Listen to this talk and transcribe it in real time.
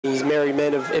His merry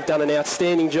men have done an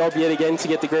outstanding job yet again to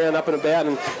get the ground up and about,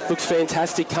 and looks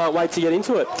fantastic. Can't wait to get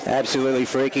into it. Absolutely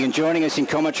freaky. And joining us in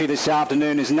commentary this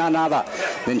afternoon is none other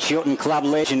than Chiltern Club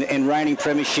legend and reigning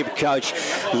premiership coach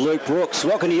Luke Brooks.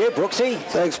 Welcome to you, Brooksy.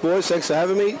 Thanks, boys. Thanks for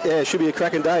having me. Yeah, it should be a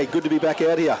cracking day. Good to be back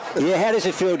out here. Yeah, how does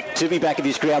it feel to be back at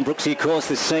this ground, Brooksy? Of course,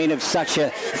 the scene of such a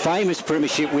famous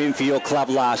premiership win for your club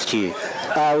last year.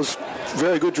 It was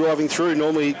very good driving through.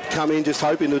 Normally come in just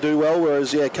hoping to do well,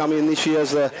 whereas come in this year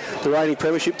as the reigning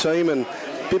premiership team, and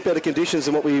a bit better conditions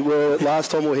than what we were last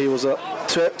time we were here. It was a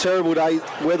terrible day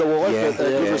weather-wise, but a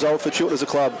good result for Chiltern as a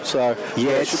club. So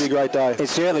it should be a great day. It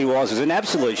certainly was. It was an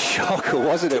absolute shocker,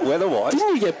 wasn't it, weather-wise?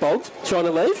 Didn't you get bogged trying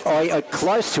to leave?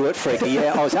 Close to it, freaky.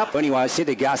 Yeah, I was up anyway. I said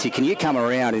to Gussie, can you come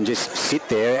around and just sit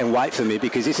there and wait for me,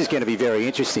 because this is going to be very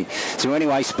interesting. So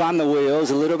anyway, spun the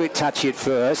wheels, a little bit touchy at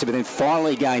first, but then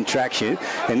finally gained traction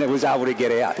and then was able to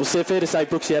get out. Well, so fair to say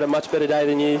Brooksy had a much better day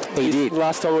than you did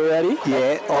last time we were out here?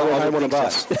 Yeah, I went home on a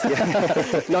bus.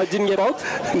 No, didn't get bogged?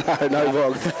 No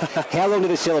bog. How long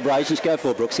did the celebrations go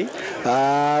for, Brooksy?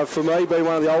 For me, being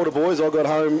one of the older boys, I got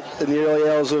home in the early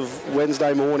hours of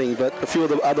Wednesday morning, but a few of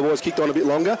the other boys kicked on a bit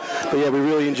longer. But yeah, we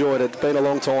really enjoyed it. It's been a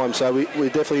long time, so we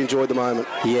definitely enjoyed the moment.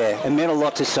 Yeah, it meant a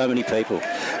lot to so many people.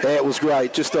 Yeah, it was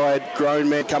great. Just I had grown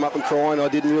men come up and crying. I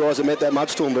didn't realise it meant that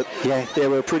much to them, but yeah,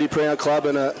 we're a pretty proud club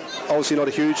and obviously not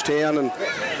a huge town, and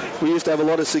we used to have a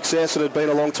lot of success, and it had been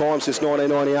a long time since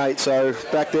 1998. So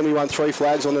back then we won 3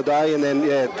 flags on the day, and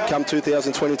then come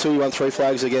 2022 we won 3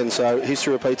 flags again. So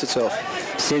history repeats itself.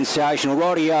 Sensational.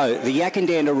 Rightio, the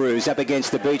Yackandandah Roos up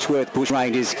against the Beechworth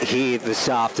Bushrangers here this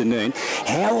afternoon.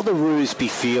 How will the Roos be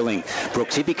feeling,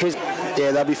 Brooksy? Because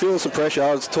they'll be feeling some pressure.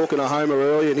 I was talking to Homer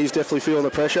earlier, and he's definitely feeling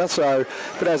the pressure. So,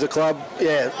 but as a club,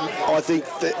 I think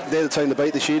they're the team to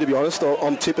beat this year, to be honest.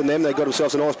 I'm tipping them. They've got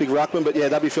themselves a nice big ruckman, but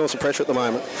they'll be feeling some pressure at the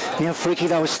moment. Now, freaky,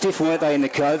 they were stiff, weren't they, in the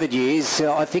COVID years?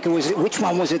 I think it was, which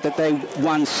one was it that they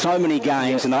won so many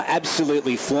games and they're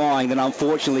absolutely flying, then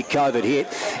unfortunately COVID hit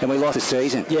and we lost the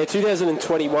season? Yeah,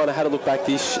 2021, I had a look back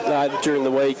this during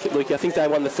the week. Look, I think they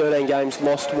won the 13 games,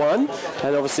 lost 1,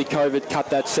 and obviously COVID cut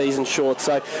that season short.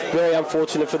 So very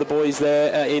unfortunate for the boys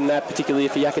there in that particular year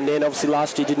for Yackandandah. Obviously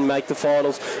last year didn't make the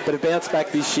finals, but have bounced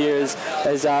back this year as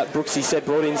Brooksy said,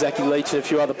 brought in Zachy Leach and a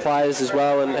few other players as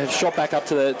well, and have shot back up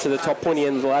to the top pointy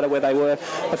end of the ladder where they were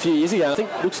a few years ago. I think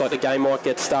it looks like the game might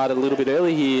get started a little bit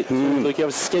early here. Look, it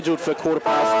was scheduled for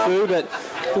 2:15, but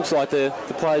looks like the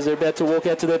players are about to walk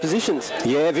out to their positions.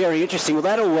 Yeah, very interesting.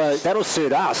 Well, that'll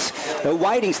suit us.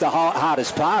 Waiting's the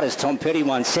hardest part, as Tom Petty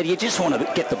once said. You just want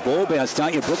to get the ball bounced,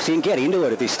 don't you, Brooksy, and get into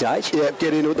it at this stage? Yeah,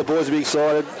 get into it. The boys will be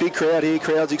excited. Big crowd here.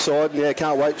 Crowd's excited. Yeah,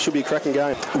 can't wait. Should be a cracking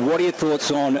game. What are your thoughts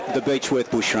on the Beechworth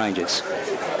Bushrangers?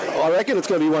 I reckon it's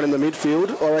going to be one in the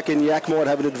midfield. I reckon Yak might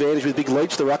have an advantage with Big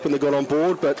Leach, the ruckman that got on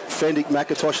board, but Fendick,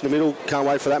 McIntosh in the middle, can't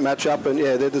wait for that matchup. And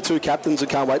they're the 2 captains and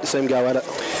can't wait to see them go at it.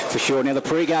 For sure. Now, the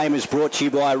pre-game is brought to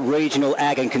you by Regional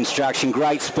Ag and Construction.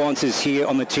 Great sponsors here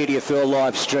on the TDFL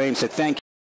live stream, so thank you.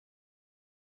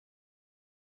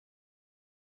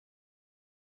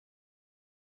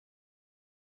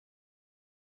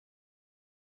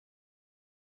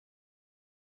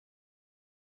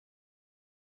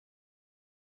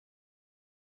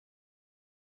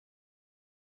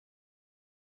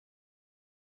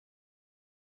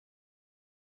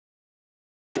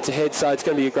 Ahead, so it's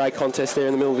going to be a great contest there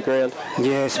in the middle of the ground.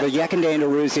 Yes, but Yackandandah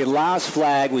Roos, their last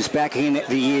flag was back in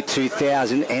the year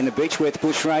 2000, and the Beechworth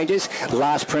Bushrangers,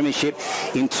 last premiership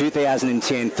in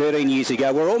 2010, 13 years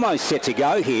ago. We're almost set to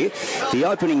go here. The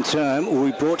opening term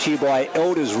will be brought to you by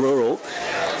Elders Rural.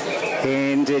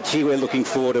 And gee, we're looking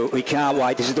forward to it. We can't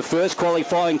wait. This is the first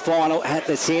qualifying final at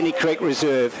the Sandy Creek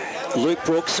Reserve. Luke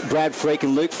Brooks, Brad Freak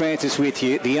and Luke Francis with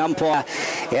you. The umpire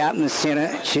out in the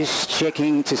centre just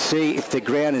checking to see if the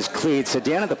ground is cleared. So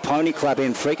down at the Pony Club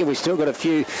end, Freaker, we've still got a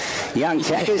few young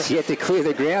tackers yet to clear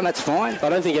the ground. That's fine. I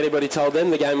don't think anybody told them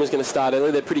the game was going to start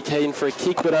early. They're pretty keen for a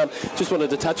kick, but just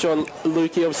wanted to touch on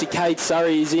Lukey. Obviously, Cade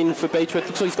Surrey is in for Beechworth.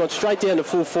 Looks like he's gone straight down to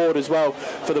full forward as well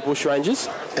for the Bushrangers.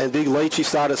 And Big Leach, he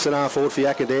started centre forward for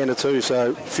Yackandandah too,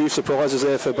 so a few surprises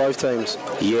there for both teams.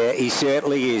 Yeah, he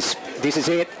certainly is. This is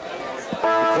it.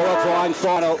 Qualifying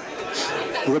final.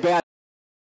 We're about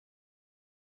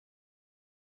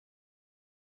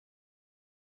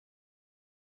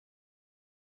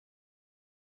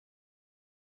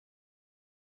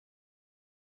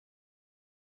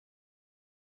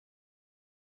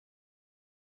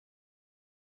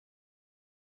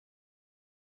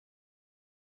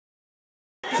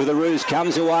for the Roos,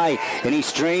 comes away and he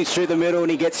streams through the middle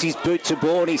and he gets his boot to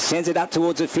ball and he sends it up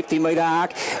towards the 50-metre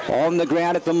arc on the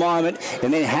ground at the moment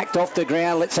and then hacked off the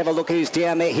ground. Let's have a look who's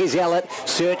down there. Here's Ellett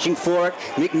searching for it.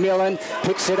 McMillan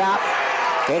picks it up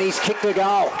and he's kicked a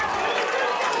goal.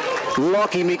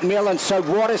 Lockie McMillan. So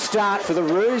what a start for the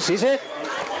Roos, is it?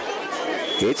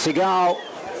 It's a goal.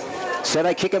 So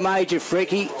they kick a major,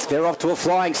 Freaky. They're off to a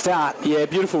flying start. Yeah,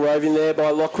 beautiful roving there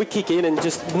by Locke. Quick kick in and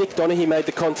just Nick Donaghy made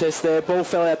the contest there. Ball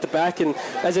fell out the back and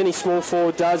as any small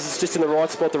forward does, it's just in the right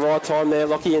spot, the right time there,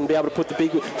 Lockie, and be able to put the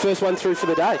big first one through for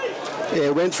the day.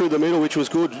 Yeah, went through the middle, which was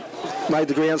good. Made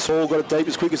the ground small, got it deep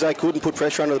as quick as they could and put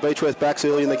pressure under the Beechworth backs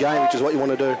early in the game, which is what you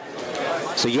want to do.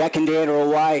 So Yackandandah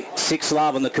away,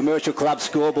 6-love on the Commercial Club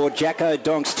scoreboard.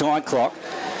 Yackandanda's time clock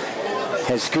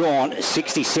has gone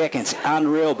 60 seconds.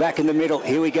 Unreal. Back in the middle.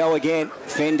 Here we go again.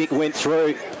 Fendick went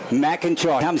through.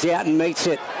 McIntosh comes out and meets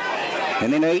it.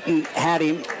 And then Eaton had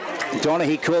him.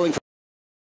 Donaghy calling for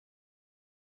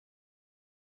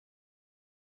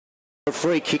a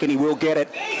free kick and he will get it.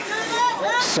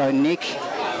 So Nick,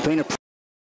 been a...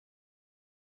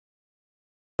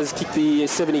 has kicked the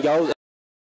 70 goals.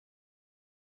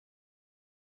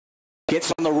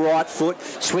 Gets on the right foot.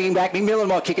 Swinging back. McMillan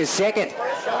might kick a second.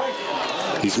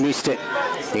 He's missed it.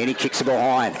 Then he kicks it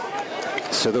behind.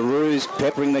 So the Roos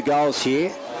peppering the goals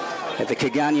here at the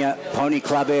Kaganya Pony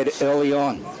Club Ed early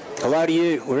on. Hello to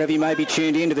you, wherever you may be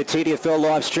tuned in to the TDFL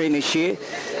live stream this year.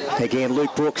 Again,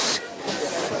 Luke Brooks,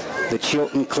 the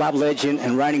Chiltern club legend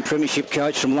and reigning premiership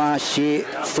coach from last year.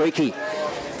 Freaky,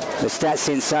 the stats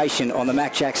sensation on the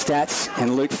Mac Jack stats.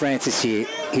 And Luke Francis here.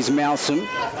 Here's Malcolm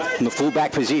in the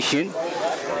full-back position.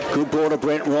 Good ball to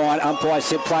Brent Ryan. Umpire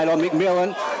said played on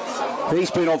McMillan.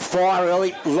 He's been on fire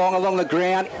early, long along the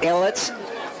ground. Ellett.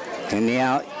 And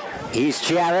now here's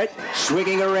Jarrett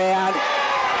swinging around.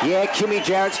 Yeah, Kimmy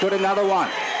Jarrett's got another one.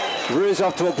 Roos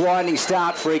off to a blinding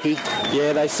start, Freaky.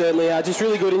 Yeah, they certainly are. Just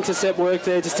really good intercept work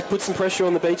there just to put some pressure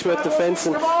on the Beechworth defence.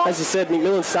 And as you said,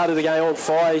 McMillan started the game on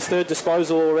fire. His third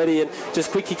disposal already and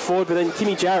just quick kick forward. But then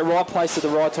Kimmy Jarrett, right place at the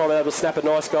right time, able to snap a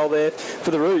nice goal there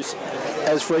for the Roos.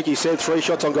 As Freaky said, 3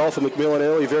 shots on goal for McMillan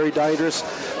early, very dangerous.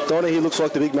 Donaghy looks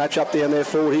like the big match-up down there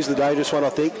forward. He's the dangerous one, I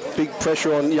think. Big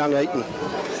pressure on young Eaton.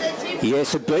 Yeah,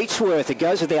 so Beechworth, it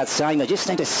goes without saying, they just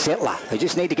need a settler. They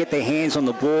just need to get their hands on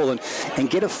the ball and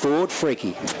get a forward,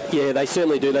 Freaky. Yeah, they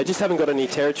certainly do. They just haven't got any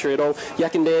territory at all.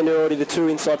 Yackandandah already the 2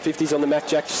 inside 50s on the Mac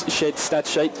Jack stat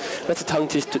sheet. That's a tongue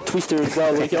twister as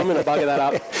well, Ricky. I'm going to bugger that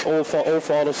up all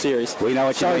final series. We know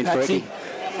what you mean, Freaky.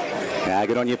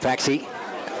 Good on you, Paxi.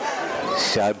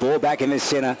 So ball back in the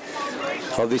centre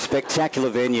of this spectacular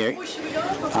venue.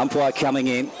 Umpire coming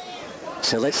in.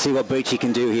 So let's see what Beachy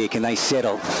can do here. Can they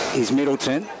settle? Here's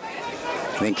Middleton.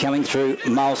 And then coming through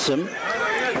Molson.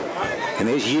 And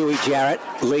there's Huey Jarrett.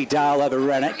 Lee Dale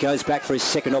overran it. Goes back for his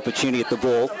second opportunity at the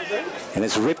ball. And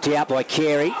it's ripped out by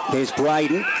Carey. There's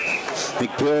Braden.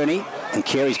 McBurney. And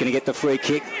Carey's going to get the free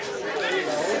kick.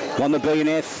 Won the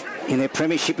B&F in their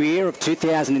premiership year of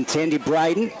 2010, did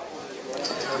Braden.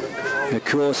 Of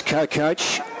course,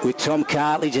 co-coach with Tom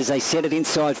Cartledge as they set it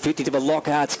inside 50 to the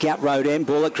Lockhart's Gap Road end,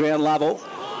 ball at ground level.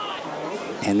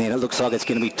 And then it looks like it's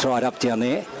going to be tied up down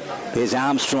there. There's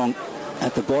Armstrong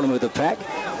at the bottom of the pack.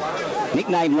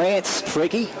 Nickname Lance,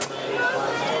 Freaky.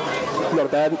 Not a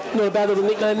bad little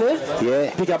nickname there.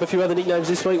 Yeah. Pick up a few other nicknames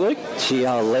this week, Luke. Gee,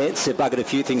 Lance, they buggered a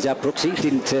few things up, Brooksy.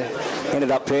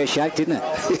 Ended up pear-shaped, didn't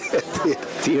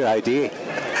it? Dear, oh dear.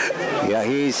 Yeah,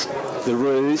 here's the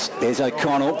Roos. There's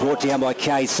O'Connell, brought down by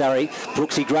Cade Surrey.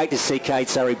 Brooksy, great to see Cade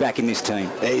Surrey back in this team.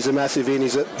 Yeah, he's a massive in.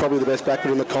 He's probably the best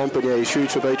backman in the comp, and yeah, he's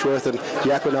huge for Beechworth. And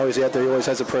Yakko, know he's out there. He always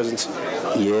has a presence.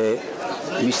 Yeah,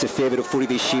 missed a fair bit of footy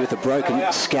this year with a broken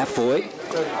scaphoid,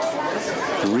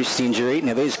 wrist injury.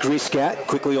 Now there's Griska,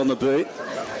 quickly on the boot.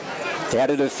 Out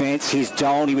of defence, here's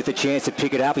Dolney with a chance to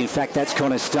pick it up. In fact, that's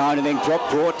Connor Stone, and then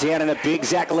brought down in a big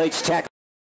Zach Leach tackle.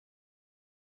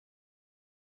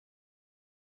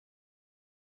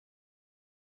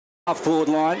 Forward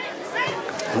line.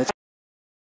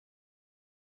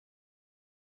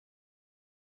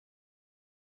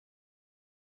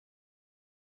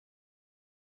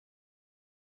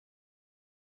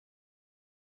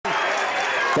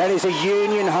 That is a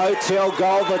Union Hotel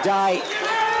goal of the day.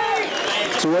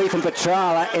 to Ethan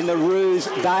Petrala and the Roos.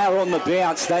 They are on the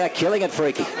bounce. They are killing it,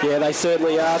 Freaky. Yeah, they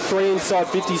certainly are. 3 inside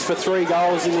 50s for 3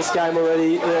 goals in this game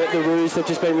already. The Roos have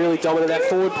just been really dominant. That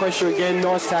forward pressure again,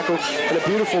 nice tackle, and a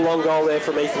beautiful long goal there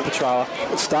from Ethan Petrala.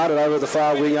 It started over the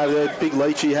far wing over there. Big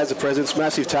Leachy has a presence,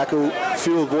 massive tackle.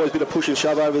 Few of the boys, bit of push and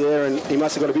shove over there, and he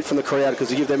must have got a bit from the crowd because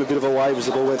he gave them a bit of a wave as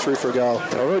the ball went through for a goal.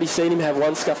 I've already seen him have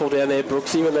one scuffle down there,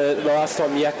 Brooks. Even the last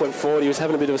time Yak went forward, he was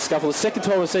having a bit of a scuffle. The second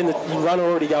time I've seen the runner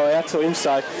already go out to him,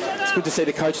 so it's good to see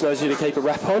the coach knows who to keep a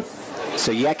wrap on.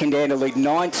 So Yackandandah lead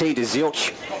 19 to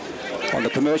zilch on the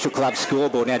Commercial Club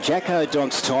scoreboard. Now,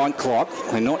 Yackandanda's time clock,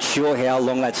 we're not sure how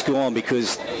long that's gone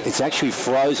because it's actually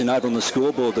frozen over on the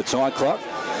scoreboard, the time clock.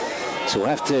 So we'll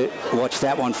have to watch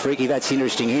that one, Freaky. That's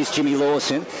interesting. Here's Jimmy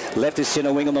Lawson, left as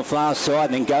centre wing on the far side,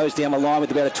 and then goes down the line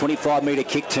with about a 25-metre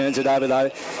kick, turns it over, though,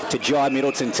 to Jai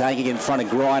Middleton, taking in front of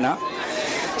Griner.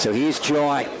 So here's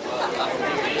Jai.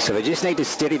 So they just need to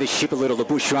steady the ship a little, the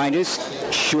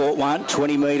Bushrangers. Short one,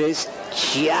 20 metres,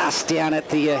 just down at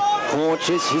the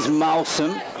haunches. Here's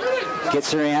Molson,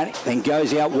 gets around, then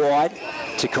goes out wide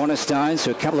to Connor Stone. So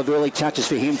a couple of early touches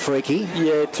for him, Freaky.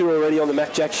 Yeah, 2 already on the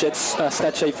Mac Jack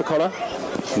stat sheet for Connor.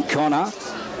 And Connor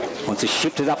wants to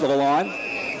shift it up the line.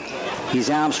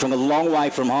 Here's Armstrong a long way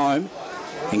from home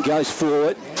and goes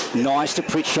forward. Nice to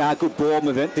Pritchard, good ball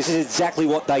movement. This is exactly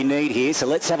what they need here, so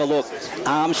let's have a look.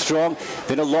 Armstrong,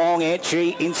 then a long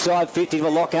entry inside 50 for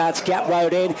Lockhart's Gap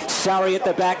Road end. Surrey at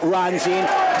the back, runs in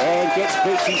and gets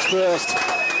Beachy's first.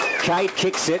 Kate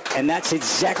kicks it, and that's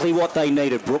exactly what they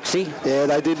needed, Brooksy. Yeah,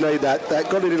 they did need that. They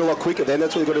got it in a lot quicker then.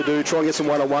 That's what they've got to do. Try and get some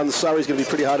one-on-ones. Surrey's going to be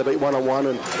pretty hard to beat one-on-one,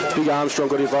 and Big Armstrong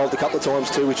got involved a couple of times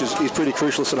too, which is pretty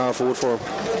crucial as an half forward for him.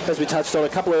 As we touched on, a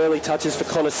couple of early touches for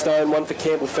Connor Stone, 1 for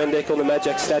Campbell Fendeck on the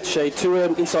Magic stat sheet, 2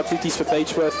 inside 50s for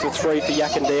Beechworth, for 3 for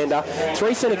Yackandandah.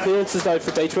 3 centre clearances though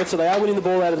for Beechworth, so they are winning the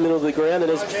ball out of the middle of the ground,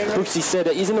 and as Brooksy said,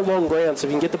 it isn't a long ground, so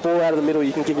if you can get the ball out of the middle,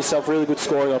 you can give yourself really good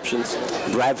scoring options.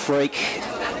 Brad Freak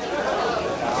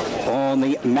on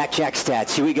the Mac Jack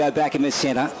stats. Here we go back in the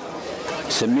centre.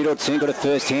 So Middleton got a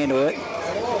first hand to it.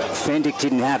 Fendick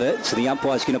didn't have it, so the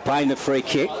umpire's going to pay him the free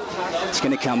kick. It's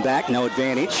going to come back, no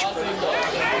advantage.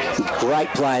 Great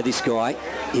player, this guy.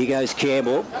 Here goes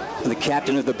Campbell, the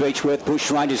captain of the Beechworth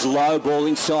Bushrangers. Low ball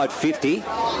inside 50.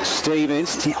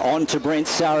 Stevens on to Brent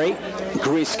Surrey.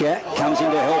 Griska comes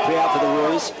in to help out for the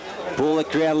Roos. Ball at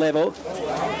ground level.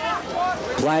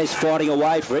 Players fighting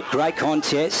away for it. Great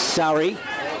contest. Surrey.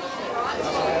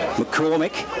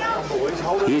 McCormick.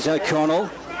 Here's O'Connell.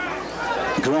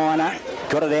 Griner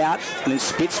got it out and then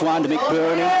spits one to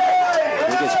McBurney.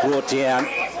 He gets brought down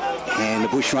and the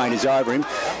Bushrangers over him.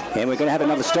 And we're going to have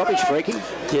another stoppage, Freaky.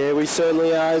 Yeah, we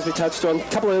certainly are, as we touched on. A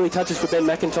couple of early touches for Ben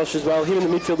McIntosh as well. Him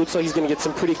in the midfield looks like he's going to get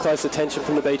some pretty close attention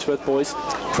from the Beechworth boys.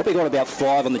 Probably got about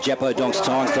 5 on the Yackandanda's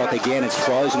time clock again. It's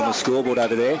frozen on the scoreboard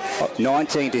over there.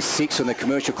 19 to 6 on the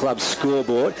Commercial Club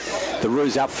scoreboard. The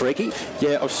Roos up, Freaky.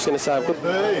 Yeah, I was just going to say, I've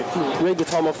got read the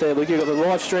time off there, Luke. You've got the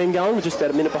live stream going. We're just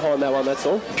about a minute behind that one, that's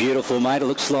all. Beautiful, mate. It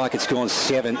looks like it's gone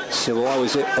 7. So I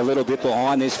was a little bit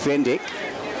behind. There's Fendick.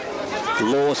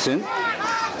 Lawson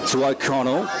to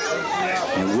O'Connell.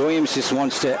 And Williams just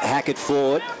wants to hack it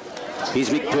forward. Here's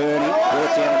McBurney,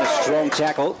 brought down on a strong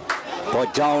tackle by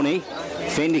Dolney.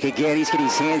 Fendick again, he's getting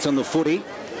his hands on the footy.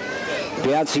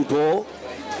 Bouncing ball.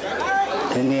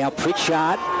 And now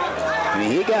Pritchard.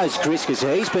 And here goes Chris, because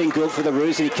he's been good for the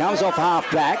Roos, and he comes off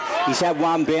half back. He's had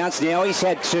 1 bounce, now he's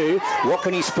had 2. What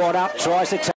can he spot up? Tries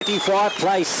to take 5,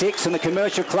 plays 6 on the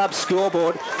Commercial Club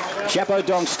scoreboard.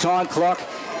 Yackandanda's time clock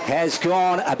has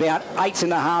gone about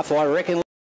 8.5, I reckon.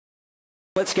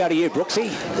 Let's go to you,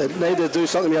 Brooksy. They need to do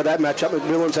something about that matchup.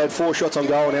 McMillan's had 4 shots on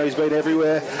goal now. He's been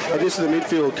everywhere. And this is the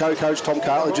midfield. Co-coach Tom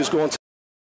Cartledge has gone to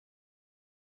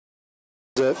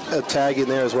a tag in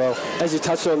there as well. As you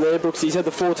touched on there, Brooks, he's had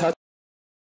the 4 touches.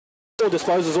 4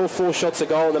 disposals, all 4 shots a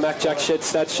goal on the Mac Jack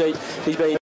stat sheet. He's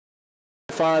been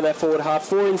far in that forward half.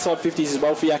 4 inside 50s as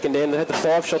well for Yackandandah. They had the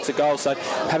 5 shots a goal, so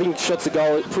having shots a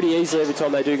goal pretty easy every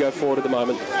time they do go forward at the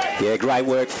moment. Yeah, great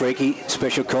work, Freaky.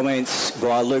 Special comments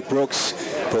by Luke Brooks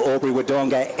for Albury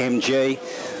Wodonga MG.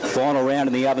 Final round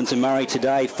in the Ovens and Murray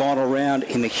today. Final round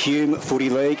in the Hume Footy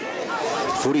League.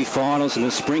 Footy finals and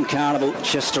the Spring Carnival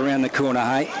just around the corner,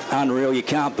 hey? Unreal, you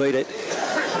can't beat it.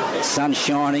 Sun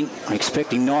shining. I'm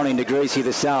expecting 19 degrees here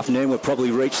this afternoon. We'll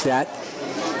probably reach that.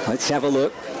 Let's have a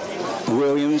look.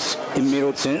 Williams and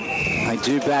Middleton, they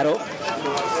do battle.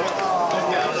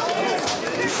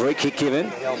 Free kick given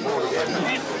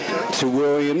to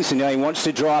Williams, and now he wants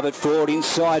to drive it forward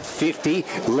inside 50.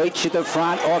 Leach at the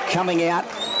front. Oh, coming out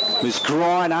was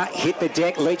Griner. Hit the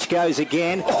deck. Leach goes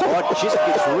again. Oh, just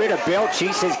gets rid of Belch.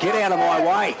 He says, get out of my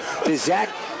way. To Zach.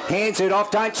 hands it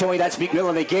off. Don't tell me that's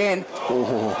McMillan again.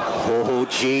 Oh,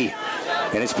 gee.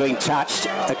 And it's been touched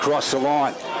across the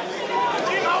line.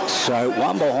 So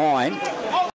one behind.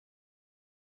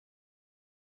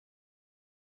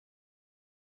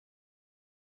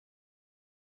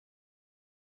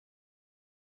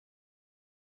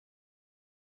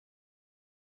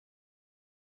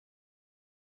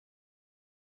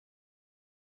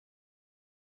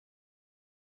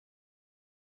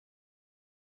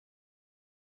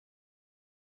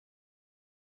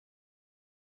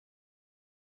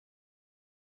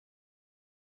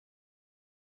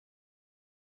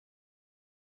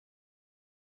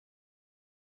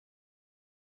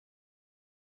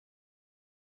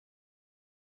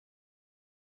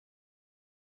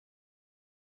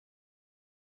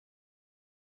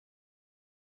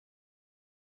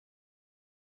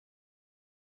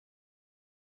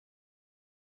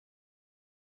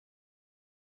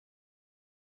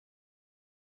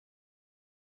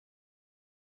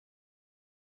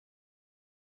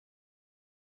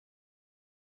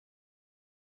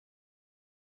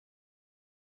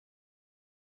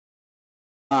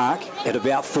 Mark at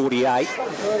about 48,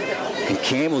 and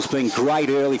Campbell's been great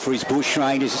early for his bush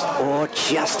rangers. Oh,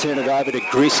 just turn it over to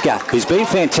Griska, who's been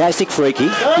fantastic, Freaky.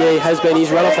 Yeah, he has been. He's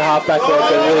run off the halfback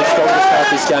line, been really strong to start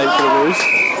this game for the Roos.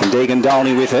 And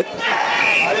Yackandandah with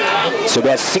it. So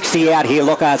about 60 out here,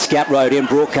 Lockhart's Gap Road in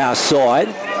broadcast side.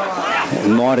 It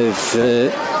might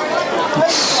have...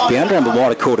 Boundary might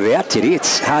have called it out, did he?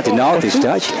 It's hard to know at this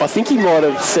stage. I think he might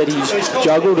have said he's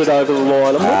juggled it over the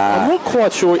line. I'm not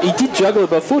quite sure. He did juggle it,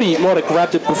 but I thought he might have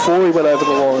grabbed it before he went over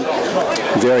the line.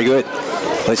 Very good.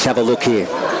 Let's have a look here.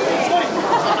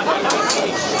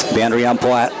 Boundary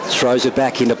umpire throws it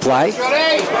back into play.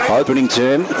 Opening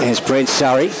term has Brent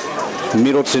Surrey.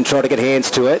 Middleton tried to get hands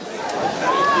to it.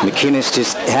 McInnes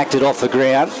just hacked it off the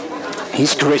ground.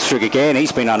 He's Gristrick again.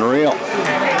 He's been unreal.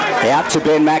 Out to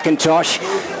Ben McIntosh.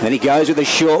 Then he goes with a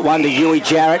short one to Huey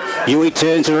Jarrett. Huey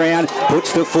turns around,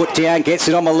 puts the foot down, gets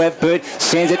it on the left boot,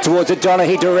 sends it towards the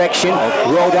Donaghy direction.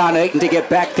 Well done, Eaton, to get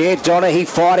back there. Donaghy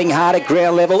fighting hard at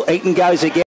ground level. Eaton goes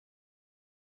again.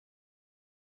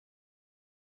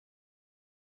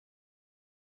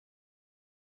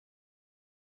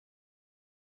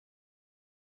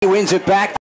 He wins it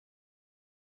back.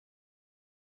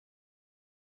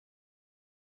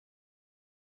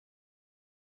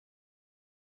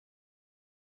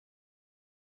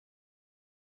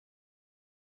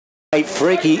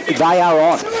 Freaky, they are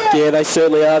on. Yeah, they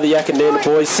certainly are, the Yackandandah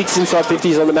boys. 6 inside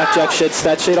 50s on the Mac Jack Shed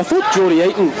stat sheet. I thought Geordie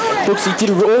Eaton, Brooksy,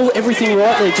 did everything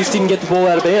right there, just didn't get the ball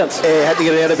out of bounds. Yeah, had to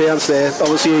get it out of bounds there.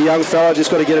 Obviously a young fella,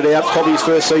 just got to get it out. Probably his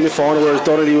first senior final, whereas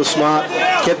Donaghy was smart,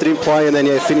 kept it in play, and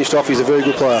then finished off. He's a very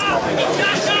good player.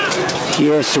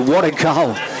 Yeah, so what a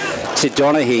goal to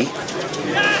Donaghy.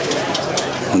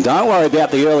 And don't worry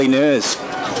about the early nerves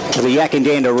for the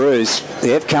Yackandandah Roos.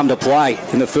 They've come to play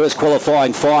in the first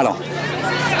qualifying final.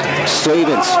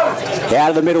 Stevens out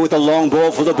of the middle with the long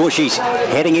ball for the Bushies.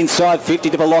 Heading inside 50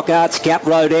 to the Lockhart's Gap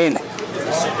Road end.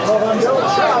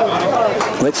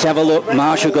 Let's have a look.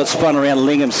 Marshall got spun around.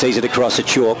 Lingham sees it across the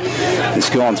chalk. It's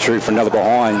gone through for another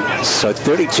behind. So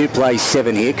 32 plays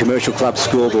 7 here. Commercial Club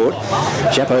scoreboard.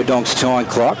 Chapo Donk's time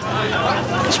clock.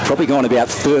 It's probably gone about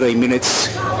 13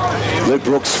 minutes. Luke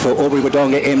Brooks for Albury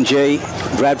Wodonga MG.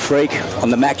 Brad Freak on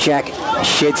the Mac Jack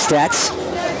Shed stats.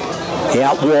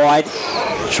 Out wide.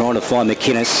 Trying to find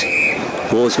McInnes.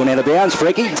 Ball's gone out of bounds,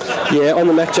 Freaky. Yeah, on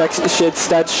the Mac Jack Shed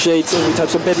stats sheets, as we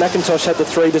touched on, Ben McIntosh had the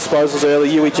 3 disposals early.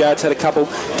 Huey Jarrett's had a couple.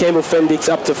 Campbell Fendix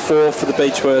up to 4 for the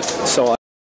Beechworth side.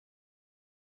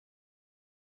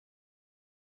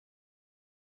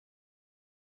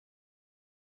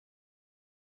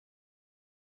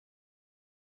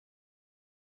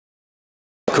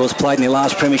 Of course, played in their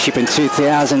last premiership in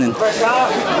 2000, and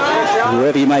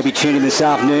wherever you may be tuning this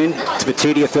afternoon to the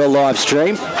TDFL live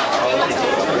stream.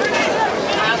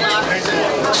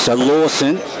 So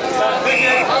Lawson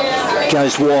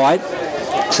goes wide.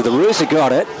 So the Roos have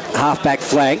got it. Half-back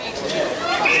flank.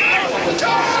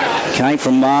 Came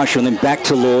from Marshall and then back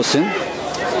to Lawson.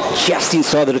 Just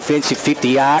inside the defensive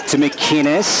 50 arc to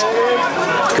McInnes.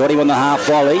 Got him on the half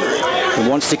volley. And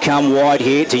wants to come wide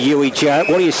here to Huey Jarrett.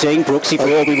 What are you seeing, Brooksy, for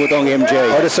Albury Wodonga MG?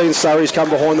 I just seen Surrey's come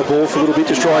behind the ball for a little bit,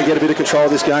 just try and get a bit of control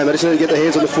of this game. They just need to get their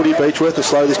hands on the footy, Beechworth, and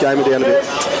slow this game down a bit.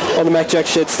 On the Mac Jack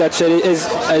Shed stat sheet, as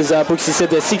Brooksy said,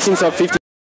 they're 6 inside 50.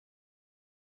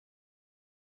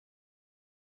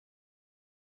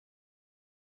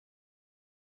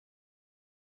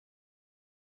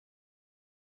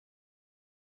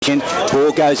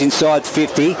 Ball goes inside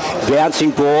 50,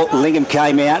 bouncing ball, Lingham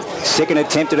came out, second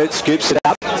attempt at it, scoops it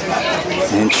up,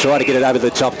 and and try to get it over the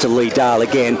top to Lee Dale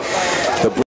again.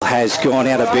 The ball has gone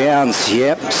out of bounds.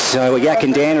 Yep. So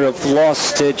Yackandandah have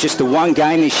lost just the one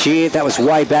game this year. That was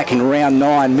way back in round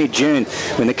 9, mid-June,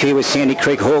 when the Kiwa Sandy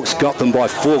Creek Hawks got them by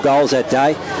 4 goals that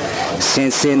day.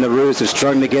 Since then, the Roos have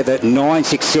strung together 9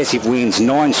 successive wins,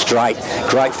 9 straight.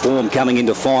 Great form coming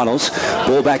into finals.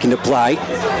 Ball back into play.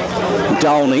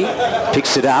 Dolney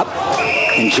picks it up,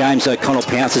 and James O'Connell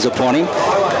pounces upon him.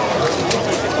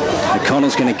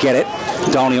 O'Connell's going to get it.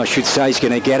 Dolney, I should say, is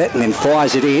going to get it, and then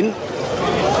fires it in.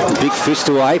 A big fist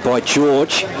away by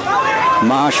George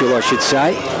Marshall, I should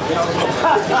say.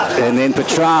 And then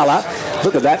Petrala.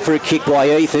 Look at that for a kick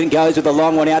by Ethan. Goes with the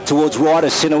long one out towards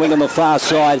Ryder, centre wing on the far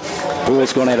side.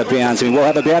 Ball's gone out of bounds. I mean, we'll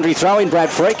have a boundary throw in, Brad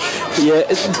Freak. Yeah,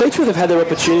 Beechworth have had their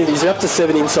opportunities. They're up to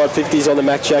 7 inside 50s on the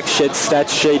Mac Jack Shed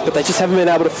stats sheet, but they just haven't been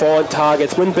able to find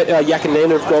targets. When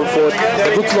Yackandandah have gone forward,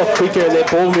 they've looked a lot quicker, and their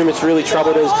ball movement's really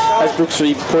troubled us. As Brooks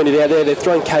pointed out there, they've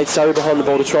thrown Kate Sober behind the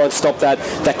ball to try and stop that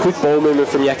quick ball movement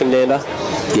from Yackandandah.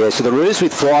 Yeah, so the Roos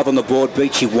with 5 on the board.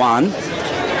 Beachy 1.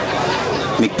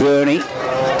 McBurney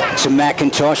to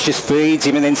McIntosh, just feeds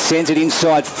him and then sends it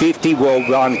inside 50. Well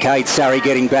run, Cade Surrey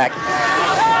getting back.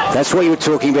 That's what you were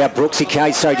talking about, Brooksy.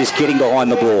 Cade Surrey just getting behind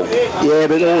the ball. Yeah,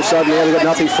 but all of a sudden now they've got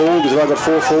nothing forward because they've got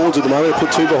 4 forwards at the moment. They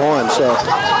put 2 behind. So.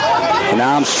 And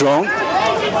Armstrong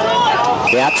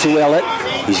out to Ellett.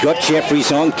 He's got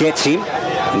Jeffries on, gets him.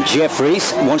 And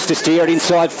Jeffries wants to steer it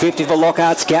inside 50 for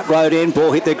Lockhart's Gap Road end.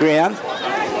 Ball hit the ground.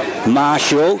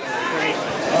 Marshall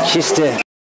just out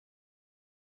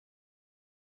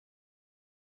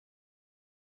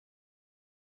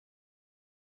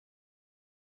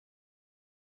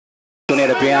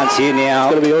of bounds here now.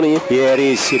 It's going to be on here. Yeah, it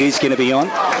is. It is going to be on.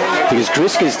 Because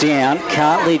Griska's down.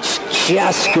 Cartledge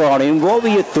just got him. What were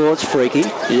your thoughts, Freaky?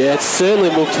 Yeah, it certainly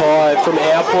looked high from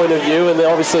our point of view, and then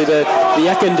obviously the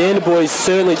Yackandandah boys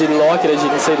certainly didn't like it. As you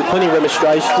can see, there's plenty of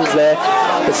remonstrations there.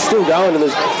 It's still going, and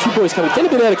there's a few boys coming. Getting a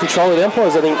bit out of control. The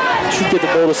umpires, I think, should get the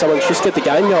ball to someone, just get the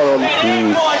game going on,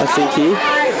 I think, here.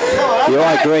 Yeah,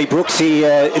 I agree, Brooksy.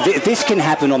 This can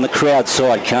happen on the crowd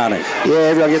side, can't it?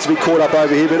 Yeah, everyone gets a bit caught up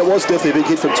over here, but it was definitely a big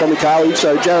hit from Tommy Carley,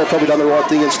 so Jared probably done the right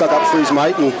thing and stuck up for his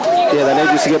mate, and yeah, they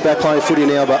need just to get back playing footy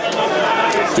now, but...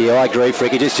 Yeah, I agree,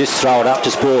 Freaky. Just throw it up,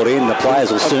 just ball it in. The players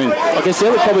will soon... I guess the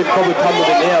only problem with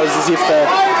it now is if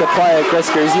the player,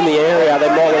 Gresker, is in the area, they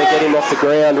might want to get him off the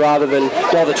ground rather than,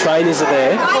 while the trainers are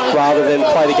there, rather than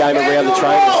play the game around the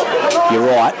trainers. You're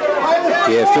right.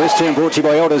 Yeah, first team brought to you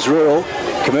by Elders Rural.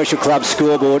 Commercial Club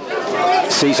scoreboard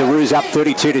sees the Roos up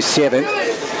 32-7.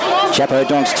 Chapo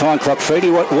Donk's time clock.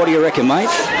 Freedy, what do you reckon, mate?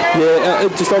 Yeah,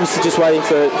 just waiting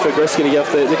for Gresker to get off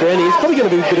the ground. It's probably going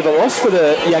to be a bit of a loss for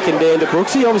the Yackandandah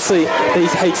Brooksy. Obviously, he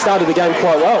started the game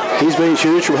quite well. He's been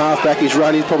huge from half-back. His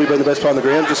run, he's probably been the best player on the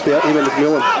ground, just about him and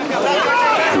McMillan.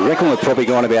 I reckon we've probably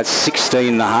gone about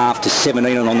 16.5 to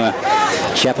 17 on the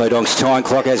Chapo Donk's time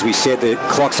clock. As we said, the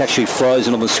clock's actually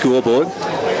frozen on the scoreboard.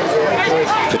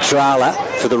 Petrala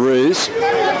for the Roos.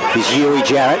 Is Yui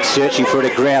Jarrett searching for it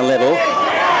at ground level.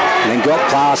 And then got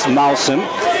past Molson.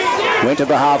 Went to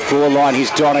the half-forward line.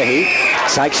 Here's Donaghy.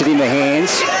 Takes it in the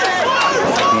hands.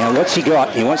 Now, what's he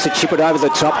got? He wants to chip it over the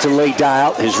top to Lee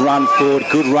Dale, who's run forward.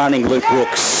 Good running, Luke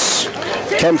Brooks.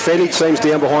 Cam Fennick seems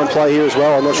down behind play here as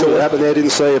well. I'm not sure what happened there.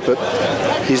 Didn't see it, but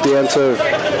he's down too.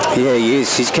 Yeah, he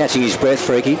is. He's catching his breath,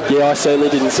 Freaky. Yeah, I certainly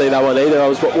didn't see that one either. I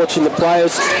was watching the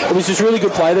players. It was just really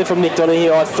good play there from Nick Donaghy,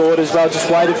 I thought, as well. Just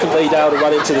waited for Lee Dale to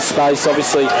run into the space.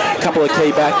 Obviously, a couple of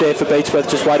key back there for Beechworth.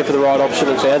 Just waited for the right option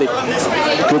and found him.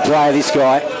 Good player, this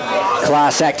guy.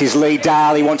 Class act is Lee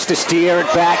Dale. He wants to steer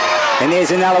it back. And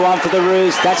there's another one for the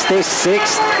Roos. That's their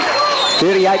 6th.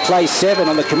 38 plays 7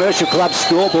 on the Commercial Club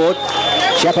scoreboard.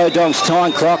 Chapo Dong's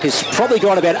time clock has probably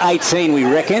gone about 18, we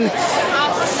reckon.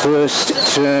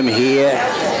 First term here.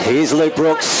 Here's Luke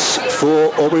Brooks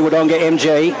for Albury-Wodonga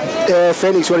MG.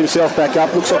 Fennick's got himself back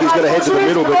up. Looks like he's got to head to the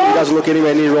middle, but he doesn't look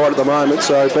anywhere near right at the moment.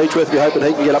 So Beechworth will be hoping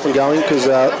he can get up and going because,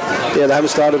 they haven't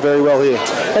started very well here.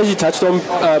 As you touched on,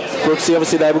 Brooksy,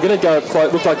 obviously they were going to go,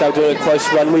 looked like they were doing a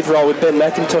close run with roll with Ben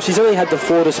McIntosh. He's only had the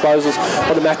 4 disposals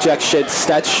on the Mac Jack Shed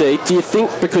stat sheet. Do you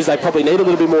think, because they probably need a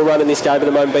little bit more run in this game at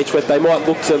the moment, Beechworth, they might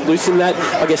look to loosen that,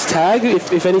 I guess, tag,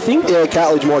 if anything? Yeah,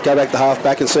 Cartledge might go back to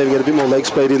half-back and see if he can get a bit more leg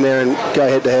speed in there and go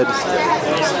head-to-head.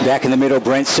 Back in the middle,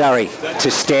 Brent Surrey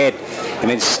to Stead. And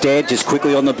then Stead just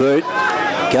quickly on the boot.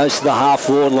 Goes to the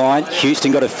half-forward line.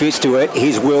 Houston got a fist to it.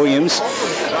 Here's Williams.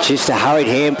 Just a hurried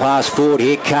hand pass forward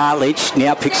here. Cartledge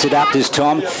now picks it up, does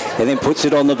Tom, and then puts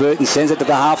it on the boot and sends it to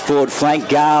the half-forward flank.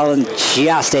 Garland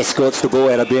just escorts the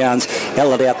ball out of bounds.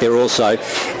 Held it out there also.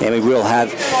 And we will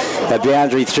have A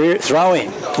boundary throw in.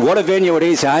 What a venue it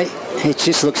is, eh? It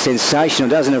just looks sensational,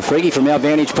 doesn't it, Freaky, from our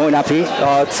vantage point up here?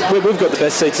 Oh, we've got the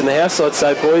best seats in the house, I'd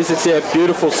say, boys. It's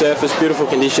beautiful surface, beautiful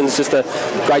conditions. Just a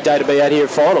great day to be out here at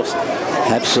finals.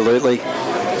 Absolutely.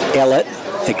 Ellett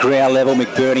at ground level,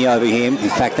 McBurney over him. In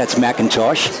fact, that's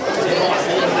McIntosh.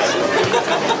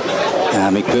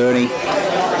 McBurney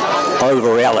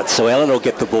over Ellett, so Ellett will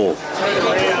get the ball.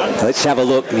 Let's have a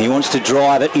look. He wants to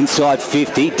drive it inside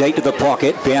 50, deep to the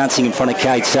pocket, bouncing in front of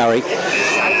Cade Surrey.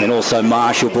 And also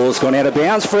Marshall, ball's gone out of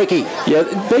bounds, Freaky. Yeah,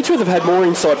 Beechworth have had more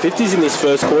inside 50s in this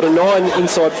first quarter. 9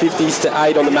 inside 50s to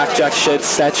 8 on the Mac Jack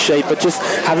stats sheet, but just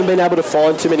haven't been able to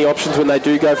find too many options when they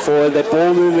do go forward. Their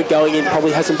ball movement going in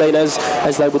probably hasn't been as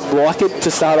they would like it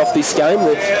to start off this game.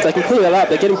 If they can clear that up,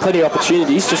 they're getting plenty of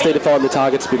opportunities, just need to find the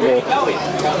targets a bit more.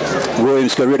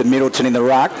 Williams got rid of Middleton in the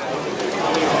ruck.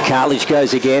 Cartledge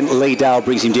goes again. Lee Dale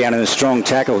brings him down in a strong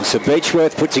tackle. So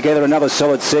Beechworth put together another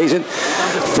solid season.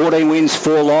 14 wins,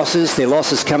 4 losses. Their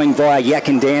losses coming via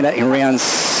Yackandandah in round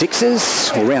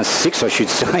 6s, or round 6 I should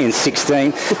say, in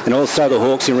 16, and also the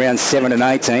Hawks in round 7 and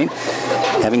 18.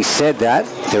 Having said that,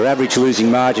 their average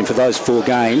losing margin for those 4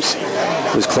 games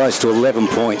was close to 11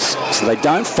 points. So they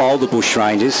don't fold the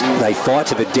Bushrangers. They fight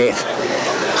to the death.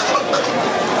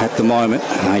 At the moment,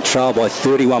 they trail by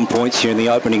 31 points here in the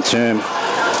opening term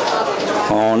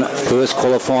on first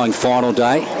qualifying final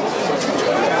day.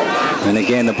 And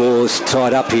again, the ball is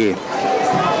tied up here.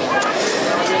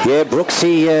 Yeah,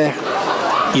 Brooksy,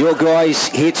 your guys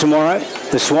here tomorrow.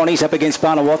 The Swannies up against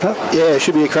Barnawatha. Yeah, it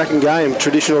should be a cracking game.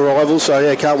 Traditional rivals, so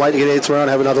yeah, can't wait to get here tomorrow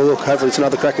and have another look. Hopefully it's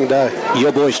another cracking day.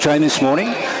 Your boys trained this morning?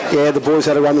 Yeah, the boys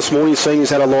had a run this morning. Seniors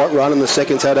had a light run and the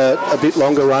seconds had a bit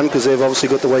longer run because they've obviously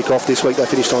got the week off this week. They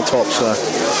finished on top,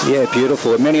 so. Yeah,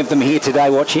 beautiful. Are many of them here today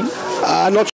watching?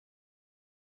 Not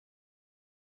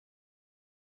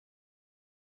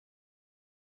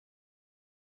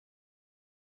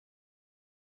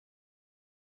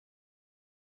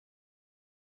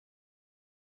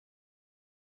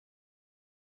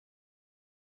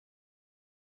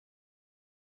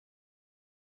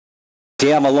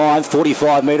down the line,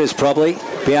 45 metres probably,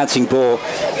 bouncing ball,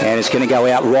 and it's going to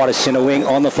go out right of centre wing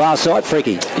on the far side.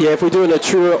 Freaky. Yeah, if we're doing a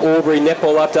Truro Albury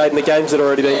netball update in the games that are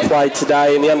already being played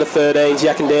today, in the under-13s,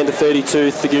 Yackandandah 32,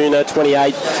 Thaguna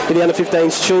 28, in the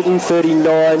under-15s, Chiltern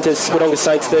 39 to Wodonga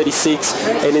Saints 36,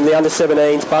 and in the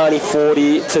under-17s, Barney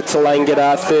 40 to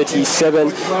Tallangatta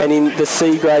 37, and in the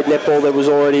C-grade netball that was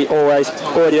already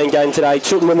in game today,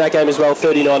 Chiltern won that game as well,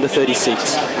 39 to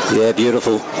 36. Yeah,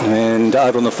 beautiful. And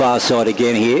over on the far side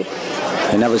again here,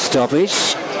 another stoppage.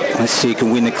 Let's see who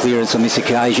can win the clearance on this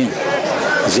occasion.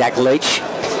 Zach Leach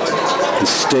and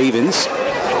Stevens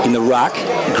in the ruck,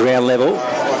 ground level.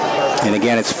 And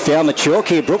again, it's found the chalk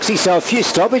here, Brooksy. So a few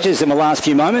stoppages in the last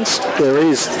few moments. there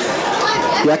is.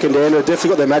 Yackandandah definitely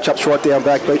got their matchups right down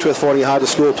back. Beechworth finding it hard to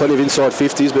score, plenty of inside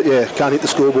 50s, but yeah, can't hit the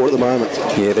scoreboard at the moment.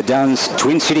 Yeah, the Duns,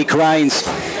 Twin City Cranes,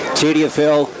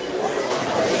 TDFL,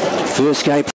 first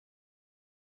game.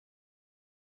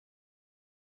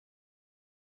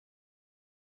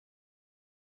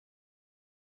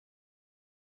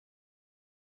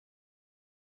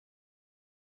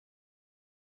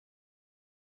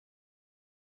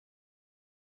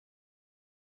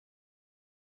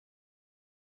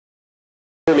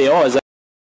 My eyes,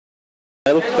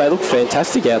 they look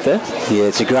fantastic out there. Yeah,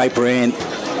 it's a great brand,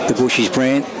 the Bushies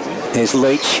brand. There's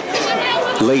Leach,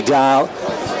 Lee Dale,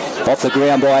 off the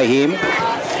ground by him,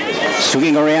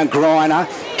 swinging around Griner,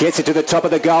 gets it to the top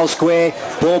of the goal square,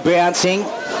 ball bouncing.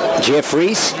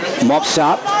 Jeffries mops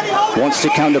up, wants to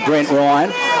come to Brent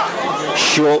Ryan,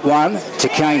 short one to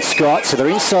Kane Scott. So they're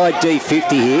inside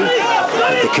D50 here,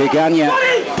 the Kurgunya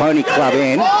Pony Club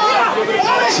end.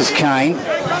 This is Kane.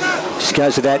 Just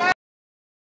goes to that.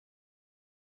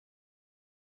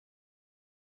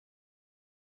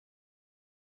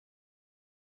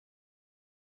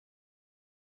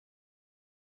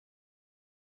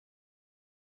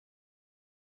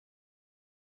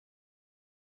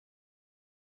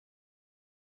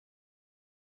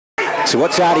 So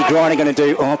what's Artie Griner going to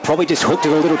do? Oh, probably just hooked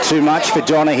it a little too much for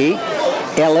Donaghy.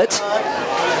 Ellett.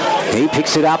 He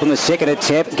picks it up on the second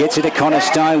attempt, gets it to Connor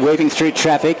Stone, weaving through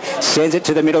traffic, sends it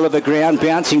to the middle of the ground,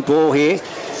 bouncing ball here.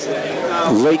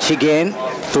 Leach again.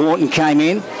 Thornton came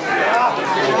in.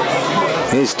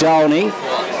 There's Dolney.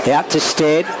 Out to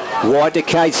Stead. Wide to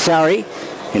Cade Surrey.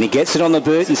 And he gets it on the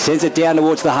boot and sends it down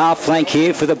towards the half flank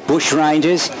here for the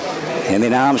Bushrangers. And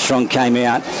then Armstrong came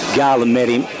out. Garland met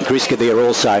him. Griska there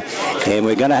also. And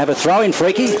we're going to have a throw-in,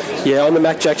 Freaky. Yeah, on the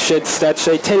Mac Jack Shed stat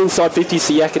sheet, 10 inside 50s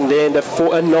for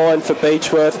Yackandandah, 9 for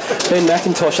Beechworth. Ben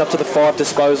McIntosh up to the 5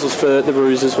 disposals for the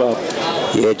Roos as well.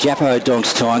 Yeah, Jappo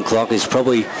Donk's time clock has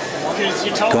probably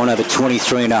gone over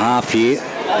 23 and a half here.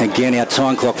 Again, our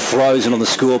time clock frozen on the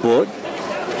scoreboard.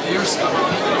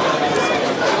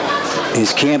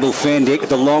 Is Campbell Fendick,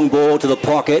 the long ball to the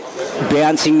pocket,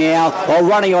 bouncing now,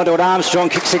 running onto it. Armstrong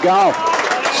kicks a goal.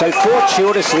 So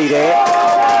fortuitously there,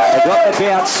 they got the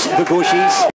bounce, the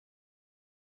Bushies.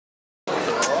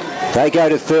 They go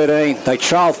to 13. They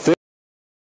trail 13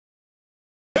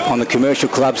 on the Commercial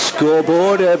Club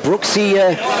scoreboard. Brooksy,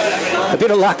 a bit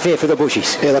of luck there for the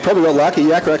Bushies. Yeah, they probably got lucky.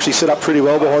 Yakka actually set up pretty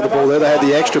well behind the ball there. They had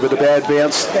the extra, but the bad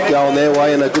bounce going their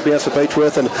way, and a good bounce for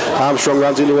Beechworth, and Armstrong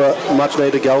runs into a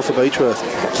much-needed goal for Beechworth.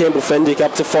 Campbell Fendick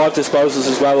up to 5 disposals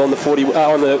as well on the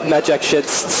on the Mac Jack Shed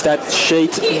stat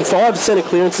sheet. 5 centre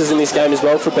clearances in this game as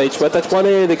well for Beechworth. That's one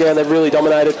area of the ground they've really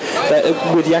dominated,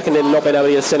 with Yackandandah not being able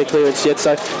to get a centre clearance yet.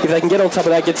 So if they can get on top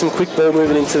of that, get some quick ball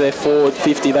moving into their forward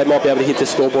 50, they might be able to hit the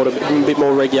scoreboard a bit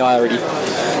more regularity.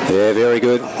 Yeah, very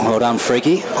good. Well done,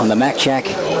 Freaky. On the Mac Jack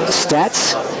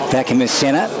stats, back in the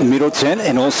centre, Middleton,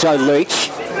 and also Leach.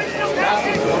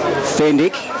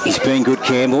 Fendick, he's been good,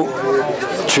 Campbell.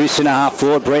 True centre-half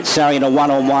forward, Brett Surrey in a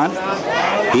one-on-one.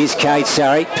 Here's Cade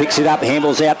Surrey, picks it up,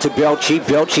 handballs out to Belchy.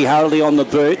 Belchy hurriedly on the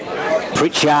boot.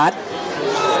 Pritchard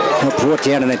brought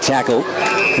down in a tackle,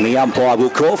 and the umpire will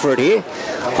call for it here.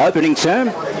 Opening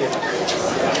term,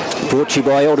 brought to you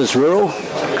by Elders Rural.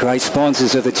 Great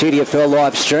sponsors of the TDFL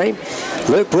live stream.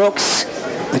 Luke Brooks,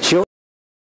 the children.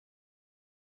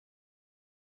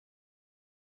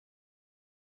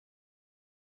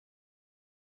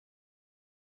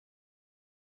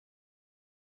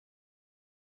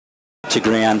 To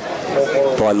ground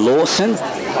by Lawson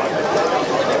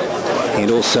and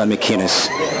also McInnes.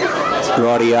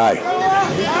 Rightio.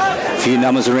 A few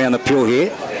numbers around the pill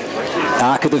here.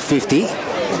 Arc of the 50.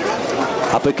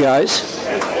 Up it goes.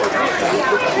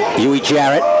 Huey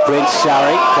Jarrett, Brent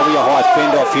Surrey, probably a high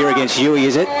fend off here against Huey,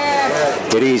 is it?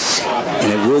 It is,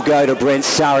 and it will go to Brent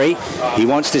Surrey. He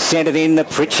wants to send it in the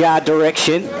Pritchard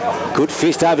direction. Good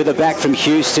fist over the back from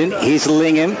Houston. Here's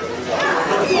Lingham.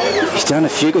 He's done a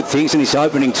few good things in this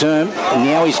opening term.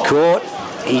 Now he's caught.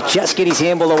 He just get his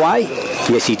handball away?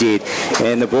 Yes, he did.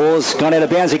 And the ball's gone out of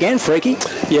bounds again, Freaky.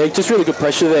 Yeah, just really good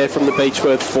pressure there from the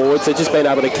Beechworth forwards. They've just been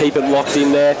able to keep it locked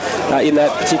in there in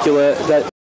that particular...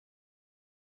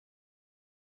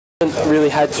 really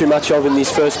had too much of in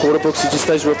this first quarter, Brooks. It's just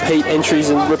those repeat entries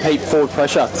and repeat forward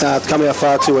pressure. It's coming out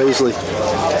far too easily.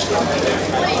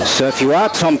 So if you are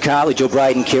Tom Cartledge or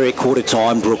Braden Carey at quarter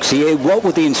time, Brooks, what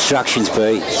would the instructions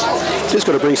be? Just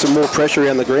got to bring some more pressure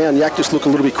around the ground. Yak just look a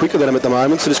little bit quicker than them at the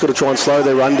moment, so just got to try and slow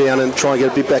their run down and try and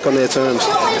get a bit back on their terms.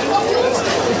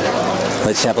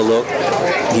 Let's have a look.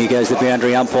 Here goes the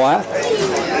boundary umpire.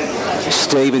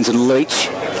 Stevens and Leach.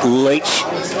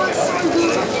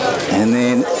 And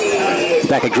then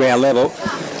back at ground level.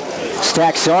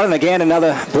 Stack side, and again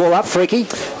another ball up, Freaky.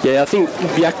 Yeah, I think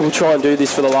Yak will try and do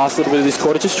this for the last little bit of this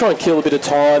quarter. Just try and kill a bit of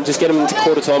time. Just get them into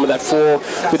quarter time with that 4,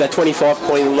 with that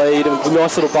 25-point lead. A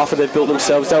nice little buffer they've built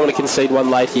themselves. Don't want to concede one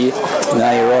late here.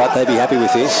 No, you're right. They'd be happy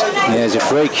with this. There's a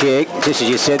free kick. Just as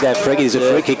you said that, Freaky, there's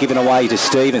a free kick given away to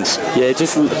Stevens. Yeah,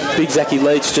 just big Zachy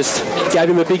Leach just gave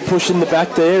him a big push in the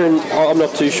back there, and I'm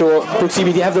not too sure. Brooksy,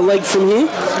 do you have the legs from here?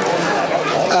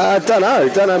 Don't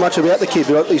know much about the kid,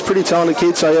 but he's a pretty talented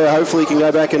kid, so yeah, hopefully he can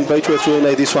go back, and Beechworth really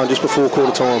need this one just before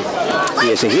quarter time.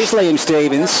 Yeah, so here's Liam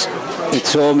Stevens.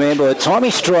 It's all man, by the time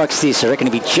he strikes this, I reckon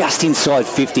he'll be just inside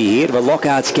 50 here to the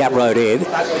Lockhart's Gap Road end.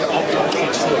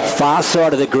 Far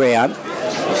side of the ground.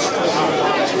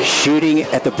 Shooting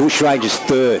at the Bushrangers'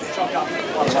 third.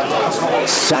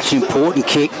 Such an important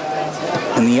kick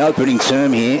in the opening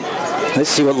term here. Let's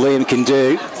see what Liam can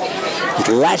do. He's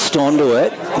latched onto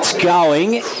it. It's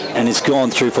going, and it's gone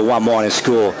through for 1-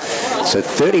 score. So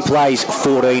 30 plays,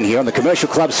 14 here on the Commercial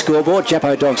Club scoreboard.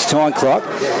 Jappo Donk's time clock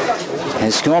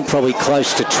has gone probably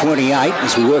close to 28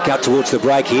 as we work up towards the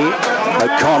break here.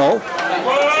 O'Connell.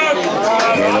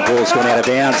 And the ball's gone out of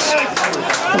bounds.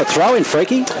 What a throw in,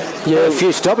 Freaky. Yeah, a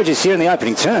few stoppages here in the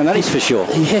opening term, that is for sure.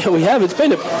 Yeah, we have. It's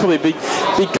been probably a big...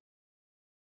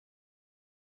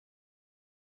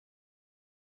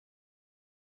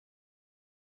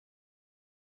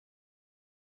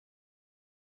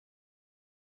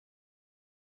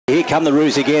 Here come the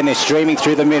Roos again. They're streaming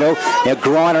through the middle. Now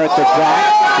Griner at the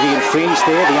back. The infringe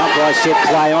there. The umpire said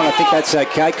play on. I think that's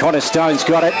okay. Connor Stone's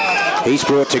got it. He's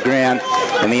brought to ground,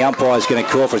 and the umpire's going to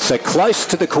call for it. So close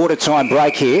to the quarter time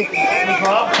break here.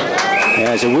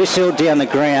 There's a whistle down the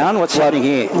ground. What's happening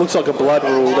here? Looks like a blood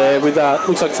rule there. With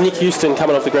looks like it's Nick Houston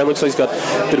coming off the ground. Looks like he's got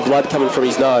a bit of blood coming from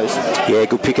his nose. Yeah,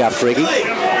 good pick up, Freaky.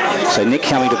 So Nick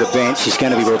coming to the bench. He's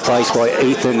going to be replaced by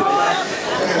Ethan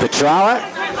Petrala.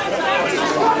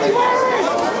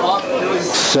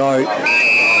 So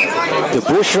the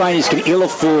Bushrangers can ill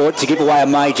afford to give away a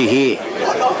major here.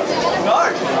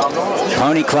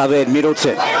 Pony Club Ed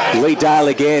Middleton. Lee Dale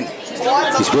again.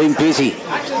 He's been busy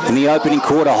in the opening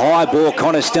quarter. High ball.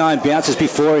 Connor Stone bounces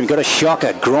before him. Got a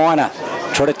shocker. Griner.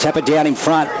 Try to tap it down in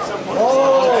front.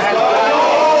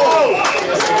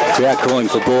 Crowd calling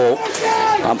for ball.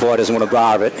 Umpire doesn't want to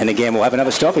bar it. And again, we'll have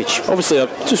another stoppage. Obviously, I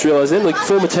just realised then, like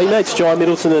former teammates, Jai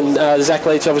Middleton and Zach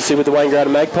Leach, obviously with the Wayne Grada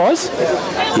Magpies.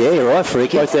 Yeah, you're right,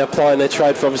 Freaky. Both now playing their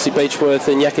trade for obviously Beechworth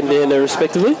and Yackandandah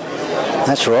respectively.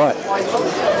 That's right.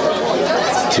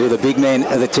 Two of the big men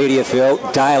of the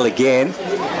TDFL. Dale again.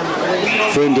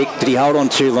 Fendick, did he hold on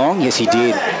too long? Yes, he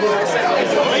did.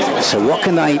 So what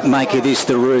can they make of this,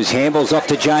 the Roos? Handballs off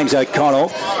to James O'Connell.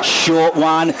 Short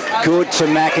one. Good to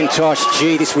McIntosh.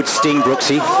 Gee, this would sting,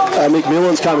 Brooksy.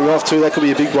 McMillan's coming off too. That could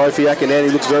be a big blow for Yackandandah.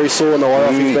 He looks very sore in the eye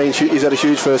off. He's had a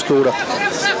huge first quarter.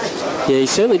 Yeah, he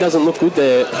certainly doesn't look good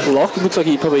there, Locke. It looks like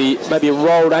he probably maybe a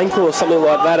rolled ankle or something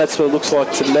like that. That's what it looks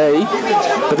like to me.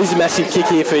 But this is a massive kick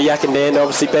here for Yackandandah.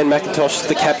 Obviously, Ben McIntosh,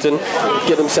 the captain,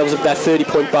 get themselves that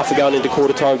 30-point buffer going into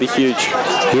quarter time would be huge.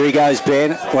 Here he goes,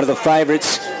 Ben. One of the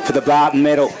favourites for the Barton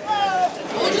medal,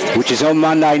 which is on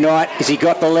Monday night. Has he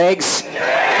got the legs?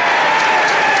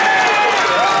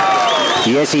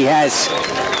 Yes, he has.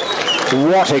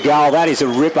 What a goal. That is a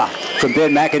ripper from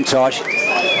Ben McIntosh.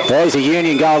 There's a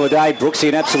Union goal of the day. Brooksy,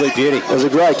 an absolute beauty. It was a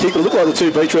great kick. It looked like the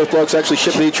two Beechworth blokes actually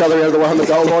shipping each other out of the way on the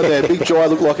goal line there. Big Jai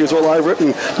looked like he was all over it,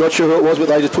 and not sure who it was, but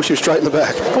they just pushed him straight in the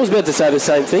back. I was about to say the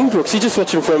same thing, Brooks. You're just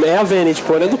watching from our vantage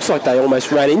point. It looks like they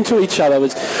almost ran into each other.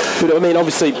 But I mean,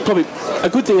 obviously, probably a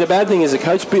good thing and a bad thing as a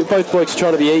coach. Both blokes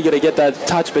trying to be eager to get that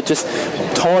touch, but just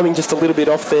timing just a little bit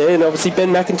off there. And obviously, Ben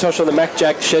McIntosh on the Mac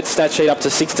Jack stat sheet up to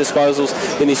 6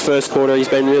 disposals in his first quarter. He's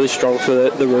been really strong for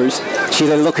the Roos. Gee,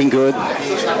 they're looking good.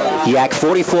 Yak,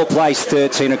 44 plays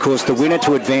 13, of course, the winner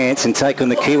to advance and take on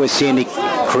the Kiwa Sandy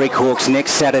Creek Hawks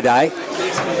next Saturday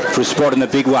for a spot in the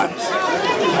big one.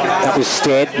 That was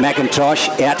Stead.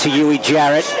 McIntosh out to Huey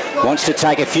Jarrett. Wants to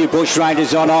take a few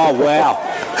Bushrangers on. Oh, wow.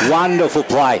 Wonderful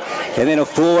play. And then a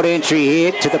forward entry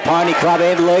here to the Pony Club.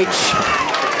 Ed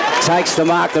Leach takes the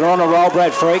mark. They're on a roll,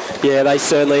 Brad Freak. Yeah, they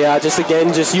certainly are. Just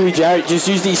Huey Jarrett just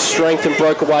used his strength and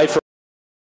broke away from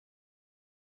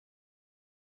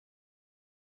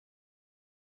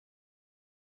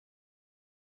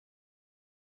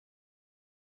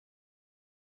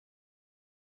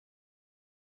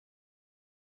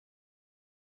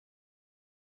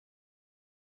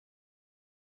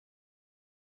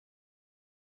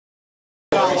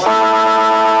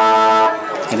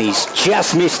and he's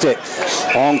just missed it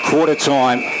on quarter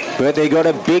time, but they got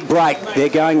a big break. They're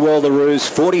going well, the Roos.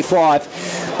 45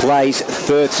 plays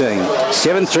 13.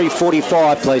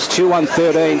 7-3-45 plays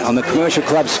 2-1-13 on the Commercial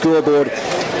Club scoreboard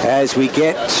as we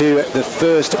get to the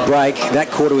first break. That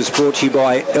quarter was brought to you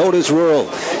by Elders Rural.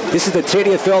 This is the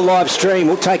TDFL live stream.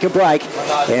 We'll take a break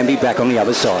and be back on the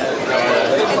other side.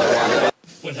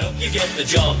 We'll help you get the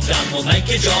job done. We'll make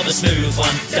your job a smooth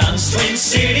one. Dunn's Twin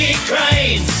City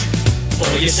Cranes.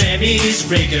 For your semis,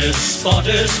 riggers,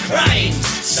 spotters, cranes.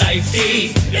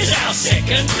 Safety is our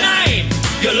second name.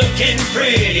 You're looking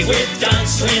pretty with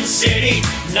Dunn's Twin City.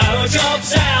 No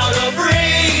job's out of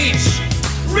reach.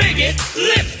 Rig it,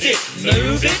 lift it,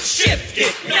 move it, shift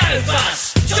it. No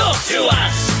fuss, talk to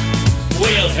us.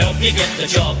 We'll help you get the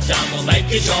job done. We'll make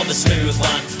your job a smooth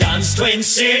one. Dunn's Twin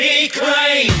City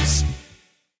Cranes.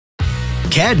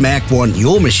 CADMAC want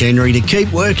your machinery to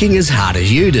keep working as hard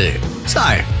as you do. So,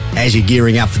 as you're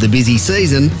gearing up for the busy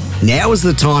season, now is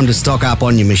the time to stock up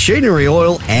on your machinery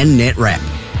oil and net wrap.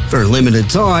 For a limited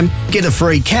time, get a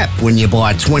free cap when you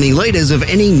buy 20 litres of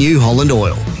any New Holland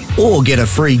oil. Or get a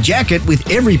free jacket with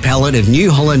every pallet of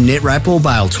New Holland net wrap or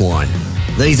bale twine.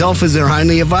 These offers are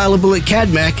only available at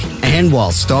CADMAC and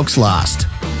while stocks last.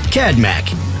 CADMAC,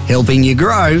 helping you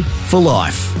grow for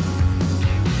life.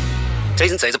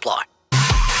 T's and C's apply.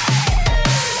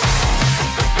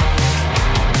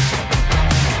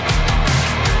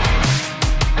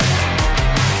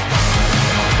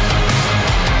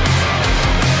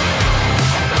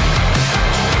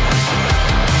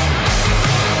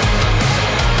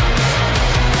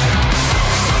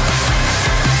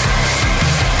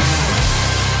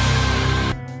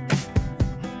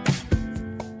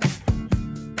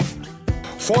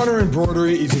 Finer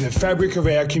embroidery is in the fabric of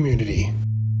our community.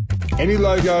 Any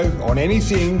logo on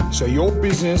anything so your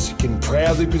business can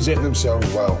proudly present themselves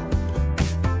well.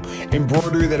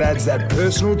 Embroidery that adds that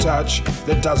personal touch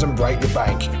that doesn't break the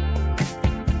bank.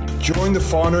 Join the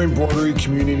finer embroidery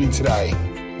community today.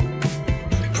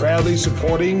 Proudly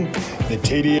supporting the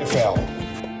TDFL.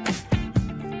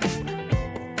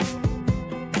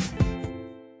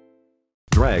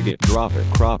 Drag it, drop it,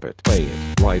 crop it, play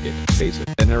it, write it, space it,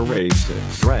 and erase it.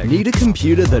 Drag Need a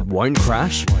computer that won't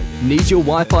crash? Need your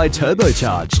Wi-Fi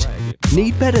turbocharged?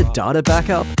 Need better data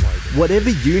backup? Whatever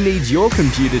you need your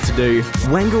computer to do,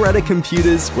 Wangaratta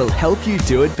Computers will help you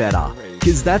do it better.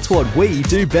 Because that's what we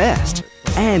do best.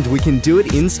 And we can do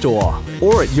it in-store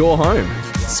or at your home.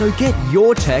 So get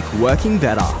your tech working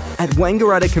better at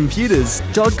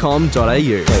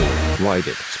wangarattacomputers.com.au. write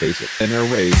it, space it, and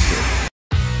erase it.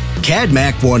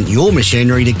 CAD-Mac want your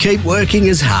machinery to keep working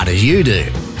as hard as you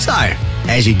do. So,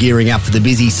 as you're gearing up for the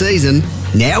busy season,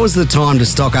 now is the time to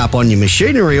stock up on your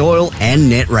machinery oil and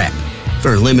net wrap.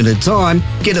 For a limited time,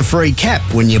 get a free cap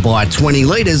when you buy 20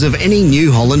 litres of any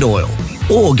New Holland oil.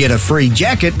 Or get a free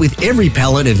jacket with every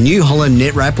pallet of New Holland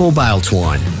net wrap or bale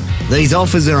twine. These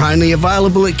offers are only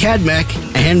available at CAD-Mac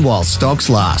and while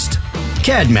stocks last.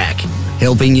 CAD-Mac,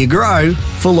 helping you grow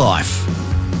for life.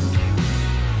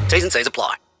 T's and C's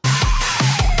apply.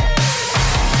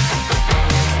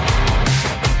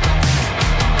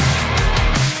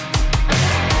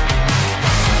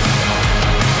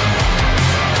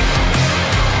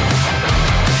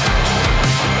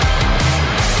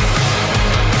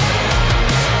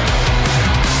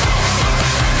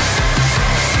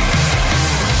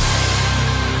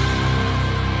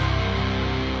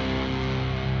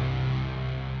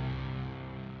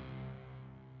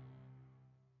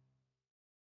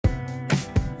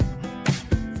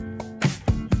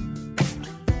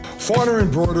 Finer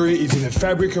embroidery is in the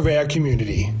fabric of our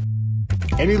community.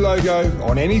 Any logo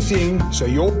on anything so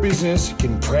your business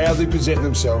can proudly present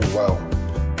themselves well.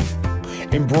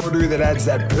 Embroidery that adds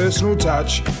that personal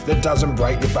touch that doesn't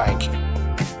break the bank.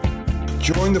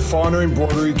 Join the finer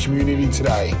embroidery community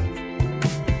today.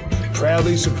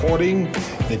 Proudly supporting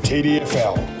the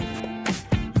TDFL.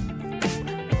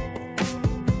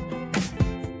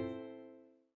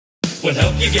 We'll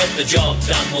help you get the job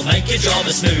done, we'll make your job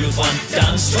a smooth one.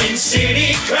 Dunn's Twin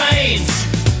City Cranes.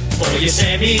 For your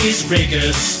semis,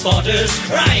 riggers, spotters,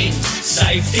 cranes.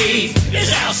 Safety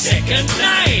is our second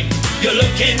name. You're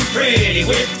looking pretty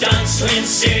with Dunn's Twin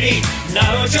City.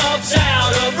 No job's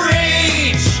out of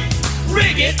reach.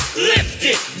 Rig it, lift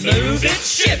it, move it,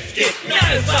 shift it.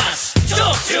 No fuss,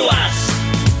 talk to us.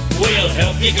 We'll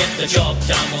help you get the job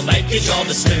done, we'll make your job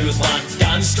a smooth one.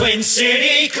 Dunn's Twin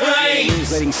City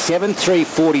Cranes. Leading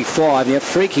 7-3-45. Now,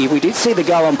 Freaky, we did see the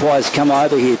goal umpires come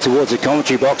over here towards the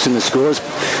commentary box and the scorers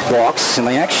box, and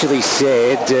they actually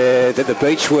said that the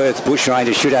Beechworth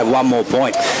Bushrangers should have one more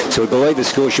point. So we believe the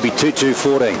score should be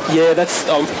 2-2-14. Yeah, that's.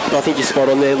 I think you're spot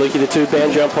on there, Lukey. The two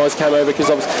boundary umpires came over because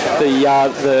the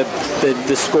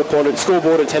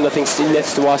scoreboard at 10, I think, is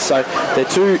next to us. So they're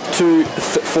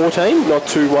 2-2-14, not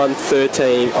 2-1-13.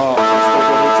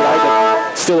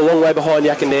 Still a long way behind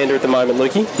Yackandandah at the moment,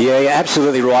 Lukey. Yeah, you're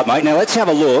absolutely right, mate. Now let's have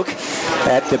a look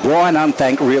at the Brian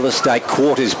Unthank Real Estate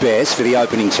quarters best for the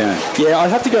opening turn. Yeah, I'd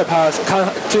have to go past.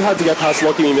 Too hard to go past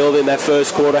Lockie Miller in that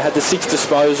first quarter. Had the 6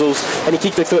 disposals and he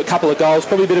kicked a couple of goals.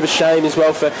 Probably a bit of a shame as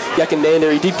well for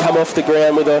Yackandandah. He did come off the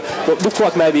ground with what looked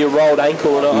like maybe a rolled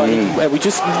ankle, and we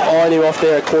just ironed him off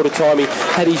there at quarter time. He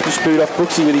had his boot off.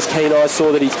 Brooksy with his keen eyes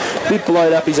saw that he's a bit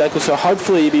blown up his ankle, so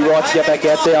hopefully he'll be right to get back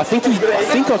out there. I think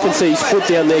I can see his foot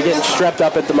down there getting strapped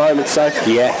up at the moment, so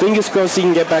yeah, fingers crossed he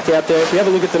can get back out there. If we have a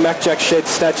look at the MacJack Shed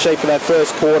stat sheet for that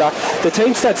first quarter, the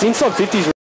team stats inside 50s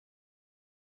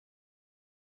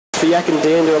for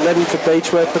Yackandandah, 11 for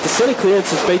Beechworth, but the centre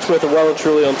clearances, Beechworth are well and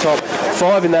truly on top.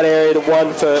 5 in that area to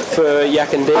 1 for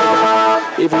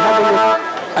Yackandandah. If we have a look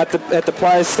at the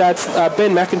players' stats,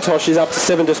 Ben McIntosh is up to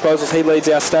 7 disposals. He leads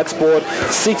our stats board.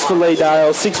 6 for Lee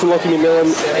Dale, 6 for Lockie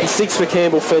McMillan, and 6 for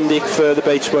Campbell Fendick for the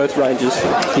Beechworth Rangers.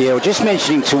 Yeah, well, just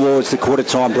mentioning towards the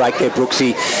quarter-time break there,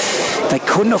 Brooksy, they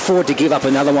couldn't afford to give up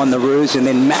another one, the Roos, and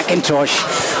then McIntosh,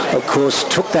 of course,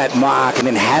 took that mark and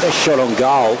then had a shot on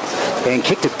goal and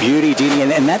kicked a beauty, did he?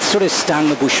 And that sort of stung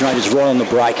the Bushrangers right on the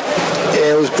break.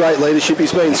 Yeah, it was great leadership.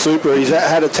 He's been super. He's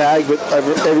had a tag, but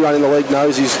everyone in the league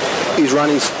knows he's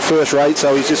running first rate,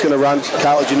 so he's just going to run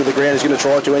cartilage into the ground. He's going to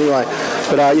try to anyway.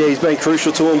 But yeah, he's been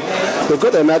crucial to them. They've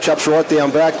got their matchups right down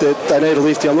back. They need a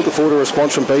lift. I'm looking forward to a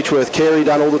response from Beechworth. Carey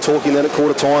done all the talking then at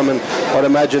quarter time, and I'd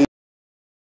imagine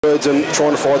words and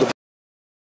trying to find the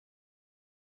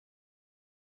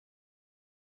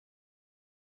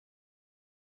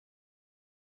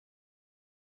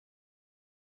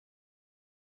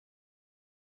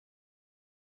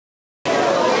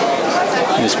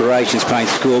Inspirations Paint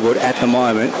scoreboard at the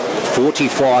moment.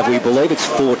 45, we believe it's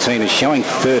 14. It's showing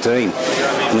 13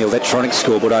 on the electronic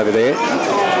scoreboard over there.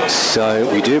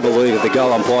 So we do believe that the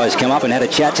goal umpires come up and had a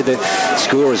chat to the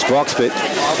scorer's box, but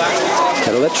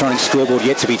that electronic scoreboard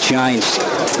yet to be changed.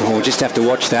 We'll just have to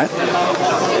watch that.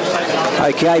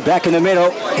 Okay, back in the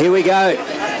middle. Here we go.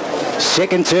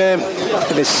 Second term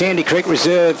of the Sandy Creek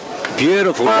Reserve.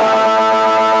 Beautiful.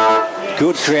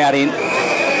 Good crowd in.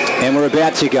 And we're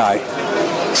about to go.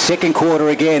 Second quarter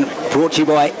again, brought to you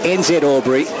by NZ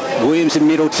Albury, Williams and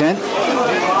Middleton.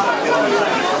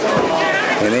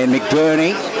 And then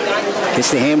McBurney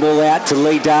gets the handball out to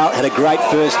Lee Dale. Had a great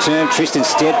first term. Tristan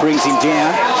Stead brings him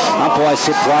down. Umpire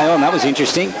said play on. That was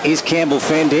interesting. Here's Campbell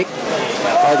Fendick.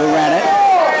 Overran it.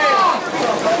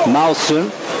 Molson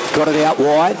got it out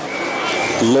wide.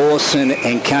 Lawson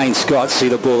and Kane Scott see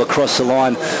the ball across the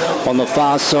line on the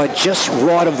far side, just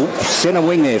right of centre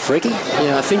wing there, Freaky.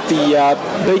 Yeah, I think the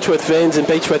Beechworth fans and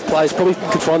Beechworth players probably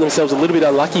could find themselves a little bit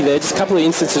unlucky there. Just a couple of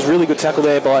instances, really good tackle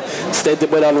there by Stead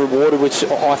that went unrewarded, which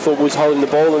I thought was holding the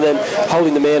ball, and then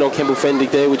holding the man on Campbell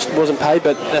Fendick there, which wasn't paid,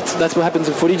 but that's what happens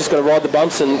in footy. Just got to ride the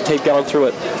bumps and keep going through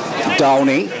it.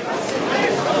 Dolney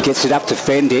gets it up to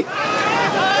Fendick.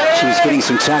 She's getting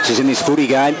some touches in this footy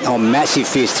game. Oh, massive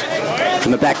fist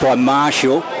from the back by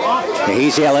Marshall. Now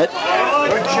here's Ellett.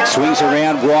 Swings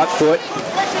around, right foot.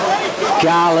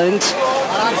 Garland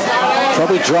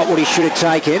probably dropped what he should have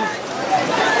taken.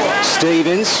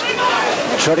 Stevens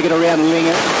tried to get around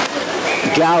Linger.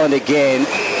 Garland again.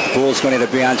 Ball's gone out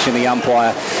of bounds and the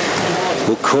umpire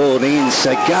will call it in.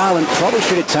 So Garland probably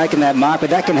should have taken that mark,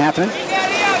 but that can happen.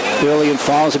 Early in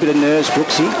files, a bit of nerves,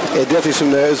 Brooksy. Yeah, definitely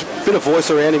some nerves. A bit of voice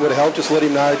around him would help. Just let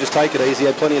him know. Just take it easy. He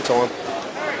had plenty of time.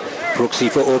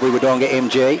 Brooksy for Aubrey Wodonga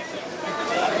MG.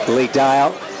 Lee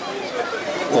Dale.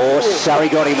 Oh, Surrey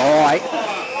got him high.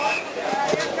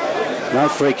 No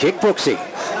free kick, Brooksy.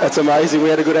 That's amazing. We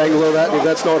had a good angle on that. If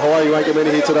that's not high, you won't get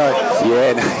many here today.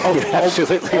 Yeah, no,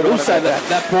 absolutely. I will say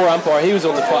that poor umpire, he was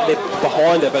on the front there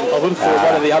behind it, but I would have thought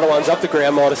one of the other ones up the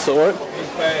ground might have saw it.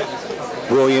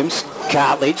 Williams,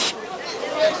 Cartledge.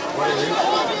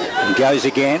 And goes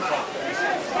again.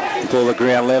 Ball at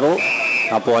ground level.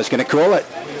 Umpire's going to call it.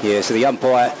 Yeah, so the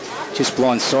umpire just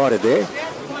blindsided there.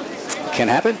 Can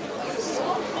happen.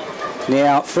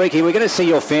 Now, Freaky, we're going to see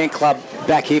your fan club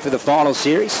back here for the final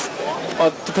series.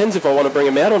 It depends if I want to bring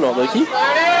him out or not, Lukey.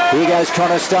 Here goes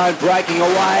Connor Stone breaking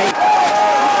away.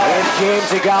 And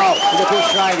jams a goal for the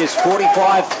Bush Rangers.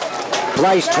 45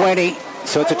 plays 20.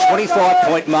 So it's a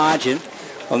 25-point margin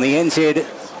on the NZ,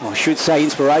 I should say,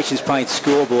 Inspirations Paint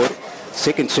scoreboard.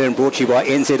 Second turn brought to you by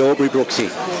NZ Albury, Brooksy.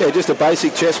 Yeah, just a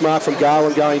basic chest mark from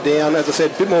Garland going down. As I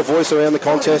said, a bit more voice around the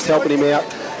contest, helping him out.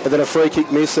 And then a free kick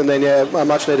miss, and then a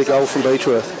much needed goal from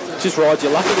Beechworth. Just rides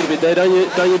your luck a little bit there, don't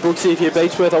you, Brooksy? If you're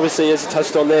Beechworth, obviously, as you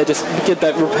touched on there, just get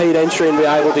that repeat entry and be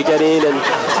able to get in and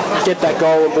get that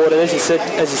goal on board. And as you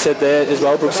said there as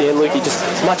well, Brooksy and Lukey, just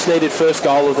much needed first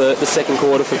goal of the second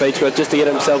quarter for Beechworth, just to get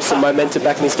themselves some momentum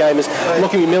back in this game. As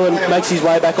Lockie McMillan makes his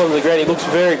way back onto the ground, he looks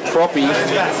very proppy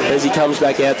as he comes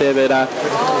back out there. But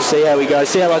see how he goes,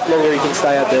 see how much longer he can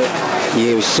stay out there. Yeah,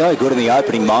 he was so good in the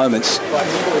opening moments,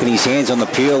 getting his hands on the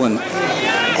peel and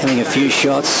having a few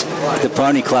shots at the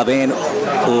Pony Club end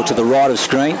or to the right of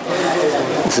screen.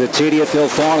 It's the TDFL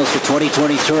finals for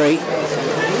 2023.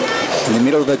 In the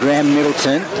middle of the ground,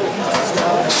 Middleton.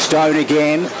 Stone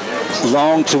again,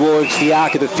 long towards the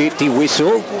arc of the 50,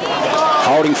 whistle.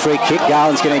 Holding free kick,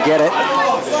 Garland's going to get it.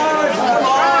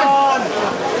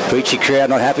 Beachy crowd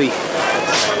not happy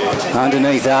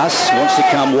underneath us, wants to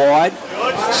come wide.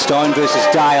 Stone versus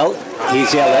Dale,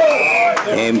 here's Ellett.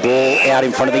 And ball out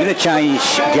in front of them. Going to change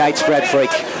Gates, Brad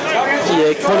Freak.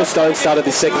 Yeah, Connor Stone started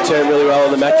this second term really well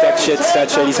on the Maccack stat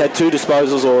sheet. He's had 2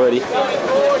 disposals already.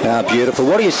 Beautiful.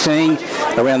 What are you seeing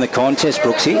around the contest,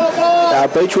 Brooksy?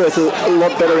 Beechworth a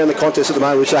lot better around the contest at the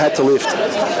moment, which they had to lift.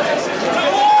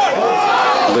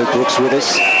 Luke Brooks with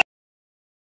us.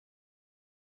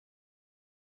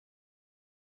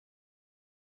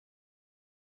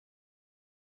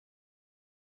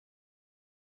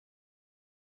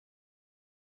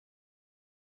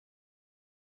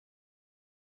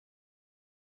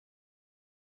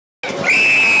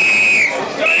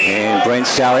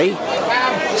 Surrey,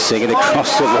 seeing it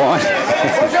across the line.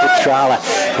 Petrala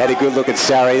had a good look at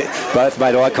Surrey. Both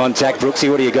made eye contact. Brooksy,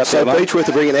 what do you got there, mate? Beechworth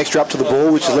to bring an extra up to the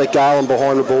ball, which has let Garland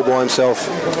behind the ball by himself.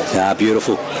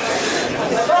 Beautiful.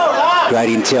 Great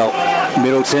intel.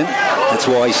 Middleton, that's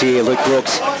why he's here. Luke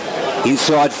Brooks,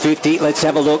 inside 50. Let's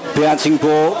have a look. Bouncing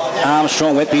ball.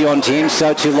 Armstrong went beyond him,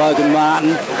 so to Logan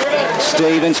Martin.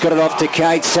 Stevens got it off to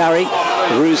Kate Surrey.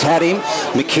 Ruse had him.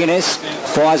 McInnes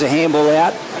fires a handball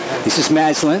out. This is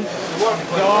Maslin.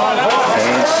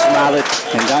 And smothered.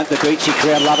 And don't the Beachy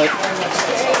crowd love it?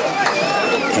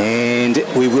 And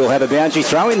we will have a boundary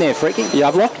throw in there, Freaky. Yeah,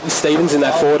 I've locked Stevens in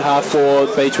that forward half for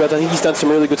Beechworth. I think he's done some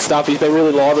really good stuff. He's been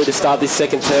really lively to start this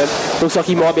second term. Looks like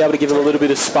he might be able to give them a little bit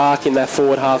of spark in that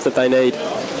forward half that they need.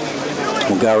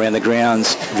 We'll go around the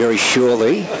grounds very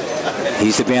shortly.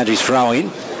 Here's the boundary throw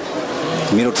in.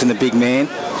 Middleton, the big man.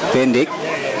 Bendick.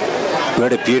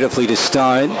 Read it beautifully to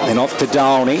Stone. Then off to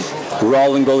Dolney.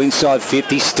 Rolling ball inside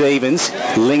 50. Stevens.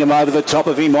 Lingham over the top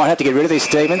of him. Might have to get rid of this,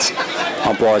 Stevens.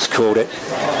 Umpire's called it.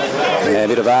 Yeah, a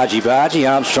bit of argy-bargy.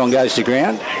 Armstrong goes to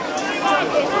ground.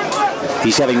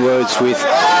 He's having words with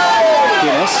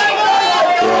Guinness.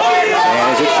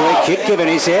 And is it free kick given,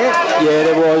 is there? Yeah,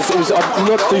 there was. I'm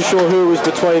not too sure who it was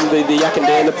between the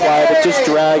Yackandandah player, but just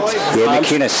dragged... Yeah,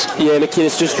 McInnes. Yeah,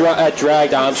 McInnes just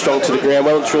dragged Armstrong to the ground,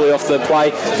 well and truly off the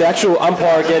play. The actual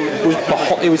umpire, again,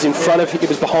 it was in front of him, it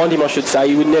was behind him, I should say.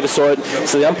 You never saw it.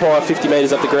 So the umpire 50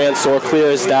 metres up the ground saw it clear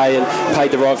as day and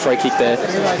paid the right free kick there.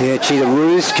 Yeah, gee, the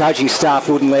Roos coaching staff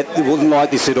wouldn't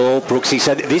like this at all, Brooksy.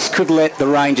 So this could let the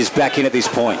Rangers back in at this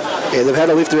point. Yeah, they've had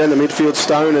a lift around the midfield.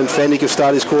 Stone and Fendick have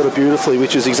started his quarter beautifully,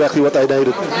 which is exactly what they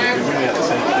needed.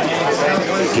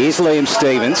 Here's Liam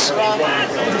Stevens.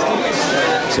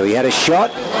 So he had a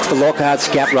shot for Lockhart's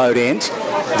Gap Road end.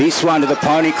 This one to the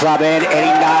Pony Club end, and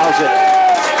he nails it.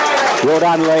 Well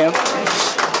done, Liam.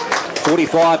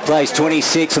 45 plays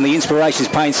 26 on the Inspirations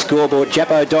Paint scoreboard.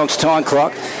 Jappo Donk's time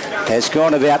clock has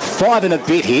gone about 5 and a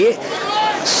bit here.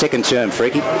 Second term,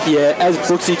 Freaky. Yeah, as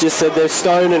Brooksy just said, there's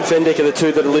Stone and Fendick are the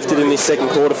two that are lifted in this second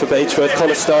quarter for Beechworth.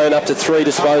 Connor Stone up to 3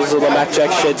 disposals on the Mac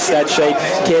Jack Shed stat sheet.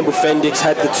 Campbell Fendick's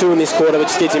had the 2 in this quarter,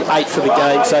 which gives him 8 for the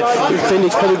game. So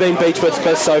Fendick's probably been Beechworth's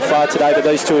best so far today, but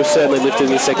these two have certainly lifted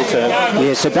in this second term.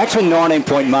 Yeah, so back to a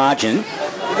 19-point margin.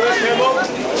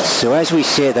 So as we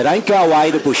said, they don't go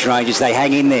away, the Bush Rangers. They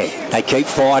hang in there. They keep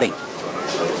fighting.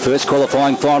 First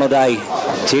qualifying final day,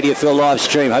 TDFL live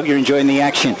stream. Hope you're enjoying the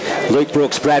action. Luke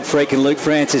Brooks, Brad Freak and Luke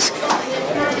Francis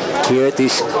here at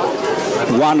this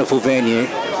wonderful venue.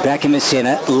 Back in the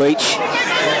centre, Leach,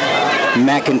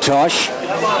 McIntosh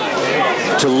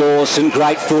to Lawson,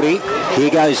 great footy.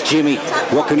 Here goes Jimmy.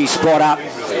 What can he spot up?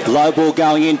 Low ball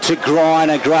going in to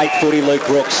Griner, great footy, Luke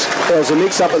Brooks. There was a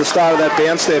mix-up at the start of that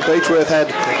bounce there. Beechworth had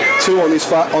 2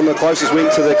 on the closest wing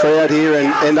to the crowd here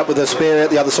and end up with a spare out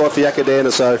the other side for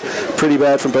Yackandandah, so pretty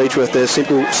bad from Beechworth there.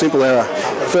 Simple error.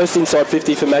 First inside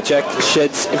 50 for Matt Jack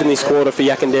Sheds in this quarter for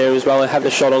Yackandandah as well, and have the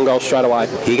shot on goal straight away.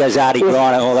 Here goes Artie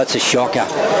Griner. Oh, that's a shocker.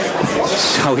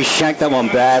 So he shanked that one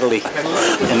badly,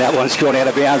 and that one's gone out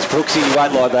of bounds. Brooksy, he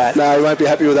won't like that. No, he won't be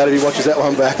happy with that if he watches that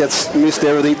one back. It's missed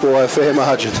everything by a fair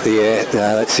margin. Yeah,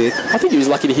 no, that's it. I think he was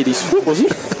lucky to hit his foot, was he?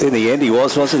 In the end, he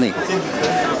was, wasn't he?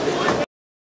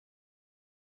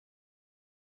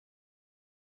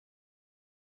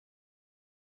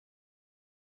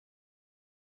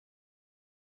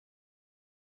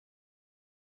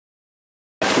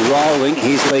 Rolling,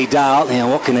 here's Lee Dale. Now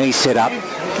what can he set up?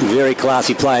 Very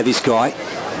classy player, this guy.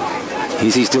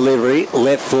 Here's his delivery,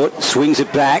 left foot, swings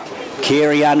it back.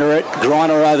 Carey under it,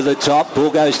 Griner over the top,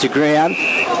 ball goes to ground.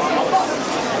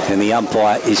 And the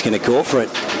umpire is going to call for it.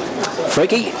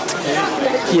 Freaky?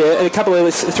 Yeah,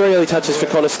 3 early touches for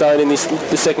Connor Stone in the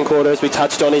second quarter, as we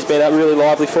touched on. He's been out really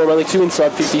lively for him. Only 2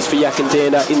 inside 50s for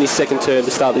Yackandandah in this second term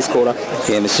to start this quarter.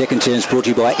 Yeah, and the second term is brought to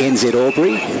you by NZ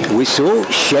Albury. Whistle,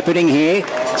 shepherding here.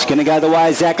 It's going to go the way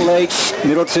of Zach Leach.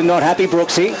 Middleton not happy,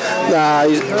 Brooksy. Nah,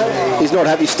 he's not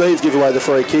happy. Steve's give away the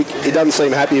free kick. He doesn't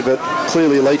seem happy, but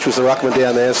clearly Leach was the ruckman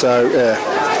down there, so yeah,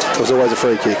 it was always a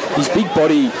free kick. His big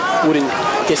body wouldn't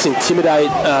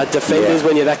intimidate defenders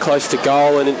when you're that close to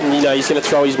goal, and you know he's going to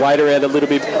throw his weight around a little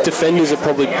bit. Defenders are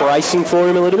probably bracing for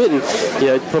him a little bit, and you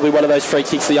know probably one of those free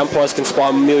kicks the umpires can spy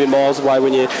a million miles away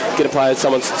when you get to play with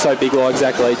someone so big like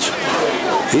Zach Leach.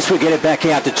 This will get it back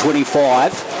out to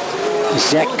 25.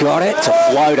 Zach got it. It's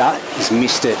a floater. He's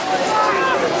missed it.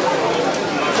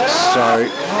 So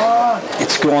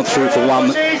it's gone through for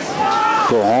one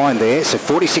behind there. So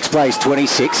 46 plays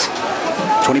 26.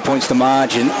 20 points the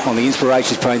margin on the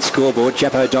Inspirations Paint scoreboard.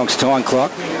 Jappo Donk's time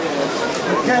clock.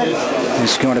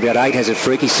 It's gone about 8, has a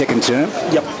freaky second term.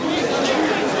 Yep.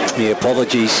 Yeah,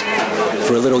 apologies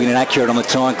for a little inaccurate on the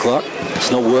time clock. It's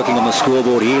not working on the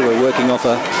scoreboard here. We're working off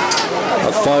a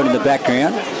phone in the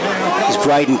background. It's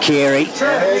Braden Carey.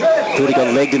 Thought he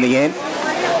got legged in the end.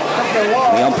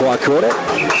 The umpire caught it.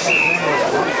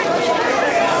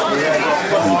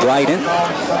 And Braden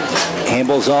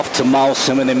handballs off to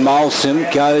Molson, and then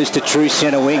Molson goes to true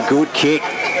centre wing. Good kick.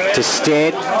 to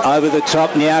Stead. Over the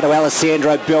top now to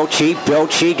Alessandro Belchi.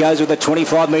 Belchi goes with a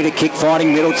 25-metre kick,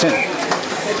 finding Middleton.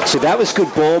 So that was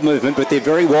good ball movement, but they're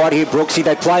very wide here, Brooksy.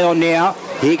 They play on now.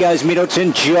 Here goes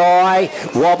Middleton. Jai.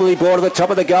 Wobbly ball to the top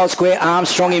of the goal square.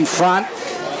 Armstrong in front.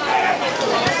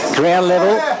 Ground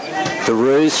level. The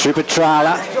Roos through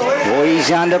Petrala. Oh,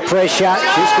 he's under pressure.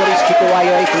 Just got his kick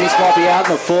away, Ethan. This might be out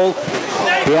in the full.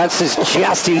 Bounces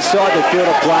just inside the field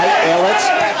of play.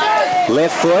 Ellis.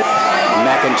 Left foot.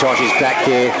 McIntosh is back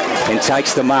there and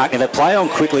takes the mark. Now they play on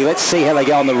quickly. Let's see how they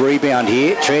go on the rebound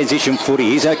here. Transition footy.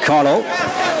 Here's O'Connell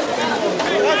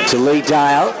to Lee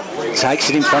Dale. Takes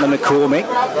it in front of McCormick.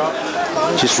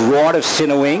 Just right of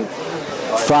centre wing.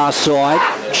 Far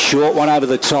side. Short one over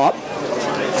the top.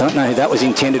 Don't know who that was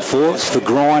intended for. It's for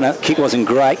Griner. Kick wasn't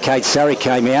great. Kate Surrey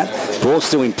came out. Ball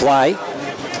still in play.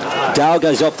 Dale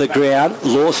goes off the ground.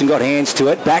 Lawson got hands to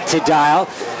it. Back to Dale.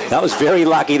 That was very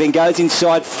lucky. Then goes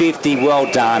inside 50.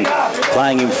 Well done.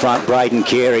 Playing in front, Braden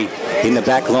Carey in the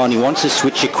back line. He wants to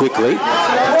switch it quickly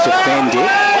to fend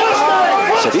it.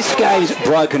 So this game's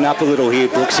broken up a little here,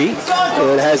 Brooksy.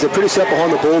 Yeah, it has. They're pretty set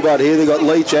behind the ball, but here they've got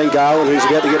Leach and Garland who's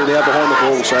about to get it out behind the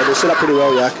ball. So they're set up pretty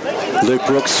well, Yak. Luke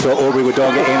Brooks for Aubrey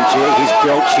Wodonga MG. Here's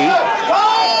Belchi.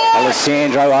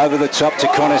 Alessandro over the top to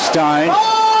Connor Stone.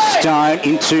 Stone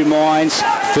in 2 minds.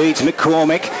 Feeds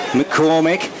McCormick.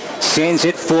 McCormick sends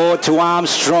it forward to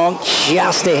Armstrong,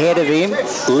 just ahead of him.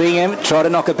 Liam tried to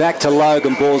knock it back to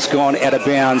Logan. Ball's gone out of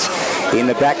bounds in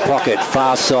the back pocket,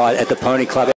 far side at the Pony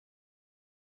Club.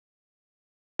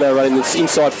 They're running this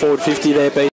inside forward 50 there,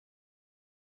 B.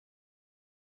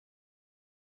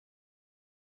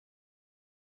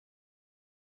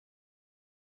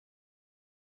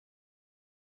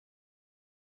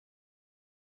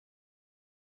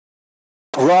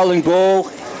 Rolling ball.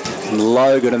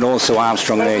 Logan and also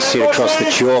Armstrong there sit across the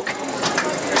chalk.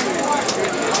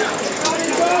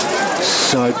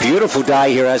 So beautiful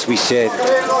day here, as we said.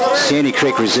 Sandy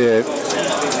Creek Reserve.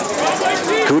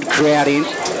 Good crowd in.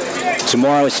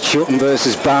 Tomorrow is Chilton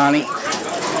versus Barney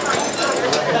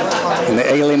in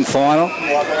the Elim final.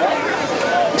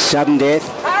 Sudden death.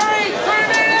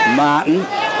 Martin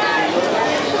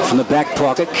from the back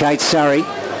pocket. Kate Surrey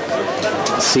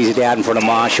sees it out in front of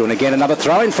Marshall, and again another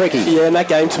throw-in, Freaky. Yeah, and that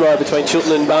game tomorrow between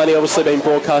Chilton and Barney obviously being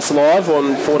broadcast live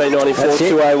on 1494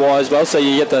 2AY as well, so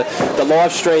you get the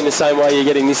live stream the same way you're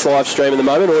getting this live stream at the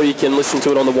moment, or you can listen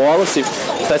to it on the wireless if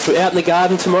that's out in the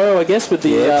garden tomorrow, I guess, with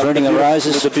the pruning the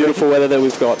roses, with the beautiful weather that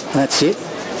we've got. That's it.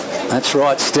 That's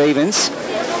right. Stevens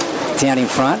down in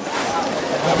front.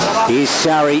 Here's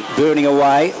Surrey burning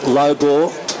away. Low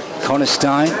ball. Connor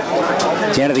Stone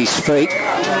down at his feet.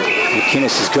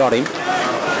 McInnes has got him.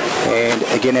 And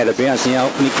again out of bounds now.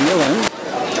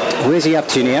 McMillan, where's he up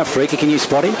to now, Freaky? Can you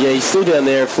spot him? Yeah, he's still down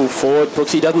there at full forward.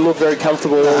 Brooks, he doesn't look very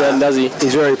comfortable all round, does he?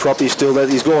 He's very proppy still.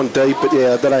 He's gone deep, but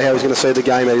yeah, I don't know how he's going to see the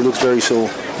game out. He looks very sore.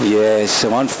 Yeah,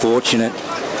 so unfortunate.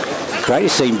 Great to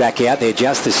see him back out there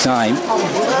just the same.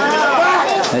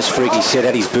 As Freaky said,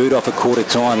 had his boot off at quarter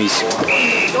time. His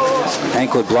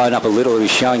ankle had blown up a little. He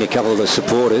was showing a couple of the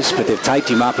supporters, but they've taped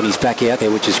him up and he's back out there,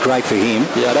 which is great for him.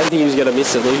 Yeah, I don't think he was going to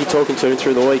miss it. Luke, talking to him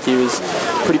through the week, he was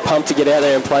pretty pumped to get out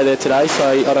there and play there today, so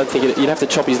I don't think you'd have to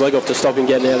chop his leg off to stop him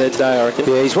getting out there today, I reckon.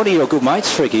 Yeah, he's one of your good mates,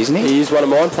 Freaky, isn't he? He is one of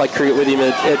mine. Played cricket with him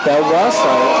at Belgrass,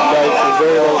 so known for a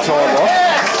very long time off.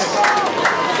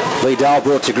 Lee Dale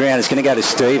brought to ground. It's going to go to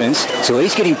Stevens. So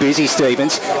he's getting busy,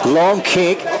 Stevens. Long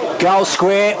kick. Goal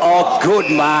square. Oh, good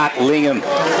mark, Lingham.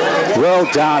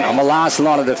 Well done on the last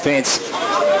line of defence.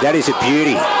 That is a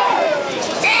beauty.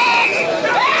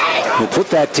 We'll put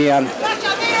that down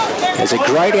as a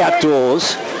great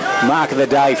outdoors mark of the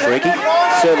day, Freaky.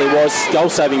 Certainly was.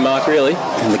 Goal-saving mark, really.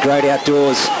 And the great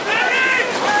outdoors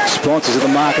sponsors of the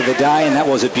mark of the day, and that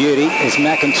was a beauty. There's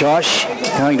McIntosh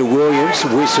going to Williams.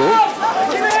 Whistle.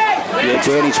 Yeah,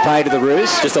 advantage paid to the Roos.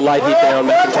 Just a late hit there on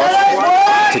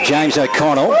McIntosh. To James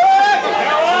O'Connell.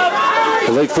 I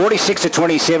believe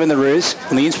 46-27 the Roos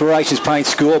on the Inspirations Paint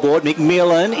scoreboard.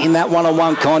 McMillan in that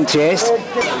one-on-one contest.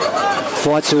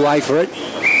 Fights away for it.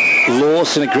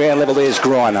 Lawson at ground level. There's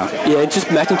Griner. Yeah, just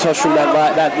McIntosh from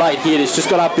that late hit. He's just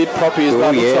got up a bit proppy as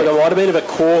well. Yeah. Looks like it might have been a bit of a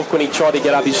cork when he tried to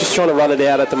get up. He's just trying to run it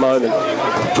out at the moment.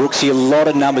 Brooksy, a lot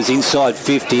of numbers inside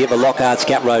 50 at the Lockhart's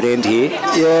Gap Road end here.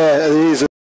 Yeah, it is.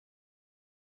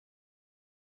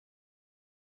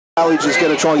 He's just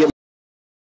going to try and get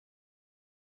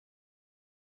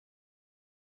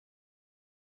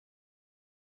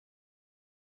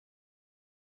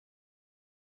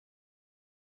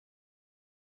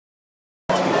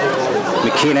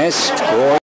McInnes.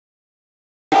 Trying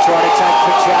to take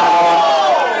Pritchard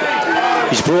on.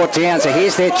 He's brought brought down, so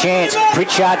here's their chance.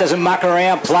 Pritchard doesn't muck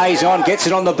around, plays on, gets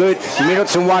it on the boot.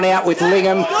 Middleton one out with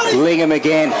Lingham. Lingham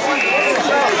again.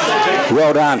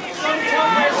 Well done.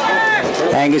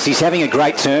 Angus, he's having a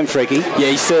great term, Freaky.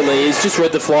 Yeah, he certainly is. Just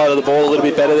read the flight of the ball a little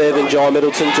bit better there than John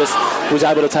Middleton. Just was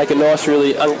able to take a nice,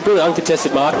 really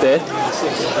uncontested mark there.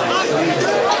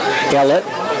 Ellett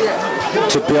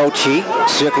to Belchie.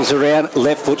 Circles around,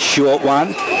 left foot short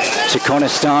one to Connor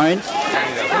Stone.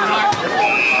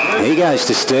 He goes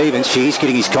to Stevens. She's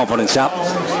getting his confidence up.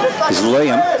 There's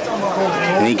Liam.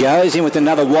 And he goes in with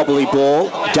another wobbly ball.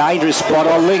 Dangerous spot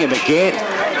on Lingham again.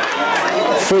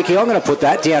 Freaky, I'm going to put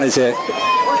that down as the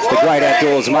great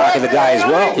outdoors mark of the day as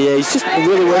well. Yeah, he's just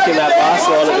really working that last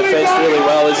line of defence really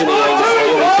well, isn't he, Angus?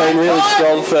 He's been really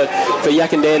strong for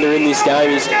Yackandandah in this game.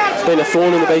 He's been a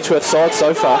thorn in the Beechworth side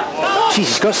so far. Jeez,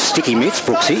 he's got sticky mitts,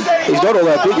 Brooksy. He's not all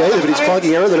that big either, but he's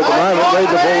plugging everything at the moment. Read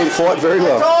the ball and fight very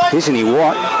well. Isn't he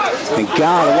what? And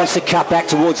Garland wants to cut back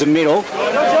towards the middle.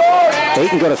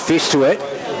 Eaton got a fist to it.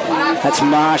 That's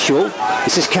Marshall.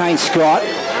 This is Kane Scott.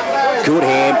 Good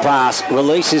hand pass.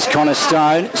 Releases Connor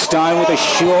Stone. Stone with a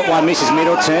short one. Misses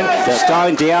Middleton.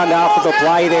 Stone down after the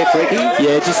play there, Freaky.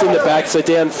 Yeah, just in the back, so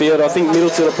downfield. I think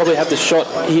Middleton will probably have the shot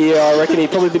here. I reckon he'd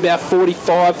probably be about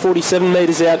 45, 47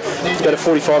 metres out. It's about a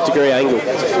 45-degree angle.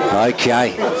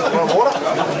 Okay.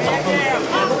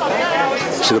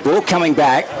 So the ball coming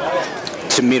back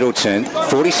to Middleton.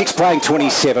 46 playing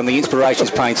 27. The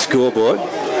Inspirations Paint scoreboard.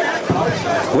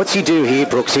 What's he do here,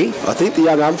 Brooksy? I think the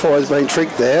young umpire's been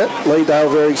tricked there. Lee Dale,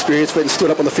 very experienced, but he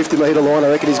stood up on the 50-metre line. I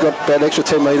reckon he's got about an extra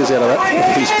 10 metres out of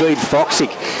that. He's been foxy.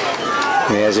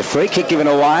 There's a free kick given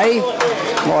away.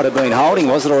 Might have been holding,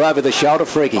 wasn't it, or over the shoulder,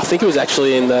 Freaky? I think it was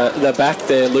actually in the back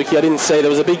there, Lukey. I didn't see. There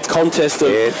was a big contest of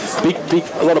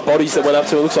a lot of bodies that went up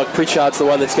to it. It looks like Pritchard's the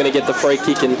one that's going to get the free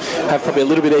kick and have probably a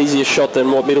little bit easier shot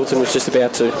than what Middleton was just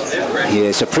about to.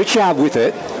 Yeah, so Pritchard with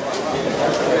it.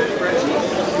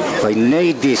 They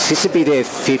need this. This would be their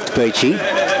fifth, Beachy.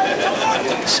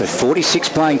 So 46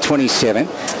 playing 27.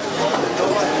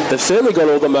 They've certainly got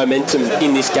all the momentum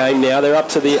in this game now. They're up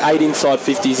to the 8 inside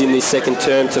 50s in this second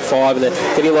term to 5, and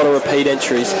they're getting a lot of repeat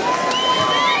entries.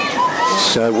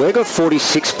 So we've got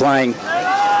 46 playing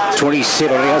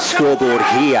 27 on our scoreboard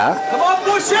here.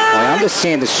 I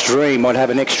understand the stream might have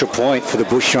an extra point for the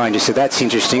Bushrangers, so that's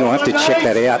interesting. I'll have to check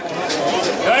that out.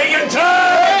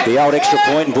 The old extra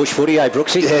point in bush footy, eh,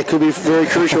 Brooksy? Yeah, it could be very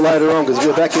crucial later on because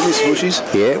we're back in this, Bushies.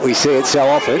 Yeah, we see it so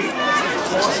often.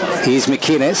 Here's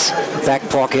McInnes, back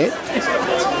pocket.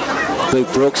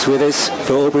 Luke Brooks with us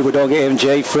for Albury Wodonga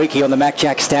MG. Freaky on the Mac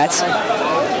Jack stats.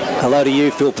 Hello to you,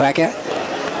 Phil Packer.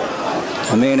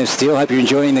 A man of steel. Hope you're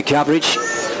enjoying the coverage.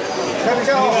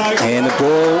 And the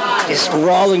ball is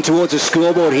rolling towards the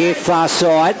scoreboard here, far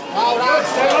side.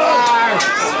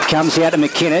 Comes out to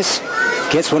McInnes.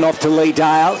 Gets one off to Lee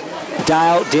Dale.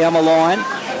 Dale down the line.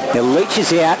 Now Leach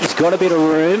is out. He's got a bit of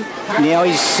room. Now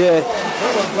he's...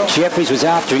 Jeffries was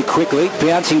after him quickly.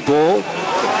 Bouncing ball.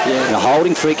 Yeah. And a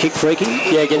holding free kick, Freaky.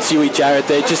 Yeah, against Huey Jarrett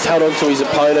there. Just held on to his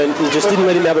opponent and just didn't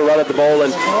let him have a run at the ball.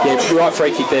 And yeah, right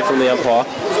free kick there from the umpire.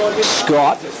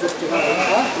 Scott.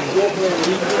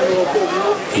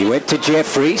 He went to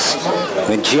Jeffries.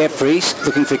 Then Jeffries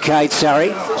looking for Cade Surrey.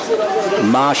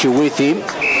 Marshall with him.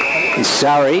 And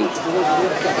Surrey.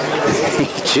 He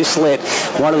just let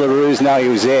one of the Roos know he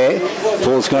was there.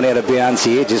 Ball's gone out of bounds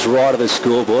here, just right of the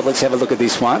scoreboard. Let's have a look at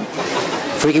this one.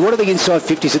 Freaky, what are the inside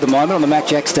 50s at the moment on the Mac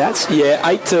Jack stats? Yeah,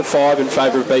 8-5 in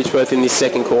favour of Beechworth in this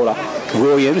second quarter.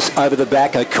 Williams over the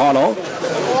back, O'Connell.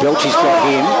 Belchie's got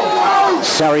him.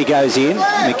 Surrey goes in.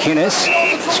 McInnes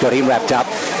has got him wrapped up.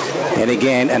 And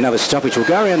again, another stoppage. We'll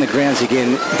go around the grounds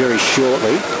again very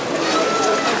shortly.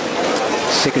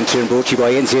 Second turn brought to you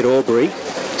by NZ Albury.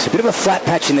 It's a bit of a flat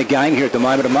patch in the game here at the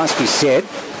moment, it must be said.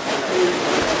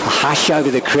 A hush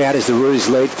over the crowd as the Roos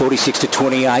lead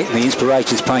 46-28 and the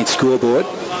Inspirations Paint scoreboard.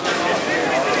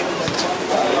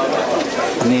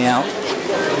 Now,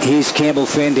 here's Campbell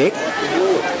Fendick.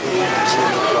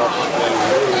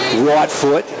 Right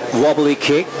foot, wobbly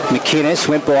kick. McInnes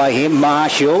went by him.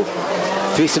 Marshall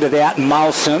fisted it out.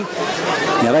 Molson.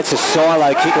 Now that's a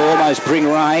silo kick, almost bring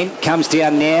rain. Comes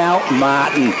down now.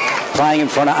 Martin playing in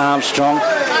front of Armstrong.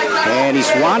 And he's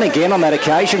won again on that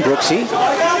occasion, Brooksy.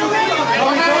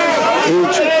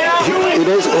 It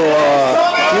is.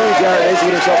 Huey Jarrett has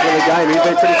hit himself in the game. He's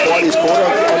been pretty quiet this quarter.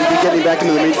 I'll be getting back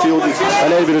into the midfield.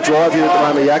 I need a bit of drive here at the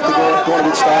moment. Yak, they're going a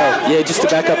bit stale. Yeah, just to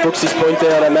back up Brooksy's point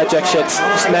there on a Mad Jack Shed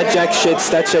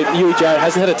stat sheet, Huey Jarrett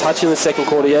hasn't had a touch in the second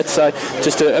quarter yet, so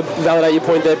just to validate your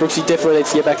point there, Brooksy definitely needs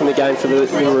to get back in the game for the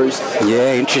Roos.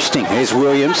 Yeah, interesting. Here's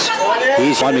Williams.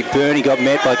 Here's McBurney, got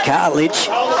met by Cartledge.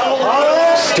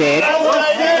 Stead.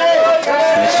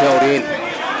 He's held in.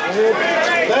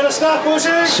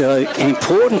 So an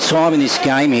important time in this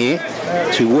game here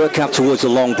as we work up towards the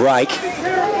long break.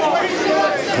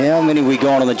 How many have we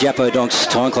gone on the Yackandandah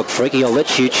time clock, Freaky? I'll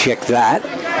let you check that.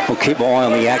 I'll keep my eye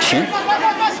on the action.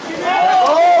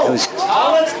 It was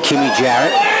Kimmy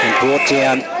Jarrett and brought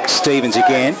down Stevens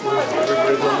again.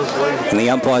 And the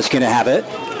umpire's going to have it.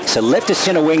 So left to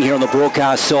centre wing here on the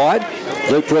broadcast side.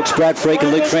 Luke Brooks, Brad Freak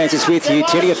and Luke Francis with you.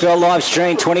 TDFL live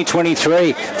stream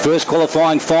 2023. First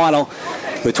qualifying final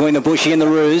between the Bushy and the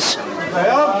Roos.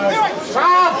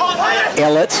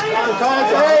 Ellett,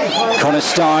 Connor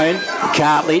Stone,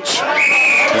 Cartledge,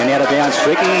 and out of bounds.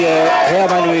 Freaky, how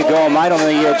many have we gone, mate, on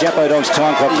the Yackandandah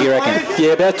time clock, do you reckon?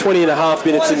 Yeah, about 20 and a half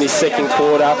minutes in this second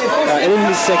quarter. And in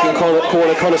this second quarter,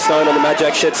 Connor Stone on the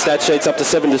Magic Shed stat sheets up to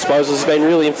 7 disposals has been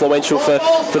really influential for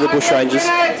the Bushrangers.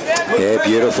 Yeah,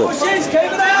 beautiful.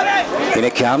 In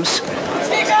it comes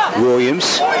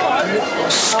Williams,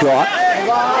 Scott,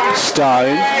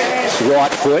 Stone,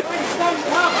 right foot,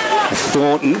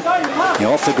 Thornton,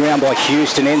 off the ground by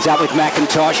Houston, ends up with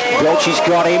McIntosh. Belchie's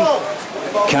got him.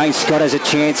 Kane Scott has a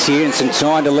chance here and some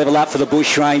time to level up for the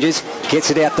Bushrangers. Gets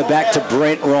it out the back to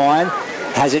Brent Ryan.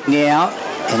 Has it now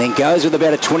and then goes with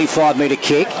about a 25-metre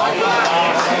kick.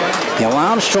 Now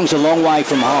Armstrong's a long way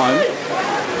from home.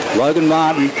 Logan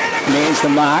Martin mans the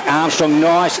mark. Armstrong,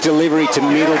 nice delivery to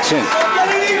Middleton.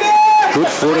 Good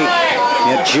footy.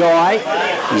 Now Jai,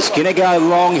 he's going to go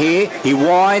long here. He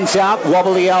winds up,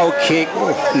 wobbly old kick.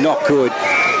 Not good.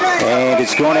 And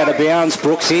it's gone out of bounds,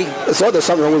 Brooksy. It's like there's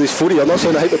something wrong with this footy. I'm not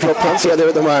seeing a heap of drop punts out there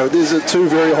at the moment. These are two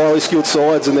very highly skilled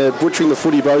sides and they're butchering the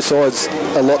footy both sides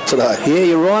a lot today. Yeah,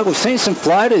 you're right. We've seen some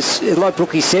floaters, like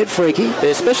Brookie said, Freaky. Yeah,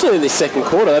 especially in this second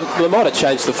quarter. They might have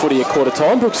changed the footy at quarter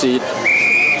time, Brooksy.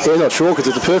 Yeah, not sure because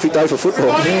it's a perfect day for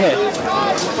football. Yeah.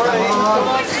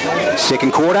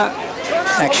 Second quarter.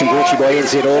 Action brought to you by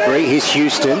NZ Albury. Here's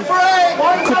Houston.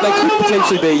 They could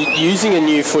potentially be using a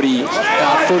new footy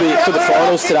for the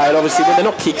finals today, and obviously when they're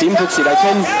not kicked in, Brooksy, they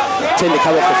can tend to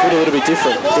come off the foot a little bit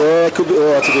different. Yeah, it could be.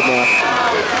 Oh, that's a good mark.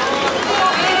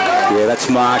 Yeah, that's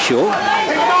Marshall.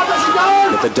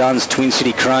 With the Duns Twin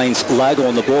City Cranes logo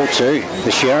on the ball too.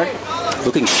 The Sharon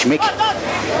looking schmick.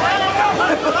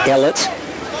 Ellett.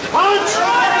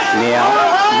 Now,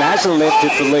 Mazza left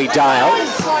it for Lee Dale.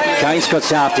 Kane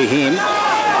Scott's after him.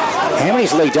 How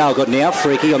many's Lee Dale got now,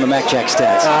 Freaky, on the Mac Jack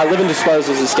stats? 11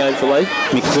 disposals this game for Lee.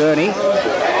 McBurney.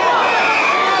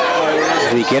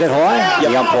 Did he get it high?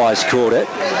 Yep. The umpire's caught it.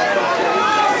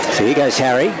 So here goes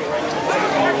Harry.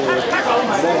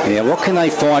 Now, what can they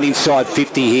find inside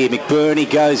 50 here? McBurney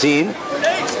goes in.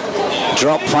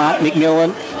 Drop punt,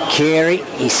 McMillan. Carey,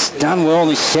 he's done well in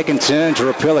his second turn to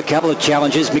repel a couple of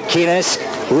challenges. McInnes,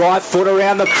 right foot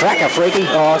around the cracker, Freaky.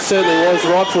 Oh, it certainly was.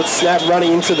 Right foot snap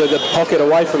running into the pocket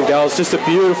away from goals. Just a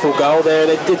beautiful goal there.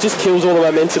 And it just kills all the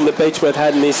momentum that Beechworth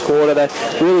had in this quarter. They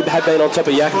really had been on top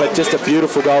of Yak, but just a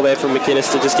beautiful goal there from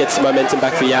McInnes to just get some momentum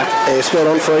back for Yak. Yeah, spot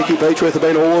on, Freaky. Beechworth have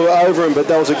been all over him, but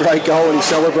that was a great goal and he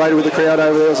celebrated with the crowd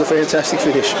over there. It was a fantastic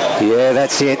finish. Yeah,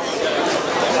 that's it.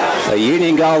 A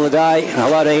Union goal of the day.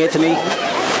 Hello to Anthony.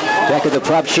 Back at the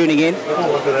pub tuning in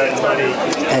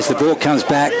as the ball comes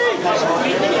back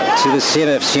to the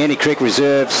centre of Sandy Creek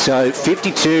Reserve. So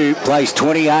 52 plays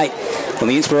 28 on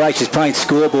the Inspirations Paint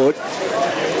scoreboard.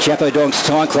 Yackandandah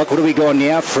time clock. What have we got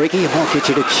now, Freaky? I'll get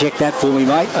you to check that for me,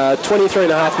 mate. 23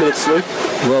 and a half minutes, Luke.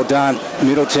 Well done,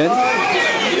 Middleton.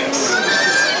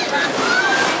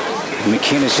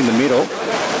 McInnes in the middle.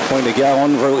 Going to go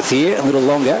on with here a little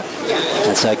longer.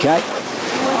 That's okay.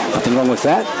 Nothing wrong with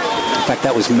that. In fact,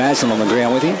 that was Maslin on the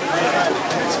ground with him.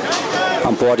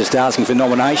 Umpire just asking for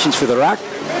nominations for the ruck.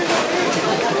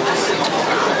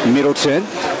 Middleton,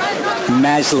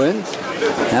 Maslin.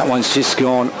 That one's just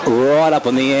gone right up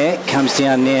in the air. Comes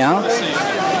down now.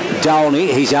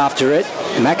 Dolney, he's after it.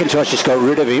 McIntosh just got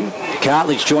rid of him.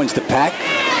 Cartledge joins the pack.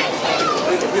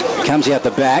 Comes out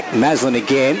the back. Maslin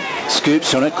again.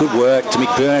 Scoops on it. Good work to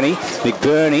McBurney.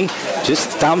 McBurney just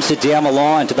thumps it down the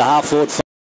line to the half-forward.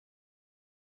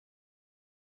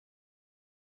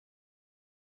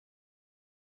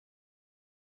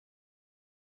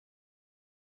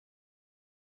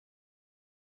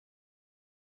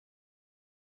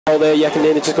 There,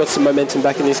 Yackandandah just got some momentum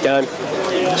back in this game.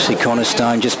 See Connor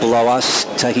Stone just below us,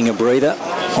 taking a breather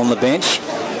on the bench.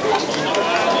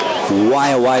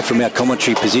 Way away from our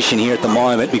commentary position here at the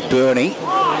moment. McBurney,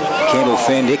 Campbell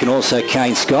Fendick and also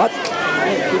Kane Scott.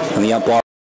 And the umpire.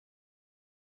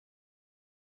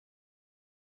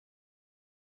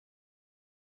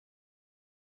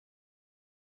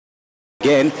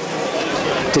 Again,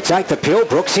 to take the pill,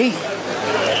 Brooksy.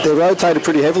 They're rotated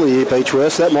pretty heavily here,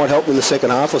 Beechworth, so that might help them in the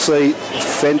second half. I see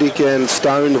Fendick and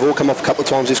Stone have all come off a couple of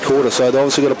times this quarter, so they've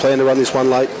obviously got a plan to run this one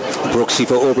late. Brooksy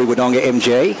for Aubrey Wodonga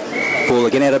MG. Ball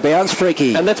again out of bounds,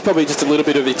 Freaky. And that's probably just a little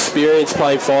bit of experience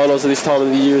playing finals at this time of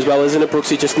the year as well, isn't it,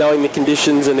 Brooksy? Just knowing the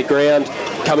conditions and the ground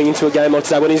coming into a game like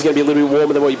today when he's going to be a little bit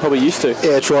warmer than what you're probably used to.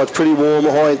 Yeah, that's right. It's pretty warm,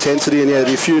 high intensity, and yeah,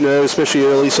 there'll be a few nerves, especially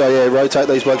early, so yeah, rotate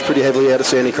these blokes pretty heavily out of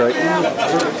Sandy Creek.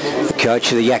 The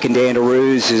coach of the Yackandandah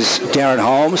Roos is Darren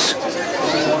Holmes.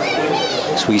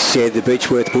 As we said, the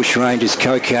Beechworth Bushrangers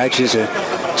co-coaches are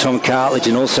Tom Cartledge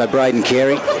and also Braden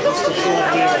Carey.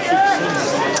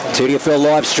 TDFL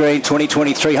live stream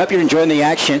 2023. Hope you're enjoying the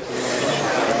action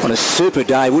on a super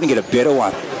day. Wouldn't get a better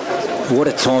one. What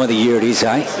a time of the year it is,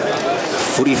 eh?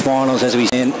 Footy finals as we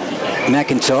said.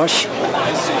 McIntosh.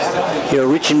 You're a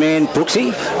Richmond man,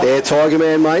 Brooksy? Yeah, Tiger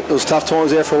man, mate. It was tough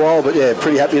times there for a while, but yeah,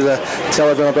 pretty happy to tell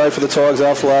everyone I rode for the Tigers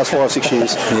after the last 5-6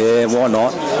 years. Yeah, why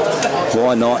not?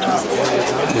 Why not?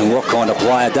 And what kind of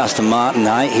player, Dustin Martin,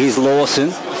 eh? Here's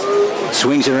Lawson.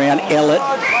 Swings around. Ellett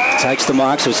takes the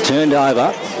mark, so it's turned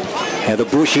over. Now the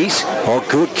Bushies. Oh,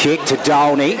 good kick to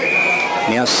Dolney.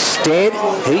 Now Stead,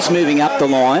 he's moving up the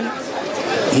line.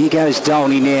 Here goes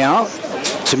Dolney now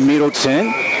to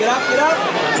Middleton.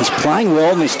 He's playing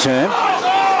well in this term.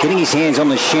 Getting his hands on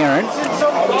the Sharon.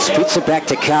 Spits it back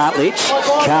to Cartledge.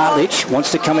 Cartledge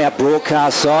wants to come out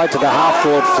broadcast side to the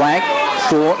half-forward flank.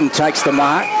 Thornton takes the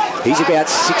mark. He's about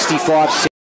 65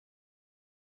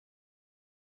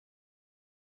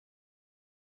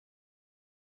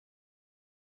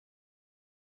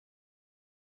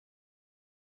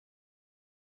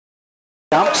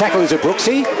 tackle is a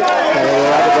Brooksy.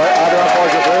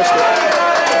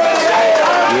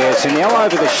 Yeah, so now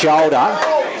over the shoulder.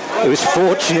 It was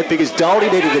fortunate because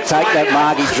Doldy needed to take that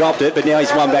mark. He dropped it, but now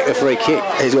he's won back the free kick.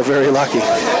 He's got very lucky.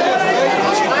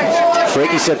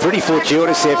 Freaky said pretty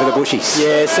fortuitous there for the Bushies.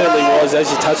 Yeah, it certainly was.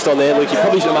 As you touched on there, Luke, you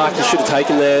probably should have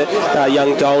taken there,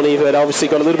 young Dolney, but obviously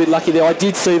got a little bit lucky there. I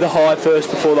did see the high first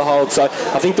before the hold, so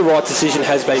I think the right decision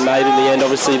has been made in the end.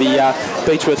 Obviously, the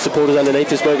Beechworth supporters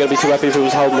underneath us weren't going to be too happy if it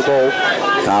was holding the ball.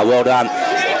 Well done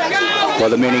by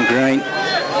the men in green.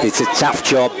 It's a tough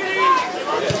job,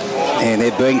 and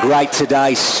they've been great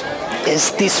today.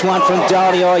 Is this one from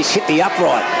Dolney? Oh, he's hit the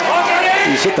upright.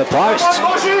 He's hit the post.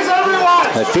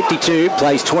 52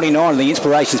 plays 29 on the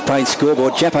Inspirations Paint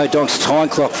scoreboard. Jappo Donk's time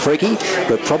clock, Freaky,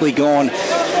 but probably gone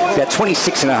about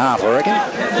 26 and a half, I reckon.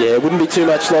 Yeah, it wouldn't be too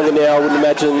much longer now, I wouldn't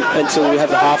imagine, until we have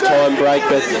the half-time break,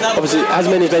 but obviously it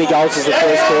hasn't been as many goals as the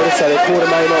first quarter, so the quarter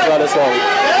may not run as long.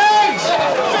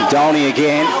 Dolney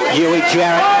again. Huey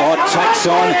Jarrett takes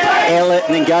on Ellett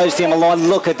and then goes down the line.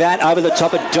 Look at that, over the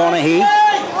top of Donaghy.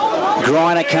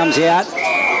 Griner comes out.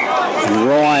 And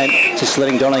Ryan just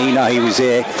letting Donaghy know he was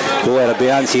there. Ball out of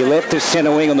bounds here. Left of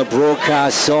centre wing on the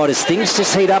broadcast side as things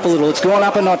just heat up a little. It's gone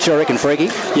up a notch, I reckon,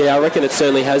 Freaky. Yeah, I reckon it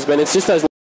certainly has been. It's just those...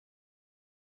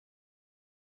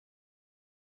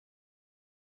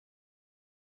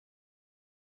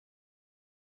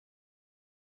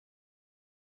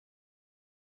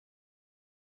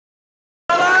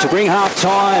 To bring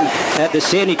half-time at the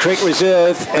Sandy Creek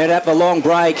Reserve and at the long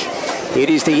break, it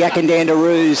is the Yackandandah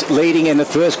Roos leading in the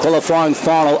first qualifying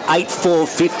final,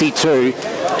 8-4-52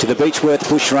 to the Beechworth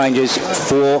Bushrangers,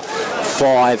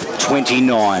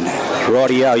 4-5-29.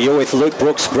 Rightio, you're with Luke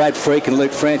Brooks, Brad Freak and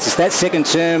Luke Francis. That second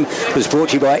term was brought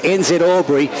to you by NZ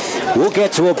Albury. We'll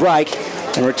get to a break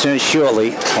and return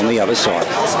shortly on the other side.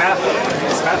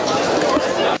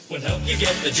 We'll help you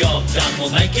get the job done.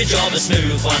 We'll make your job a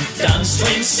smooth one. Dunn's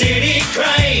Twin City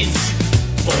Cranes.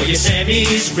 For your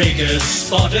semis, riggers,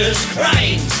 spotters,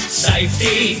 cranes.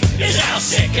 Safety is our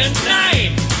second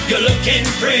name. You're looking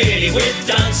pretty with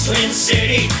Dunn's Twin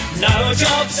City. No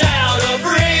job's out of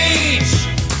reach.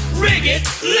 Rig it,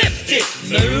 lift it,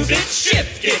 move it,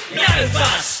 shift it. No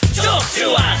fuss, talk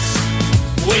to us.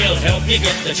 We'll help you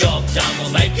get the job done.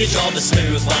 We'll make your job a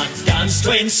smooth one. Dunn's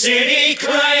Twin City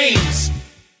Cranes.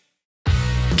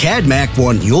 CADMAC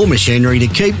want your machinery to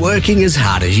keep working as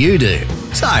hard as you do.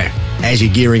 So, as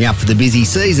you're gearing up for the busy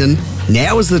season,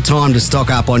 now is the time to stock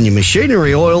up on your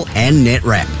machinery oil and net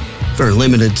wrap. For a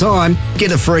limited time,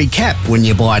 get a free cap when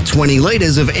you buy 20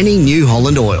 litres of any New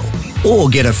Holland oil. Or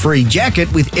get a free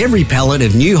jacket with every pallet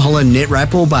of New Holland net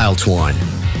wrap or bale twine.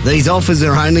 These offers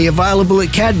are only available at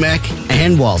CADMAC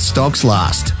and while stocks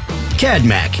last.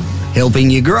 CADMAC, helping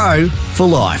you grow for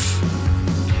life.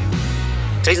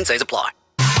 T's and C's apply.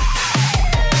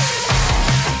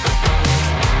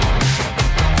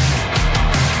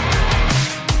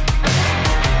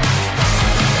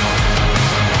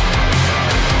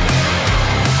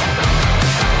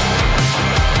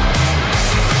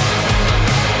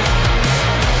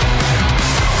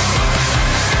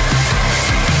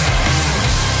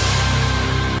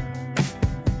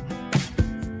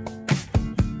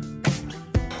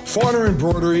 Finer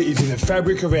embroidery is in the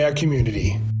fabric of our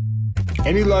community.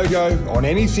 Any logo on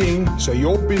anything so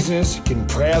your business can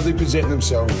proudly present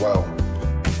themselves well.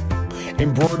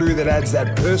 Embroidery that adds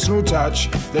that personal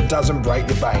touch that doesn't break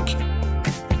the bank.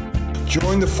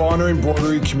 Join the Finer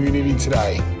embroidery community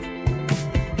today.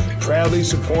 Proudly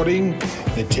supporting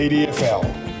the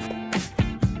TDFL.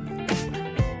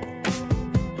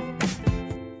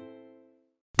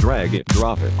 Drag it,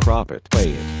 drop it, crop it,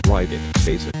 play it, write it,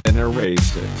 space it, and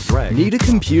erase it. Drag Need a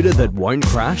computer that won't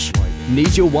crash?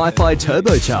 Need your Wi-Fi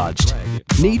turbocharged?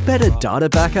 Need better data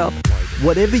backup?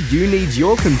 Whatever you need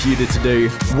your computer to do,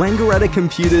 Wangaratta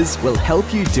Computers will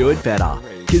help you do it better.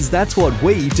 Because that's what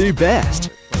we do best.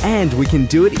 And we can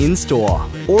do it in-store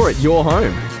or at your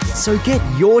home. So get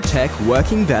your tech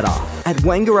working better at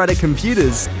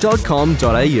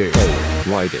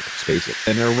wangarattacomputers.com.au. write it, space it,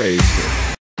 and erase it.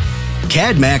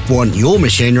 CAD-Mac want your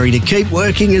machinery to keep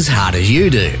working as hard as you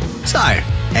do. So,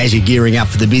 as you're gearing up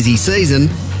for the busy season,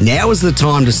 now is the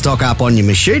time to stock up on your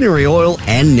machinery oil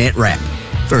and net wrap.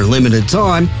 For a limited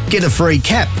time, get a free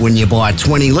cap when you buy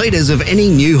 20 litres of any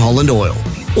New Holland oil.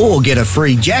 Or get a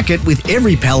free jacket with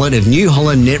every pallet of New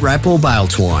Holland net wrap or bale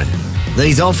twine.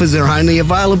 These offers are only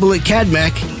available at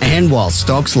CAD-Mac and while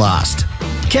stocks last.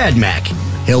 CAD-Mac,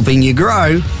 helping you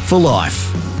grow for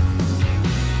life.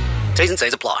 T's and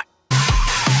C's apply.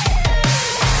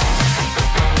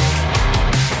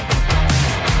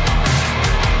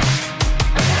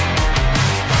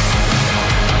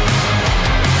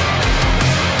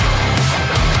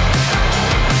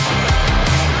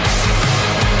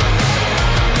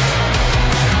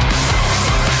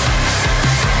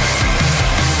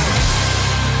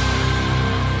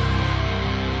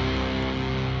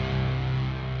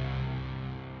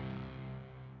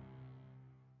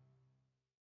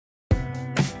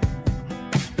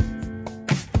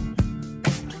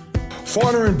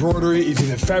 Finer embroidery is in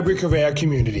the fabric of our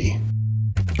community.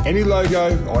 Any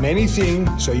logo on anything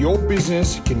so your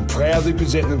business can proudly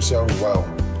present themselves well.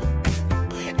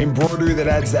 Embroidery that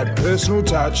adds that personal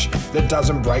touch that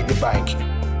doesn't break the bank.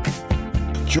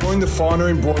 Join the Finer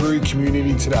embroidery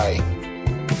community today.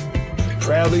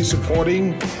 Proudly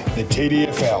supporting the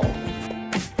TDFL.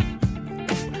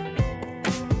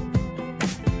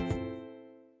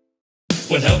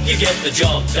 We'll help you get the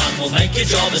job done, we'll make your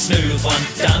job a smooth one.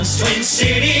 Dunn's Twin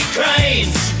City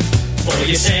Cranes. For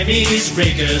your semis,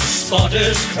 riggers,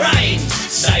 spotters, cranes.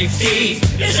 Safety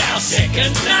is our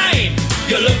second name.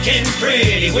 You're looking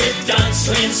pretty with Dunn's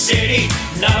Twin City.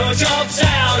 No job's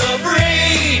out of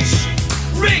reach.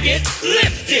 Rig it,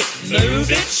 lift it,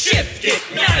 move it, shift it.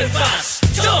 No fuss,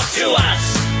 talk to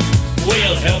us.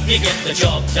 We'll help you get the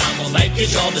job done, we'll make your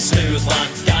job a smooth one.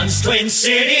 Dunn's Twin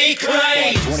City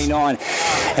Cranes. 29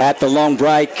 at the long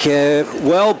break.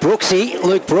 Well, Brooksy,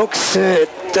 Luke Brooks, the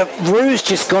Roos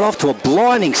just got off to a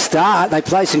blinding start. They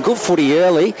played some good footy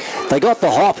early. They got the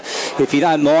hop, if you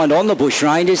don't mind, on the Bush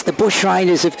Rangers. The Bush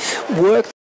Rangers have worked.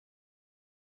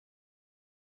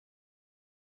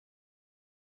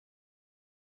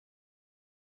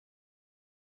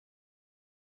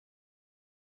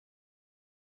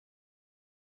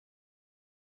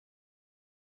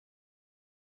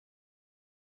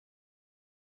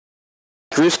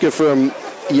 Griska from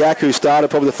Yak, who started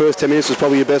probably the first 10 minutes, was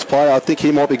probably your best player. I think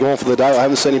he might be gone for the day. I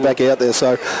haven't seen him back out there,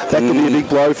 so that could be a big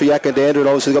blow for Yackandandah, and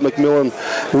obviously got McMillan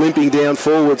limping down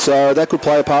forward, so that could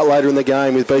play a part later in the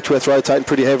game with Beechworth rotating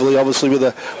pretty heavily, obviously with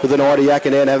an eye to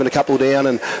Yackandandah having a couple down,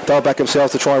 and they'll back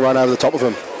themselves to try and run over the top of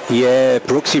him. Yeah,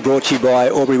 Brooksy brought to you by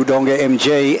Aubrey Wodonga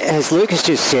MG. As Lucas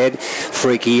just said,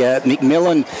 Freaky,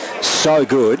 McMillan so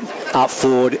good, up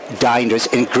forward, dangerous,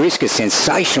 and Griska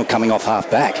sensational coming off half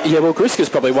back. Yeah, well, Griska's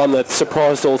probably one that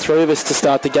surprised all three of us to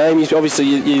start the game. Obviously,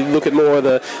 you look at more of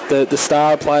the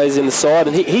star players in the side,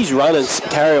 and he's running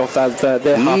carry off their half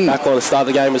back line to start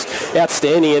the game was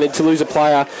outstanding, and to lose a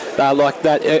player like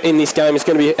that in this game is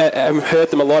going to be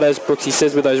hurt them a lot, as Brooksy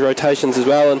says, with those rotations as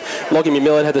well. And Lockie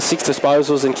McMillan had the 6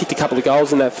 disposals and kicked a couple of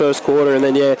goals in that first quarter, and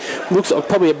then looks like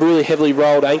probably a really heavily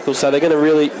rolled ankle, so they're going to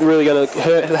really going to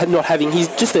hurt not having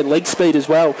just their leg speed as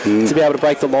well to be able to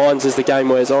break the lines as the game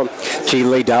wears on. Gee,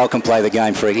 Lee Dale can play the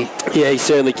game, Freaky. Yeah, he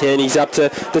certainly can. He's up to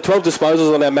the 12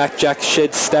 disposals on our Mac Jack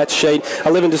shed stats sheet,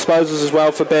 11 disposals as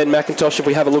well for Ben McIntosh if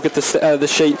we have a look at the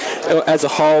sheet as a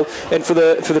whole. And for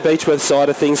the Beechworth side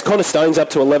of things, Connor Stone's up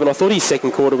to 11. I thought his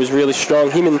second quarter was really strong.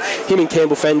 Him and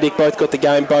Campbell Fendick both got the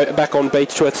game back on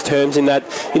Beechworth's terms in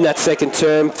that second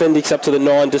term. Fendick's up to the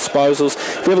 9 disposals.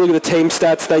 If we have a look at the team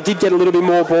stats, they did get a little bit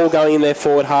more ball going in their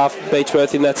forward half,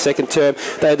 Beechworth, in that second second term.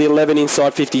 They had the 11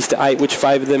 inside 50s to 8, which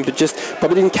favoured them, but just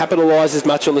probably didn't capitalise as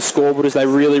much on the scoreboard as they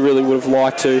really would have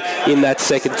liked to in that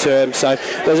second term. So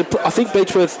I think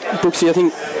Beechworth, Brooksy, I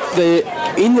think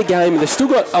they're in the game. They've still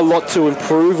got a lot to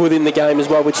improve within the game as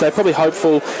well, which they're probably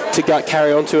hopeful to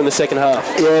carry on to in the second half.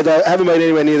 Yeah, they haven't been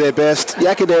anywhere near their best.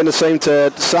 Yackandandah seem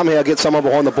to somehow get someone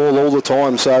behind the ball all the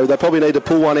time, so they probably need to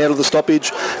pull one out of the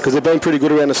stoppage, because they've been pretty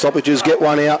good around the stoppages. Get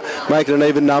one out, make it an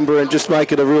even number, and just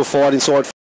make it a real fight inside.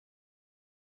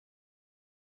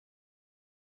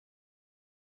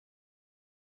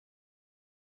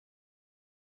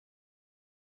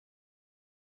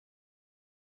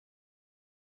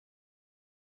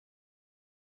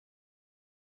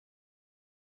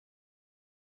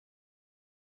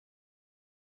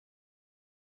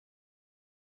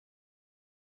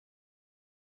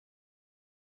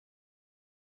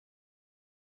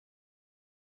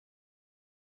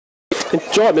 And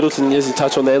Giant Middleton, as you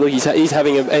touched on there, look, he's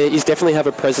definitely have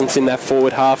a presence in that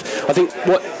forward half. I think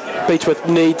what Beechworth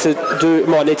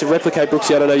might need to replicate,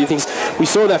 Brooksy, I don't know, you think we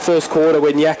saw that first quarter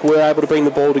when Yak were able to bring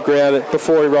the ball to ground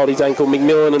before he rolled his ankle.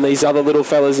 McMillan and these other little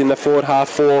fellas in the forward half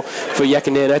for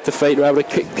Yackandandah at the feet were able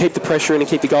to keep the pressure in and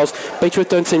keep the goals. Beechworth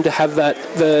don't seem to have that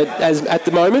as at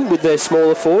the moment with their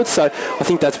smaller forwards, so I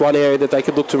think that's one area that they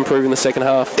could look to improve in the second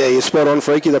half. Yeah, you're spot on,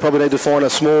 Freaky. They probably need to find a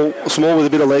small with a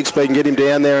bit of leg speed and get him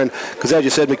down there, and because as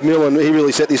you said, McMillan, he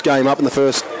really set this game up in the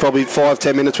first probably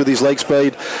 5-10 minutes with his leg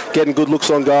speed, getting good looks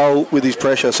on goal with his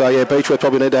pressure. So yeah, Beechworth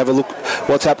probably need to have a look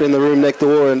what's happening in the room next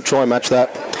door and try and match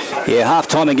that. Yeah,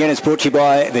 half-time again. It's brought to you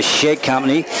by the Shed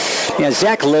Company. Now,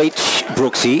 Zach Leach,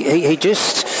 Brooksy, he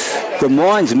just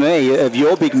reminds me of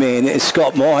your big man,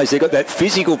 Scott Myers. They've got that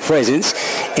physical presence,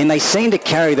 and they seem to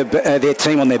carry their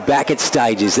team on their back at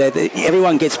stages.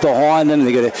 Everyone gets behind them.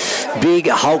 They've got a big,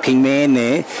 hulking man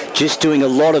there, just doing a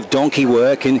lot of donkey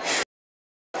work, and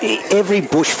every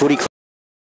bush footy club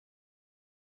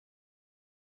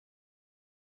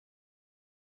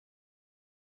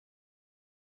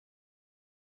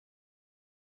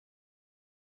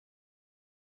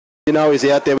he's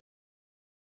out there.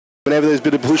 Whenever there's a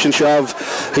bit of push and shove,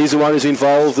 he's the one who's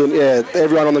involved, and yeah,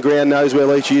 everyone on the ground knows where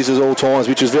Leach is at all times,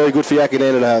 which is very good for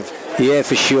Yackandandah to have. Yeah,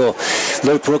 for sure.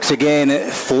 Luke Brooks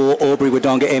again for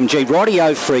Albury-Wodonga MG.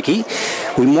 Rightio, Freaky.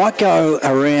 We might go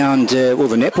around, the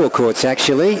netball courts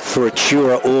actually, for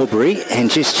Atura Albury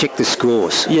and just check the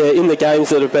scores. Yeah, in the games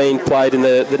that have been played in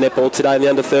the netball today, in the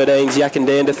under-13s,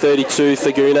 Yackandandah 32,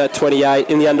 Thaguna 28.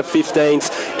 In the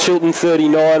under-15s, Chiltern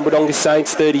 39, Wodonga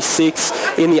Saints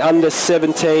 36. In the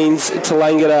under-17s,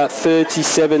 Tallangatta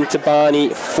 37 to Barney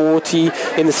 40.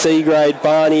 In the C grade,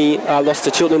 Barney lost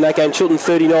to Chiltern in that game. Chiltern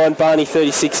 39, Barney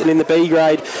 36. And in the B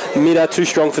grade, Midda too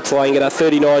strong for Tallangatta,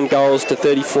 39 goals to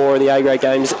 34 in the A grade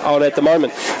games on at the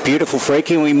moment. Beautiful,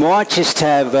 Freaky. We might just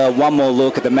have one more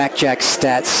look at the MacJack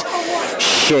stats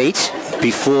sheet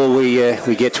before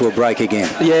we get to a break again.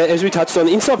 Yeah, as we touched on,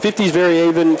 the inside 50 is very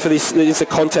even for this. It's a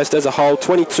contest as a whole.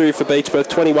 22 for Beechworth,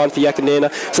 21 for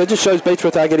Yackandandah. So it just shows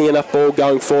Beechworth are getting enough ball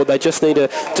going forward. They just need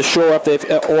to shore up their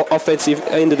offensive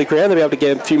end of the ground. They'll be able to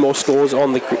get a few more scores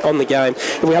on the game.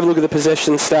 If we have a look at the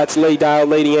possession stats, Lee Dale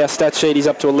leading our stat sheet. He's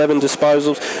up to 11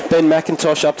 disposals. Ben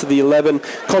McIntosh up to the 11.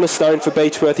 Connor Stone for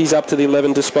Beechworth, he's up to the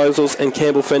 11 disposals. And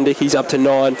Campbell Fendick, he's up to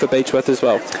 9 for Beechworth as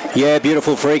well. Yeah,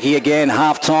 beautiful, Freaky. Again,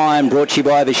 half-time brought to you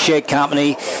by the Shed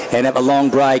Company, and at a long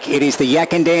break it is the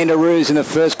Yackandandah Roos in the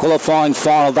first qualifying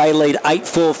final. They lead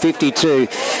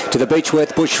 8-4-52 to the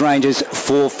Beechworth Bushrangers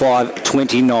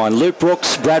 4-5-29. Luke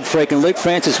Brooks, Brad Freak and Luke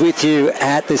Francis with you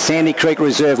at the Sandy Creek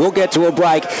Reserve. We'll get to a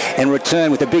break and return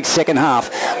with a big second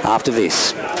half after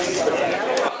this.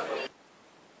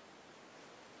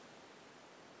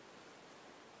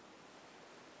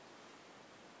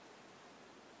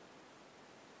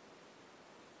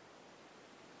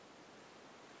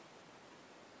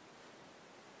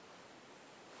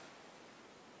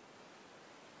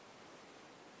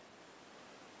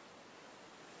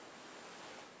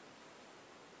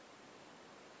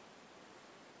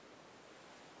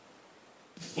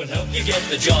 We'll help you get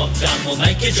the job done, we'll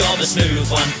make your job a smooth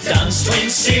one. Dunn's Twin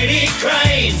City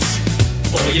Cranes.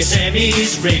 For your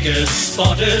semis, riggers,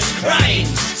 spotters,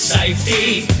 cranes.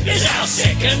 Safety is our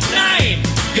second name.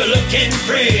 You're looking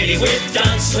pretty with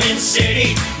Dunn's Twin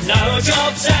City. No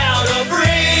job's out of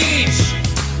reach.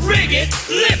 Rig it,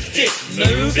 lift it,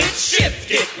 move it,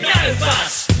 shift it. No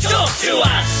fuss, talk to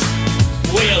us.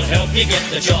 We'll help you get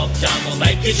the job done, we'll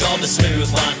make your job a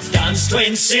smooth one. Dunn's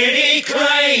Twin City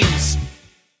Cranes.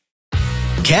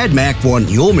 CAD-Mac want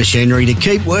your machinery to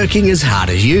keep working as hard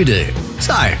as you do.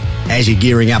 So, as you're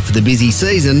gearing up for the busy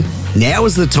season, now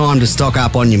is the time to stock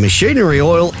up on your machinery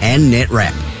oil and net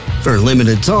wrap. For a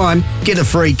limited time, get a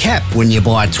free cap when you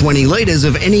buy 20 litres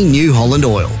of any New Holland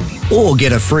oil. Or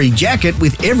get a free jacket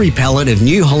with every pallet of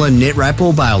New Holland net wrap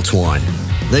or bale twine.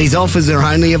 These offers are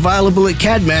only available at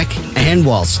Cadmac and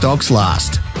while stocks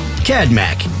last.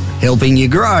 Cadmac, helping you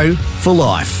grow for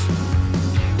life.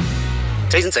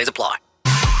 T's and C's apply.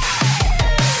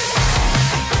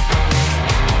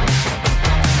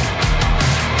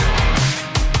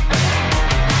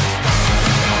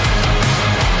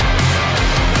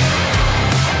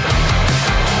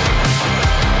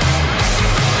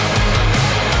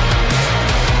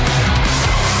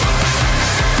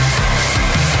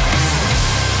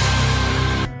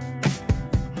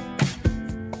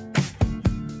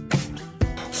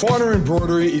 Finer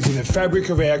embroidery is in the fabric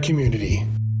of our community.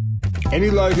 Any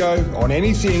logo on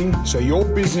anything so your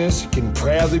business can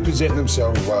proudly present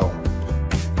themselves well.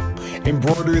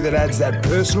 Embroidery that adds that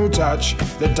personal touch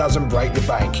that doesn't break the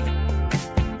bank.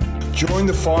 Join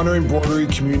the Finer embroidery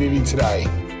community today.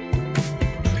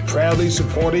 Proudly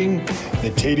supporting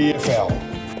the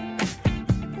TDFL.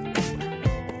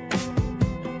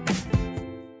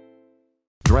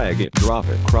 Drag it, drop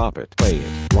it, crop it, play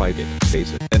it, write it,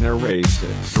 space it, and erase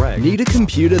it. Drag Need a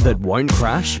computer that won't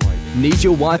crash? Need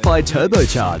your Wi-Fi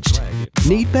turbocharged?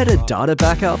 Need better data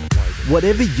backup?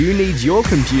 Whatever you need your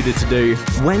computer to do,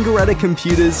 Wangaratta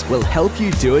Computers will help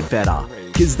you do it better.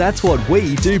 Because that's what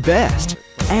we do best.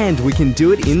 And we can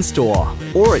do it in-store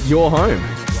or at your home.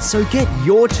 So get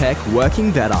your tech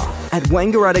working better at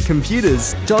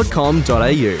wangarattacomputers.com.au.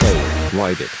 Play it,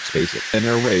 write it, space it, and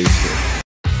erase it.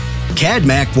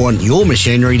 Cadmac want your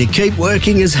machinery to keep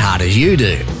working as hard as you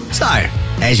do. So,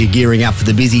 as you're gearing up for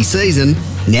the busy season,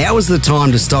 now is the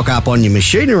time to stock up on your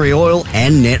machinery oil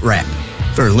and net wrap.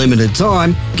 For a limited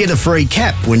time, get a free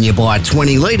cap when you buy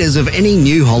 20 litres of any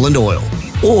New Holland oil.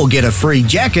 Or get a free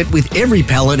jacket with every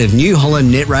pallet of New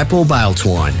Holland net wrap or bale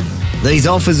twine. These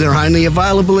offers are only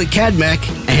available at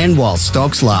Cadmac and while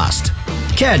stocks last.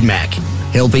 Cadmac,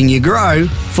 helping you grow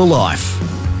for life.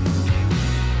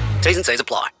 T's and C's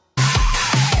apply.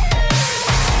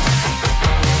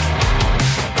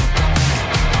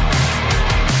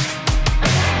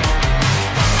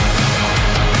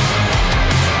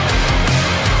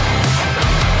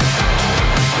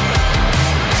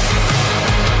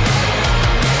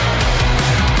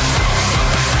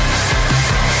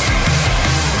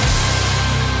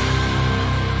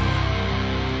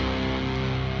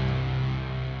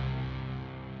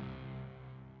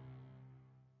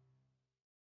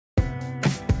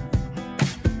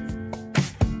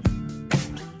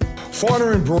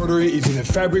 Finer embroidery is in the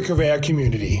fabric of our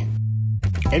community.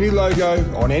 Any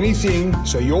logo on anything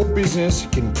so your business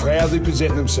can proudly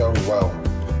present themselves well.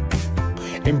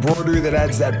 Embroidery that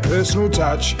adds that personal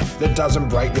touch that doesn't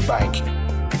break the bank.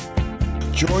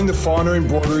 Join the Finer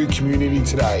embroidery community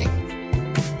today.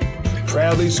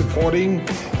 Proudly supporting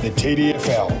the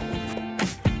TDFL.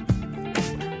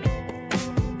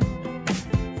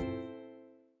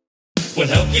 We'll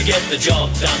help you get the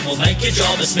job done, we'll make your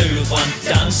job a smooth one.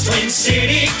 Dunn's Twin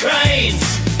City Cranes.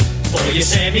 For your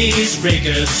semis,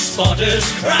 riggers, spotters,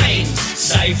 cranes.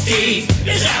 Safety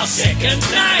is our second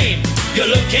name. You're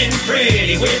looking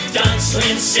pretty with Dunn's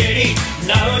Twin City.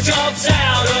 No job's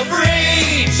out of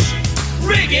reach.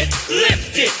 Rig it,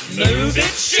 lift it, move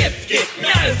it, shift it.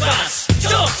 No fuss,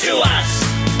 talk to us.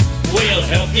 We'll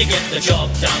help you get the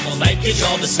job done, we'll make your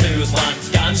job a smooth one.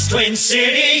 Dunn's Twin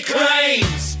City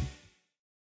Cranes.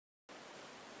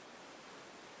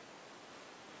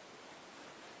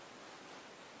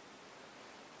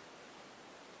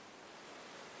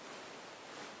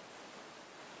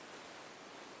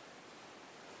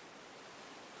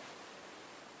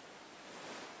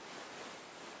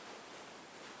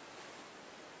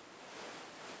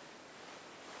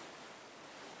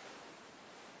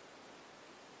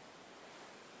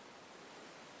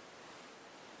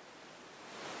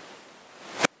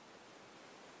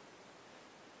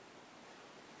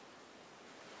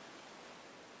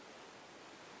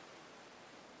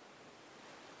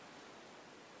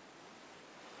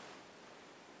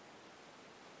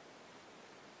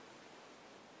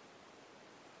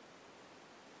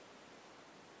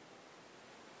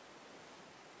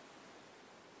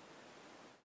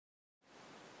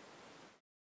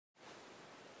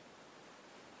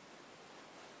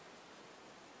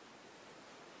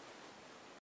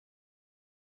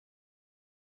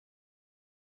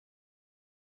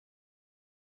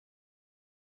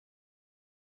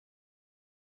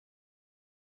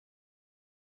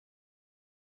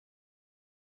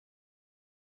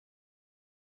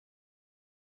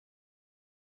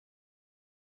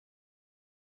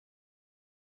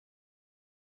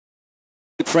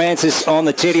 Francis on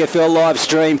the TDFL live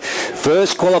stream.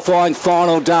 First qualifying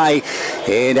final day.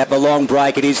 And at the long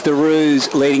break, it is the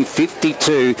Roos leading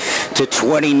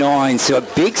 52-29. So a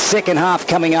big second half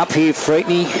coming up here,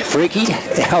 Freaky.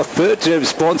 Our third-term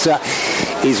sponsor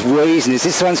is Weasness.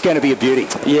 This one's going to be a beauty.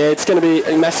 Yeah, it's going to be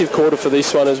a massive quarter for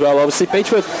this one as well. Obviously,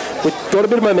 Beechworth got a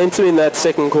bit of momentum in that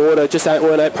second quarter, just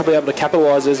weren't probably able to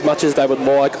capitalise as much as they would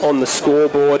like on the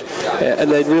scoreboard,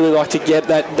 and they'd really like to get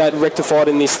that rectified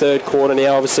in this third quarter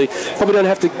now. Obviously, probably don't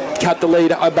have to cut the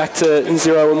lead back to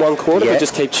 0 in 1 quarter, but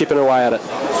just keep chipping away at it.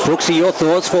 Brooksy, your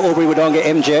thoughts for Albury-Wodonga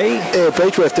MG? Yeah,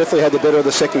 Beechworth definitely had the better of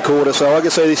the second quarter, so I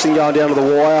can see this thing going down to the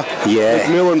wire. Yeah.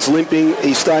 McMillan's limping,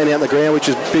 he's staying out on the ground, which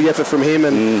is a big effort from him,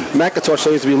 and McIntosh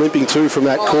seems to be limping too from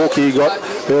that cork he got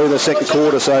early in the second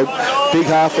quarter, so big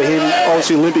half for him,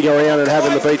 obviously limping around and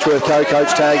having the Beechworth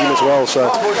co-coach tag him as well,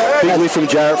 so big lift from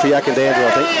Jarrett for Yackandandah,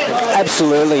 I think.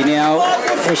 Absolutely. Now,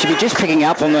 we should be just picking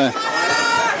up on the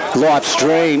live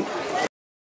stream.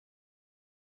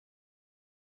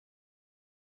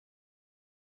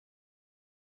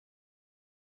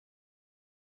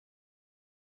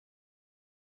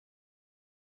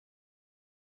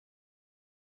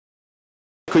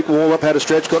 Quick warm-up, had a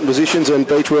stretch, got in positions, and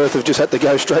Beechworth have just had to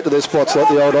go straight to their spots like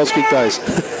the old Auskick days.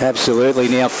 Absolutely.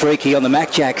 Now, Freaky on the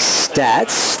MacJack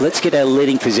stats. Let's get our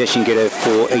leading possession getter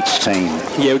for each team.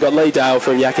 Yeah, we've got Lee Dale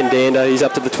from Yackandandah. He's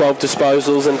up to the 12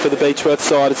 disposals, and for the Beechworth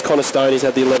side, it's Connor Stone. He's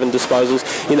had the 11 disposals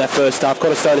in that first half.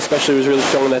 Connor Stone especially was really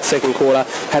strong in that second quarter.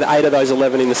 Had 8 of those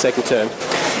 11 in the second term.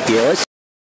 Yeah, let's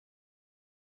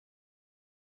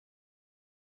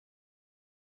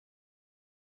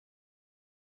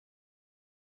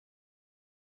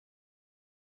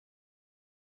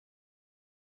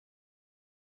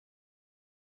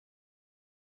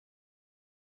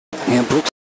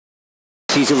Brooks,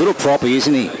 he's a little proppy,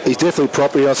 isn't he? He's definitely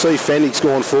proppy. I see Fennick's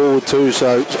gone forward too,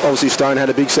 so obviously Stone had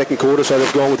a big second quarter, so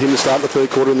they've gone with him to start the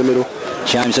third quarter in the middle.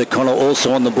 James O'Connell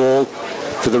also on the ball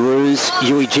for the Roos.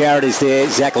 Huey Jarrett is there,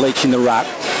 Zach Leach in the ruck.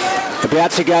 About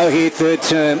to go here, third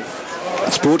term.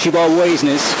 It's brought to you by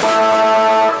Weasness.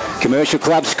 Commercial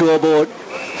Club scoreboard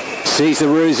sees the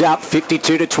Roos up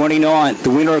 52-29. The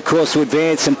winner, of course, will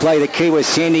advance and play the Key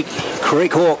West Sandy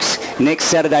Creek Hawks next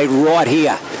Saturday right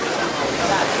here.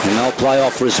 And they'll play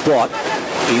off for a spot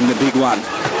in the big one.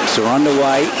 So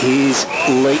underway, here's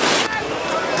Leach.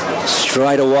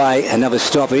 Straight away, another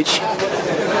stoppage.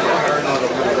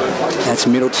 That's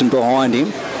Middleton behind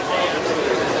him.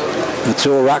 That's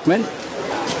all Ruckman.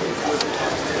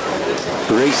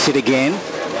 Reset again.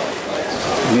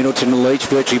 Middleton and Leach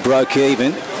virtually broke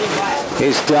even.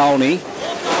 Here's Dolney.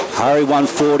 Hurry 1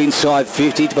 forward inside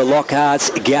 50 to the Lockhart's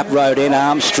Gap Road and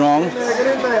Armstrong.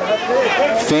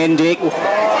 Fendick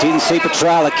didn't see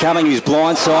Petrala coming, he was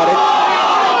blindsided.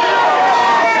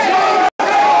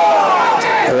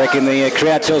 I reckon the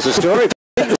crowd tells the story.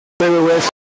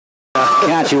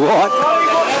 Can't you what?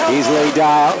 Here's Lee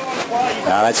Dale.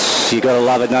 You got to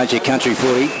love it, don't you? Country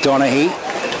footy. Donaghy,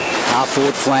 half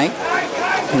forward flank.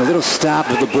 And a little start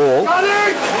with the ball.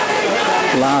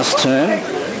 Last turn.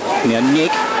 Now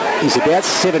Nick is about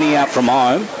 70 out from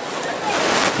home.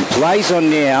 He plays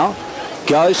on now.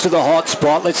 Goes to the hot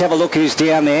spot. Let's have a look who's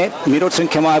down there. Middleton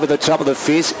come over the top of the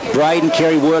fizz. Braden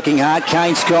Kerry working hard.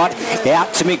 Kane Scott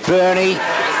out to McBurney.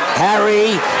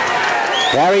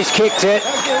 Harry's kicked it.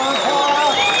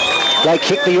 They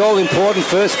kicked the all-important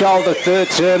first goal of the third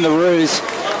term, the Roos.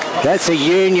 That's a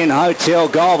Union Hotel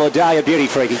goal of the day, a beauty,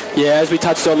 Freaky. Yeah, as we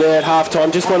touched on there at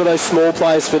half-time, just one of those small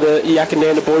plays for the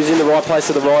Yackandandah boys in the right place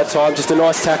at the right time. Just a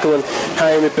nice tackle, and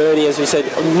Harry McBurney, as we said,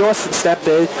 a nice snap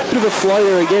there. Bit of a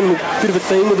floater again, bit of a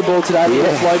theme with the ball today,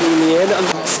 floating in the end. And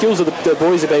the skills of the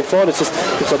boys have been fine. It's just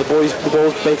looks like the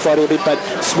ball's been floating a bit, but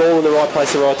small in the right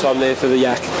place at the right time there for the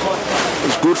Yak. It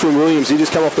was good from Williams. He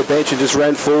just come off the bench and just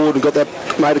ran forward and got that,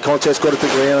 made a contest, got it to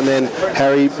the ground, and then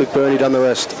Harry McBurney done the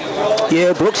rest.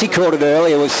 Yeah, Brooksy called it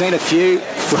earlier. We've seen a few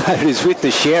floaters with the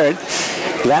Sherrod.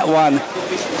 That one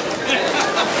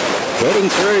heading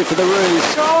through for the Roos,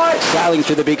 sailing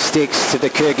through the big sticks to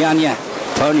the Kurgunya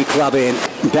Pony Club end,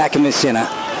 back in the centre.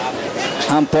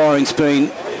 Umpiring's been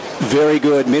very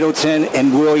good. Middleton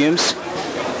and Williams.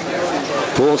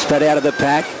 Ball spat out of the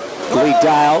pack. Lee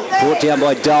Dale, brought down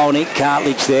by Dolney.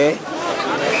 Cartledge there.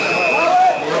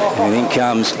 And in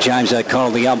comes James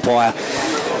O'Connell, the umpire.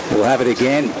 We'll have it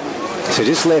again. So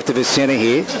just left of the centre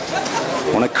here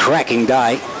on a cracking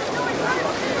day.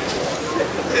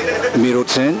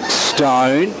 Middleton,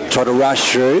 Stone, tried to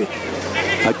rush through.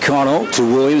 O'Connell to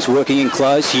Williams, working in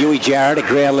close. Huey Jarrett at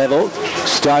ground level.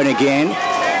 Stone again.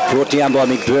 Brought down by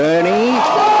McBurney.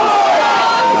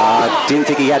 Didn't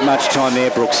think he had much time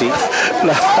there, Brooksy.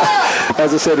 No,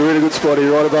 as I said, a really good spot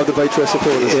here, right above the Beechworth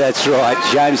supporters. Yeah, that's right.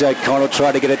 James O'Connell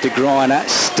tried to get it to Griner.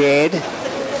 Stead,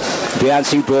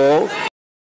 bouncing ball.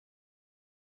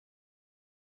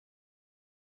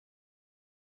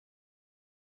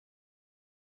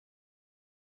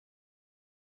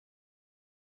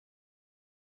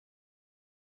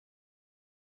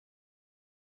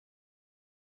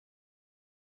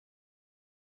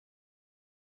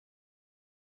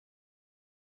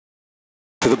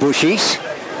 For the Bushies.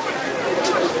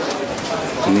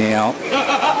 Now,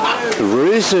 the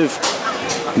Roos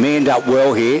have manned up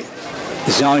well here.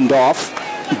 Zoned off.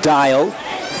 Dale.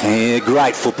 Yeah,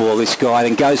 great football, this guy.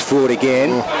 Then goes forward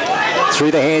again.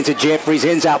 Through the hands of Jeffries.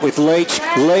 Ends up with Leach.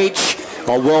 Leach.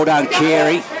 Oh, well done,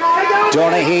 Carey.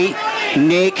 Donaghy.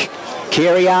 Nick.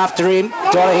 Carey after him.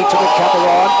 Donaghy took a couple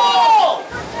on.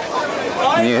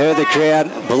 And you heard the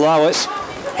crowd below us.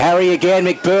 Harry again.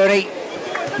 McBurney.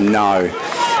 No.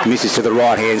 Misses to the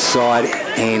right-hand side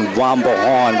and one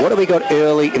behind. What have we got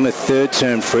early in the third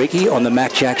term, Freaky, on the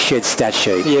Mac Jack Shed stat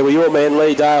sheet? Yeah, well, your man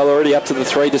Lee Dale already up to the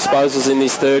 3 disposals in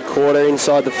this third quarter,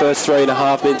 inside the first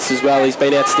 3.5 minutes as well. He's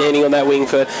been outstanding on that wing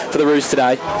for the Roos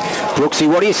today. Brooksy,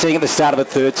 what are you seeing at the start of the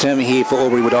third term here for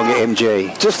Albury-Wodonga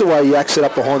MG? Just the way Yak set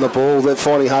up behind the ball, they're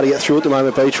finding hard to get through at the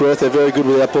moment, Beechworth. They're very good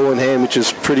with that ball in hand, which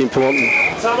is pretty important.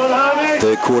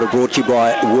 Third quarter brought to you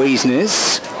by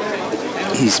Wiesner's.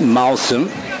 He's Malsum.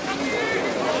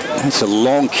 That's a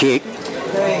long kick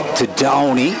to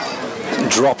Downey.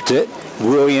 Dropped it.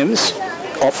 Williams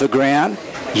off the ground.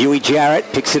 Huey Jarrett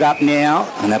picks it up now.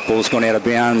 And that ball's gone out of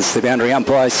bounds, the boundary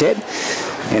umpire said.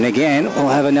 And again, we'll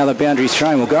have another boundary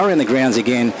thrown. We'll go around the grounds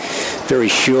again very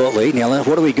shortly. Now, what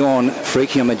have we gone,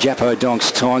 Freaky, on the Japo Donks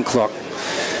time clock?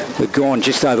 We've gone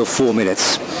just over 4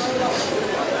 minutes.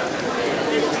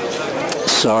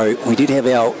 So we did have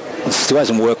our... It still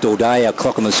hasn't worked all day, our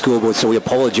clock on the scoreboard, so we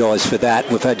apologise for that.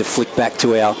 We've had to flick back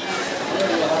to our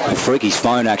Freaky's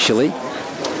phone, actually.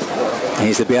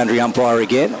 Here's the boundary umpire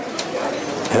again.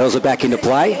 Hurls it back into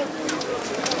play.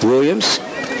 Williams.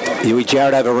 Huey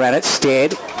Jarrett overran it.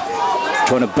 Stead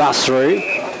trying to bust through.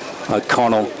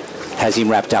 O'Connell has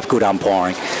him wrapped up. Good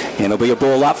umpiring. And there'll be a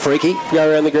ball up, Freaky.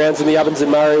 Go around the grounds in the Ovens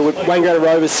and Murray. Wangaratta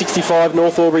Rovers 65,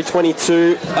 North Albury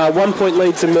 22. 1 point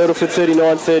lead to Myrtleford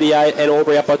 39-38, and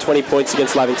Albury up by 20 points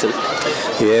against Lavington.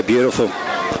 Yeah, beautiful.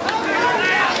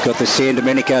 Got the San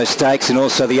Domenico Stakes and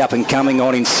also the up and coming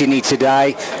on in Sydney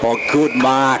today. Oh, good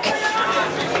mark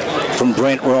from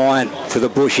Brent Ryan for the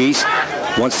Bushies.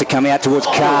 Wants to come out towards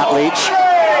Cartledge.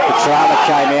 Petrarca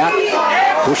came out.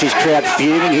 Bushies crowd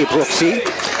fuming here, Brooksy.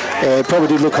 Yeah, it probably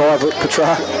did look high, but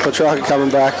Petrarca coming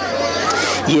back.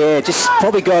 Yeah, just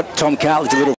probably got Tom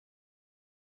Cartledge a little...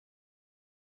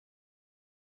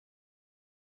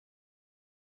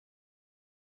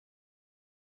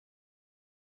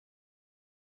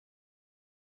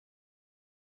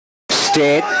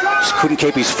 Stead, just couldn't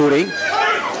keep his footing.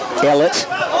 Ellett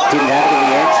didn't have it in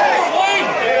the end.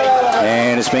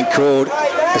 And it's been called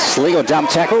a sling or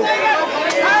dump tackle.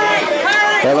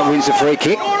 Ellett wins the free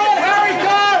kick.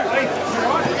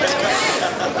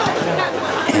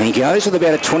 And he goes with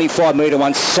about a 25-metre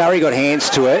one. Surrey got hands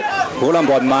to it. Well done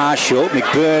by Marshall.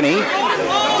 McBurney.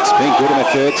 It's been good in the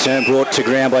third term, brought to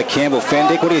ground by Campbell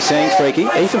Fendick. What are you saying, Freaky?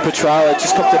 Ethan Petrarca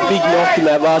just copped a big knock in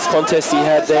that last contest he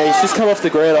had there. He's just come off the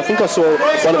ground. I think I saw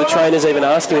one of the trainers even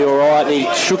ask him, "Are you all right?" And he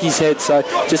shook his head. So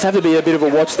just have to be a bit of a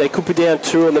watch there. Could be down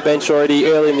 2 on the bench already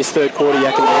early in this third quarter,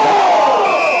 Yackandandah.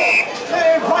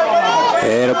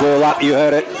 And a ball up, you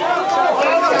heard it.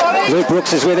 Luke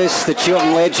Brooks is with us, the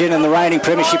Chiltern legend and the reigning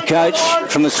premiership coach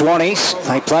from the Swannies.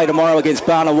 They play tomorrow against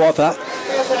Barnawatha.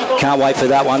 Can't wait for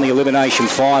that one, the elimination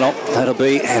final. That'll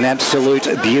be an absolute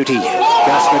beauty.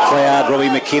 Gus McLeod, Robbie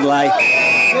McKinlay,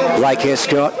 Blake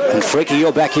Escott, and Freaky,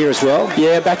 you're back here as well?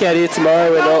 Yeah, back out here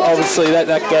tomorrow, and obviously that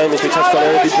game, as we touched on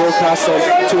earlier, will be broadcast on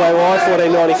 2AY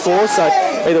 1494, so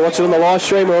either watch it on the live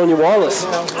stream or on your wireless.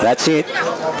 That's it.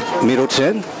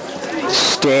 Middleton,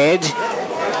 Stead,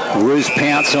 Roos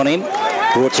pounce on him,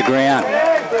 brought to ground.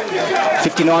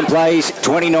 59 plays,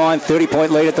 29,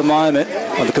 30-point lead at the moment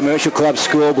on the Commercial Club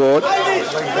scoreboard.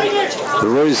 The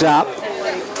Roos up.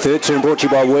 Third term brought to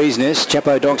you by Wiesner's,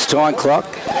 Chapo Donks time clock.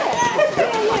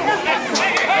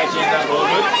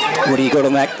 What do you got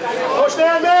on that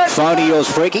phone of yours,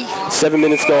 Freaky? 7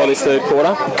 minutes gone this third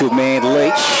quarter. Good man,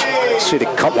 Leach. Should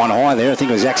have caught one high there. I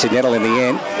think it was accidental in the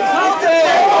end.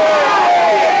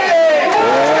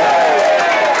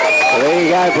 There you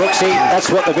go, Brooksy. That's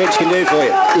what the bench can do for you.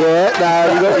 Yeah,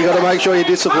 no, you got to make sure you're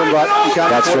disciplined, but you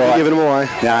can't afford to give it away.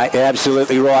 No,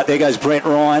 absolutely right. There goes Brent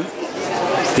Ryan.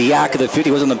 The arc of the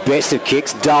 50 wasn't the best of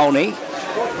kicks. Dolney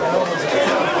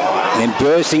And then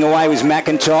bursting away was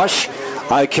McIntosh.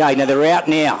 Okay, now they're out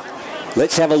now.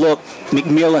 Let's have a look.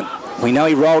 McMillan. We know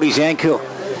he rolled his ankle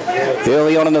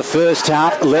early on in the first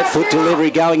half. Left foot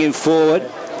delivery going in forward.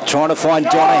 Trying to find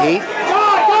Donaghy.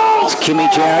 It's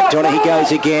Kimmy Jarrett. Donaghy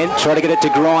goes again. Trying to get it to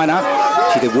Griner.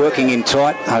 See, they're working in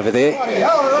tight over there.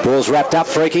 Ball's wrapped up,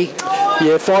 Freaky.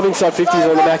 Yeah, 5 inside 50s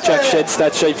on the Mac Jack Shed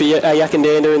stat sheet for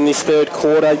Yackandandah in this third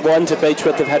quarter. 1 to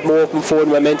Beechworth. They've had more forward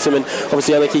momentum and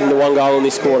obviously only kicking the 1 goal in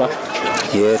this quarter.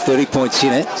 Yeah, 30 points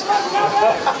in it.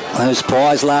 Those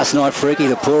pies last night, Freaky,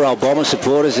 the poor old Bomber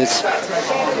supporters, it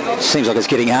seems like it's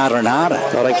getting harder and harder.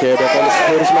 I don't care about Bomber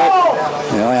supporters, mate.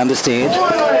 Yeah, I understand.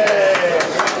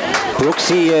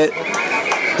 Brooksy,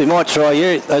 they might try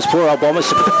you, those poor old Bomber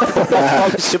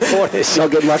supporters.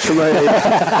 Not getting much from me.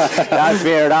 No,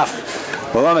 fair enough.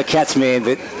 Well, I'm a Cats man,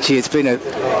 but gee, it's been a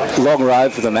long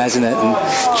road for them, hasn't it? And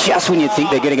just when you think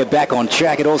they're getting it back on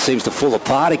track, it all seems to fall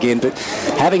apart again. But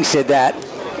having said that,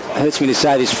 it hurts me to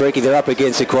say this, Freaky, they're up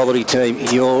against a quality team.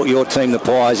 Your team, the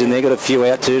Pies, and they've got a few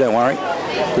out too, don't worry.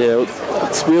 Yeah,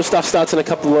 it's real stuff starts in a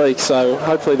couple of weeks, so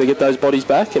hopefully they get those bodies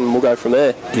back and we'll go from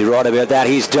there. You're right about that.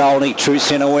 Here's Dolney, true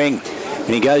centre wing.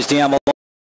 And he goes down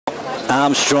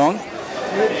Armstrong,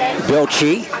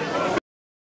 Belchi,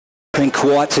 been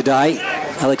quiet today.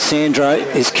 Alexandro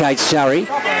is Kate Surrey.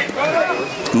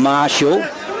 Marshall.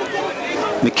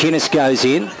 McInnes goes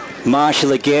in.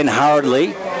 Marshall again,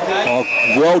 hurriedly. Oh,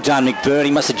 well done, McBurn.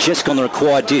 He must have just gone the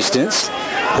required distance.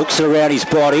 Hooks it around his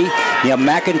body. Now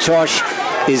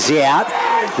McIntosh is out.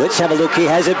 Let's have a look. He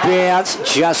has a bounce.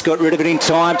 Just got rid of it in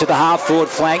time to the half-forward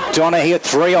flank. Donaghy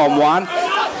 3-on-1.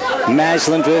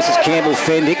 Maslin versus Campbell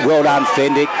Fendick. Well done,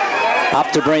 Fendick.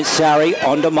 Up to Brent Surrey.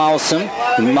 On to Molson.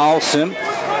 Molson.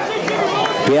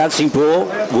 Bouncing ball.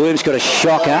 Williams got a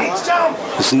shocker.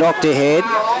 It's knocked ahead.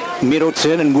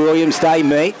 Middleton and Williams, they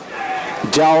meet.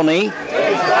 Dolney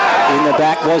in the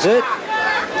back, was it?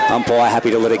 Umpire happy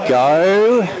to let it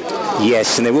go.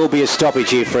 Yes, and there will be a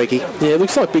stoppage here, Freaky. Yeah, it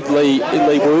looks like Big Lee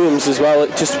Williams as well.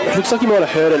 It just looks like he might have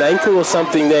hurt an ankle or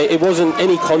something there. It wasn't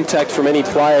any contact from any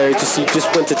player. He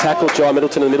just went to tackle Jai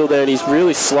Middleton in the middle there, and he's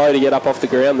really slow to get up off the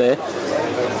ground there.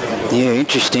 Yeah,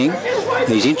 interesting.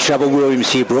 He's in trouble,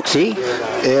 Williams here, Brooksy.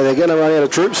 Yeah, they're going to run out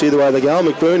of troops either way they go.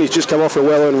 McBurn, he's just come off for a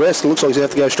well-earned rest. It looks like he's going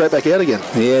to have to go straight back out again.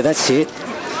 Yeah, that's it.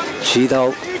 Gee,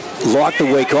 they'll like the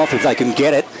week off if they can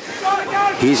get it.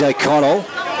 Here's O'Connell.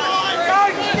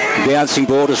 Bouncing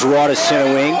ball to right of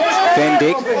centre wing.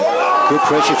 Fendick. Good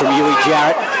pressure from Huey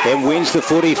Jarrett. Then wins the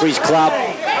footy for his club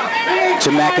to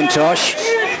McIntosh.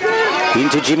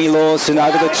 Into Jimmy Lawson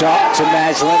over the top to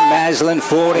Maslin. Maslin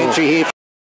forward entry here.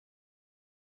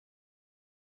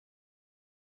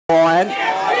 Ryan.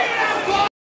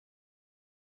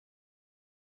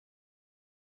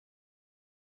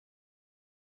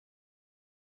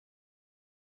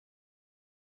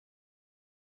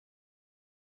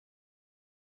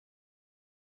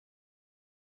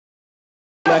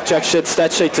 Mac Jack Shed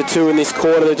stat sheet to 2 in this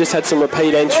quarter. They just had some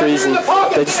repeat entries and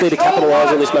they just need to capitalise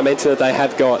on this momentum that they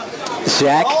have got.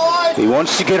 Zach, he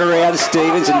wants to get around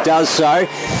Stevens and does so.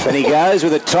 And he goes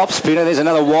with a top spinner. There's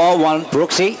another wild one,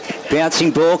 Brooksy.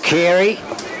 Bouncing ball, Carey.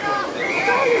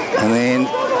 And then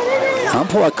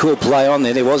umpire cool play on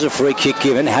there. There was a free kick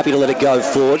given. Happy to let it go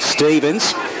forward.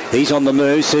 Stevens, he's on the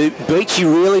move. So Beach, you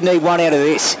really need one out of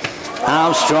this.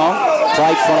 Armstrong,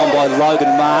 played front on by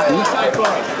Logan Martin.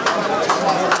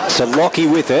 So Lockie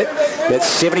with it. That's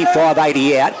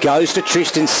 75-80 out. Goes to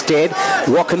Tristan Stead.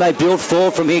 What can they build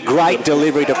forward from here? Great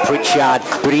delivery to Pritchard.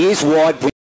 But he is wide.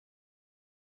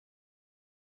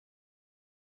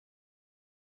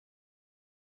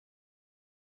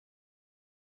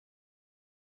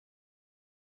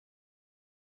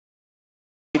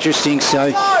 Interesting,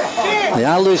 so they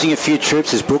are losing a few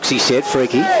troops, as Brooksy said,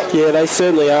 Freaky. Yeah, they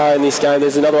certainly are in this game.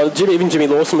 There's another one. Even Jimmy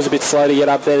Lawson was a bit slow to get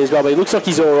up there as well, but he looks like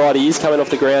he's all right. He is coming off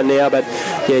the ground now, but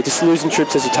yeah, just losing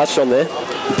troops as you touched on there.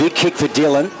 Big kick for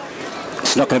Dylan.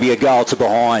 It's not going to be a goal, it's a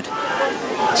behind.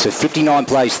 So 59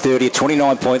 plays 30, a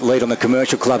 29-point lead on the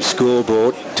Commercial Club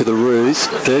scoreboard to the Roos.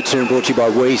 Third term brought to you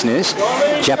by Wiesners.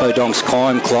 Chapo Dong's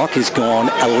time clock has gone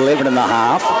 11 and a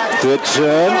half. Third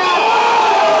term.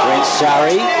 Brent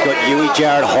Surrey got Huey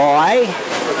Jarrett high.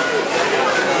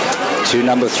 2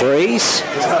 number 3s.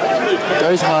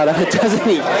 Goes hard at it, doesn't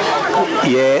he?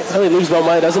 Yeah. Only leaves one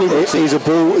way, doesn't he? He's a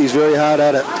bull. He's very hard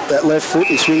at it. That left foot,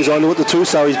 he swings onto it. The 2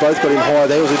 Surreys both got him high.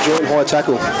 There was a joint high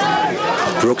tackle.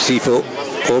 Brooksy for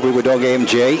Albury Wodonga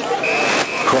MG.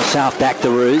 Cross half back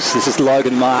the Roos. This is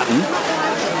Logan Martin.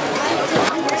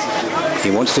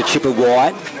 He wants to chip it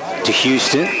wide to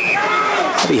Houston.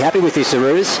 I'll be happy with this,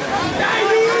 Roos.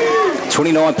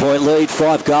 29-point lead,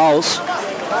 5 goals.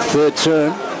 third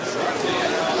term.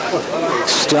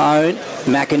 Stone,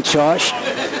 McIntosh,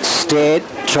 Stead,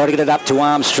 try to get it up to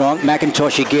Armstrong.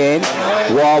 McIntosh again.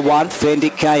 Wild one,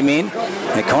 Fendick came in.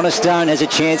 Now Connor Stone has a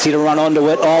chance here to run onto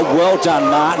it. Oh, well done,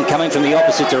 Martin, coming from the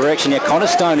opposite direction. Now Connor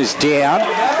Stone is down.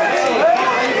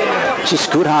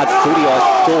 Just good hard footy,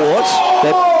 I thought.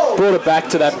 They brought it back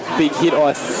to that big hit.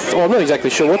 I'm not exactly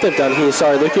sure what they've done here.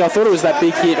 Sorry, Lukey. I thought it was that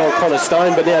big hit on Connor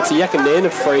Stone, but now it's a Yackandandah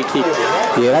free kick.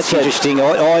 Yeah, that's interesting.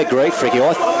 I agree, Fricky.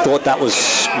 I thought that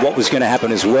was what was going to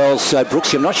happen as well. So,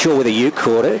 Brooksy, I'm not sure whether you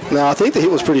caught it. No, I think the hit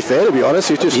was pretty fair, to be honest.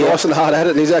 He was just nice and hard at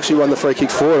it, and he's actually won the free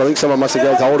kick for it. I think someone must have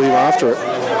grabbed hold of him after it.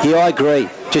 Yeah, I agree.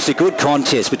 Just a good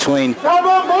contest between a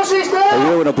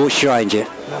Ewe and a bushranger.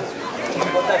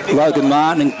 Logan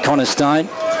Martin and Connor Stone.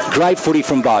 Great footy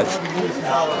from both.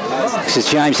 This is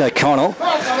James O'Connell.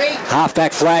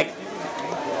 Half-back flag.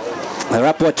 They're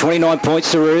up by 29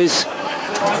 points to Roos.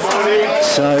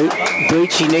 So,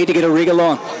 Beach, you need to get a wriggle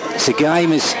on. The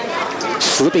game is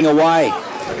slipping away.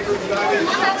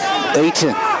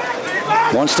 Eaton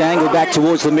wants to angle back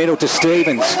towards the middle to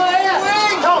Stevens.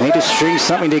 Need to string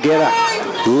something together.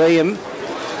 Liam.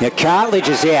 Now, Cartledge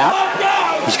is out.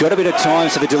 He's got a bit of time,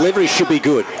 so the delivery should be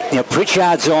good. Now,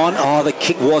 Pritchard's on. Oh, the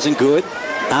kick wasn't good.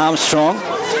 Armstrong.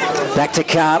 Back to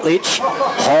Cartledge.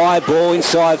 High ball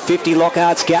inside 50.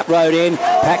 Lockhart's gap road end.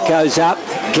 Pack goes up.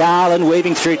 Garland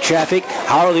weaving through traffic.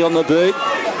 Hurley on the boot.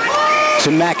 To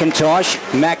McIntosh.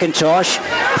 McIntosh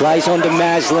plays on to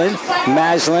Maslin.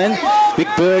 Maslin.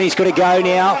 McBurney's got to go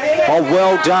now. Oh,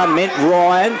 well done. Meant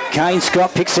Ryan. Kane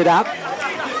Scott picks it up.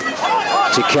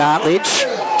 To Cartledge.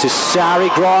 To Sari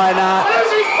Griner.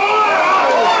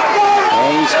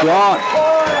 And he's gone.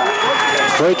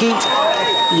 Freaky.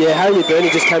 Yeah, Harry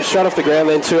McBurney just came straight off the ground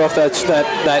then too, off that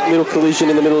little collision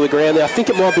in the middle of the ground there. I think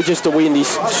it might be just a wind. He's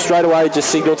straight away just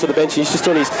signalled to the bench. He's just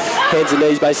on his hands and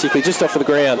knees basically, just off of the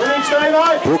ground.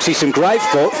 Brooksy, some great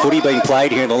footy being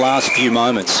played here in the last few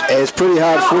moments. Yeah, it's pretty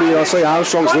hard footy, and I see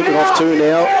Armstrong's limping off too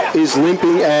now. He's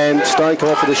limping, and Stone come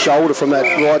off with the shoulder from that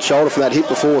right shoulder from that hit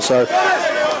before, so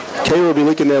Keira will be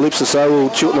licking their lips, or so will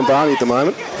Chilton and Barney at the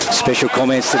moment. Special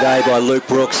comments today by Luke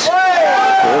Brooks.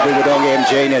 Aubrey Wodonga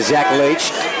MG. Now Zach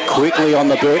Leach quickly on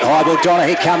the boot. High ball.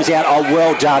 Donaghy comes out. Oh,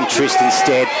 well done, Tristan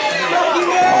Stead.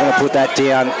 I'm going to put that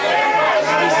down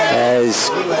as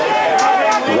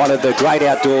one of the great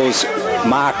outdoors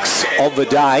marks of the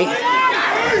day.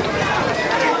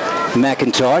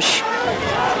 McIntosh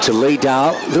to Lee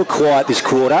Dale. A little quiet this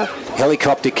quarter.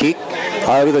 Helicopter kick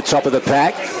over the top of the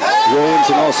pack. Williams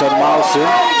and also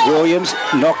Molson. Williams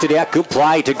knocked it out. Good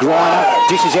play to Griner.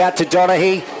 Dishes out to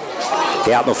Donaghy.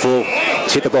 Out in the full.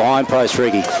 It's hit the behind post,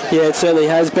 Riggy. Yeah, it certainly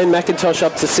has. Ben McIntosh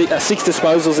up to 6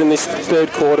 disposals in this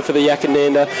third quarter for the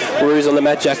Yackandandah Roos on the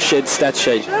Matt Jack Shed stat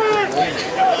sheet.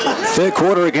 Third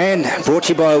quarter again, brought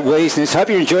to you by Weasness. Hope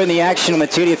you're enjoying the action on the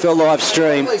TDFL live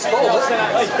stream.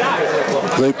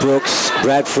 Luke Brooks,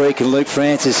 Brad Freak and Luke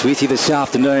Francis with you this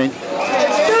afternoon.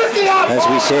 As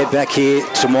we said, back here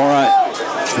tomorrow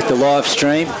with the live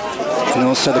stream. And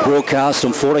also the broadcast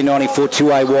on 1494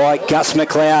 2AY. Gus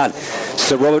McLeod,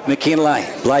 Sir Robert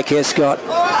McKinlay, Blake Escott,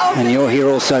 and you're here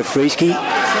also, Freesky.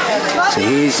 So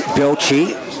here's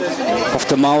Belchie off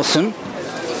to Molson.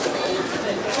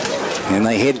 And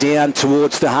they head down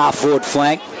towards the half-forward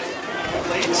flank.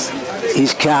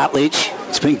 Here's Cartledge.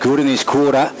 It's been good in this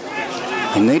quarter.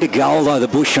 They need a goal, though, the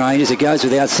Bushrangers. It goes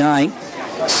without saying.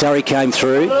 Surrey came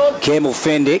through. Campbell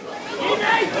Fendick.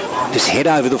 Just head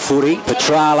over the footy.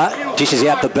 Petrala dishes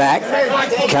out the back.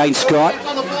 Kane Scott.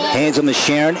 Hands on the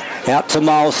Sharon. Out to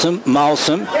Molson.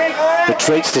 Molson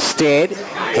retreats to Stead.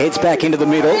 Heads back into the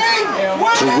middle.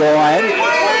 To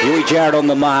Ryan. Huey Jarrett on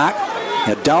the mark.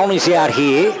 Now Dolney's out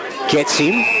here. Gets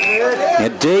him. Now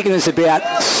Deegan is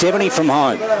about 70 from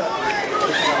home.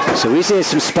 So is there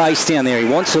some space down there? He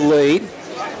wants a lead.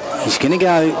 He's going to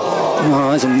go.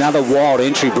 Oh, there's another wild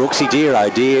entry, Brooksy. Dear,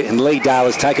 oh dear. And Lee Dale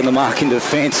has taken the mark in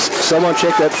defence. Someone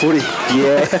check that footy.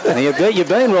 Yeah. You've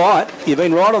been right. You've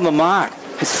been right on the mark.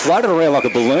 It's floated around like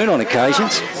a balloon on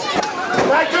occasions.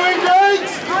 Back to engage!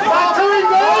 Back to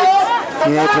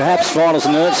engage! Yeah, perhaps finals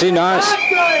nerves. Who knows?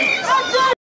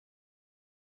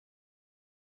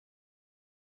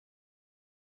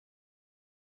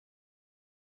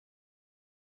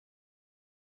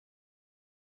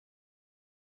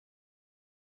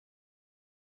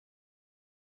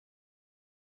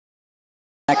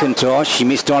 McIntosh, he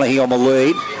missed Donaghy on the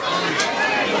lead.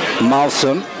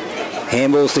 Molson,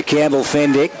 handballs to Campbell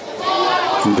Fendick.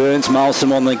 And Burns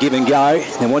Molson on the give and go.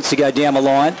 Then wants to go down the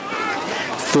line.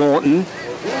 Thornton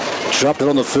dropped it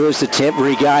on the first attempt,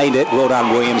 regained it. Well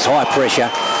done, Williams. High pressure.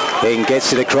 Then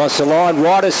gets it across the line.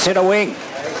 Right as centre wing.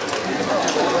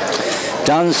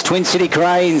 Duns Twin City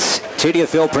Cranes,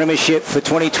 TDFL Premiership for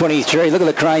 2023. Look at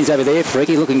the Cranes over there,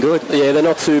 Freaky, looking good. Yeah, they're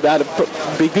not too bad.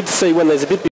 It'd be good to see when there's a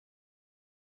bit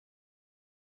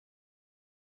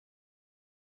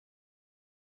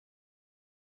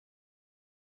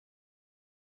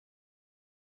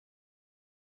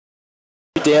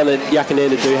down that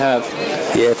Yackandandah do have.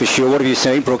 Yeah, for sure. What have you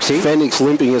seen, Brooksy? Fennick's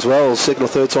limping as well. Second or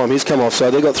third time he's come off.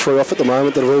 So they've got 3 off at the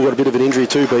moment that have all got a bit of an injury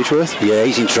too, Beechworth. Yeah,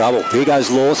 he's in trouble. Here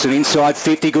goes Lawson inside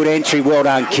 50. Good entry. Well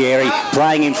done, Carey.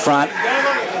 Playing in front.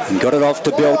 And got it off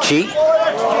to Belchy.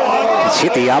 It's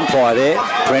hit the umpire there.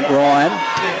 Brent Ryan.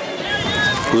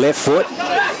 Left foot.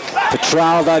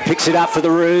 Petraldo picks it up for the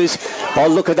Roos. Oh,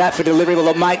 look at that for delivery.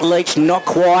 Well, the mate Leach, not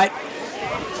quite.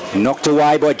 Knocked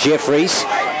away by Jeffries.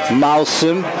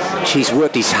 Malsum, she's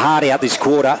worked his heart out this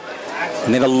quarter.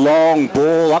 And then a long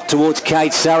ball up towards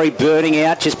Cade Surrey, burning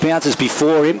out, just bounces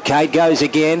before him. Cade goes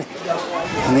again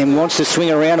and then wants to swing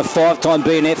around. A 5-time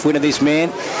BNF winner, this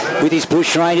man, with his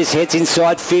Bushrangers, heads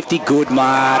inside 50. Good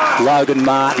mark, Logan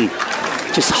Martin.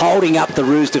 Just holding up the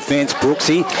Roos defence,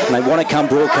 Brooksy, and they want to come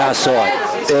broadcast side.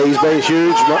 Yeah, he's been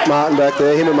huge, Martin back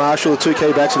there. Him and Marshall, the 2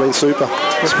 key backs, have been super.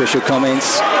 Special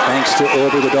comments thanks to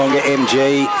Aubrey Wodonga,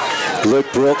 MG,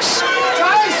 Luke Brooks.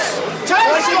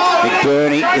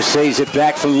 McBurney receives it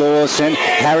back from Lawson.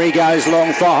 Harry goes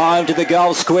long for home to the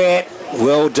goal square.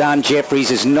 Well done, Jeffries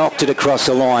has knocked it across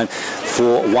the line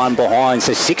for 1 behind.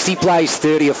 So 60 plays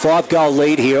 30, a 5-goal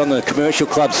lead here on the Commercial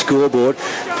Club scoreboard.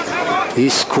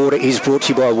 This quarter is brought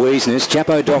to you by Wiesner's.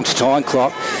 Jappo Donk's time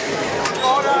clock.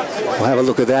 We'll have a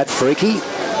look at that, Freaky.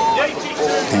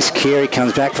 As Carey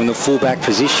comes back from the fullback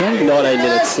position. 19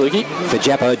 minutes, Lukey. For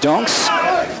Jappo Donks.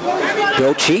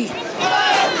 Belchy.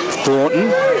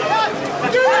 Thornton.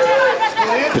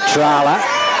 Petrala.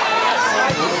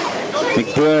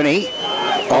 McBurney.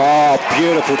 Oh,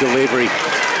 beautiful delivery.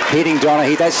 Hitting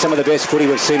Donaghy. That's some of the best footy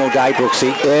we've seen all day, Brooksy.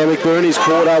 Yeah, McBurney's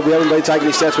quarter, we haven't been taking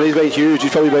his stats, but he's been huge.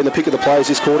 He's probably been the pick of the players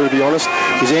this quarter, to be honest.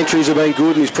 His entries have been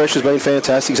good and his pressure's been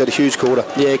fantastic. He's had a huge quarter.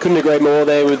 Yeah, couldn't agree more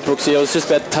there with Brooksy. I was just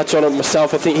about to touch on it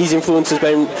myself. I think his influence has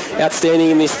been outstanding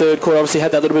in this third quarter. Obviously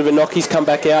had that little bit of a knock. He's come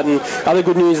back out, and other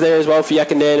good news there as well for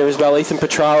Yackandandah as well. Ethan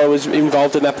Petrala was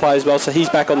involved in that play as well, so he's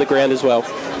back on the ground as well.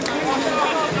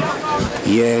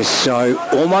 Yeah, so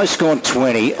almost gone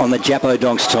 20 on the Jappo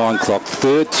Donks time clock.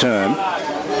 Third term,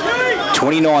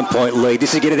 29-point lead.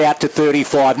 This is get it out to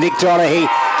 35. Nick Donaghy,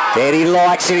 and he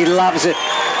likes it, he loves it.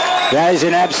 That is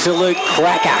an absolute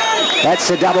cracker. That's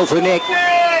a double for Nick.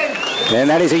 And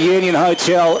that is a Union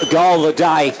Hotel goal of the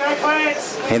day.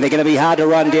 And they're going to be hard to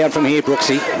run down from here,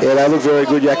 Brooksy. Yeah, they look very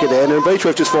good, Yackandandah. And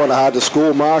Beechworth just find it hard to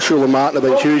score. Marshall and Martin have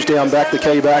been huge down back, the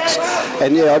key backs.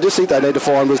 And yeah, I just think they need to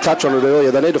find, we'll touch on it earlier,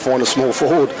 they need to find a small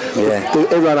forward. Yeah.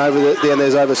 Everyone down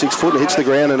there's over 6 foot and hits the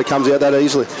ground and it comes out that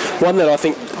easily. One that I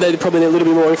think they probably need a little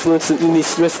bit more influence in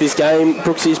this rest of this game,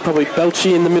 Brooksy, is probably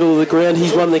Belchy in the middle of the ground.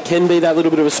 He's one that can be that little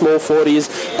bit of a small forward. He is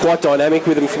quite dynamic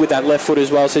with him with that left foot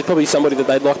as well. So he's probably somebody that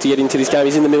they'd like to get into this game.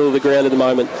 He's in the middle of the ground at the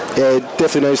moment. Yeah,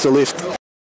 definitely needs to lift.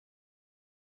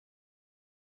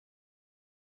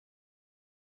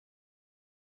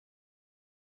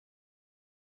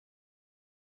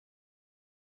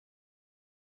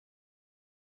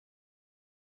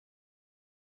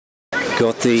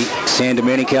 Got the San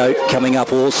Domenico coming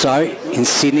up also in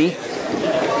Sydney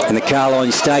and the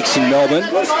Carline Stakes in Melbourne.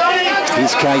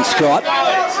 Here's Kane Scott.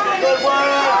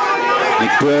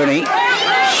 McBurney.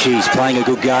 She's playing a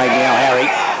good game now, Harry.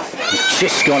 He's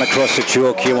just gone across the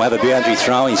chalk here. We'll have a boundary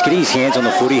throw. He's getting his hands on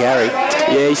the footy, Harry.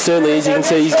 Yeah, he certainly is. You can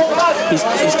see he's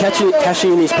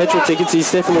cashing in his petrol tickets.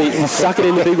 He's definitely sucking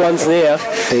in the big ones now. Yeah,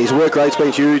 his work rate's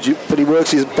been huge, but he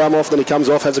works his bum off, then he comes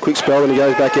off, has a quick spell, and he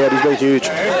goes back out. He's been huge.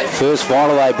 First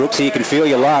final day, Brooksy, you can feel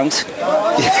your lungs.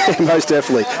 Yeah, most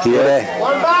definitely.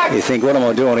 Yeah. You think, what am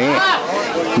I doing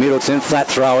here? Middleton, flat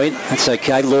throw in. That's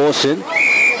okay. Lawson,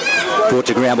 brought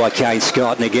to ground by Kane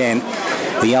Scott, and again,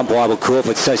 the umpire will call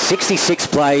for it. So 66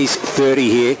 plays, 30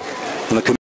 here on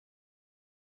the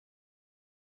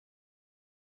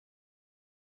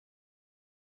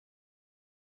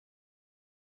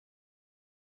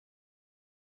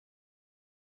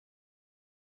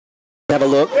Have a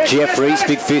look. Jeffries,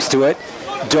 big fist to it.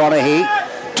 Donaghy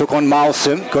took on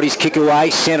Malsum, got his kick away,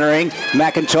 centering.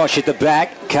 McIntosh at the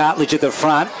back, Cartledge at the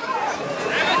front.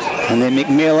 And then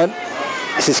McMillan.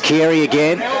 This is Carey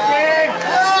again.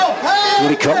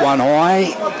 Woody-cott one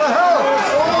high.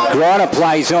 Griner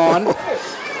plays on.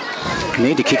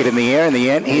 Need to kick it in the air in the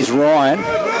end. Here's Ryan.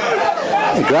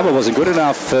 The grubber wasn't good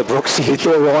enough for Brooksy. He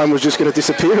thought Ryan was just going to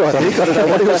disappear, I think. I don't know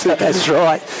what he was thinking. That's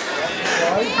right.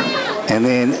 And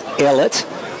then Ellett.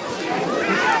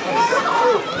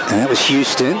 And that was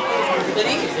Houston.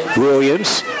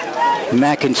 Williams,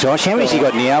 McIntosh. How many's he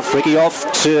got now? Fricky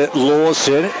off to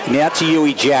Lawson. Now to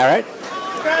Huey Jarrett.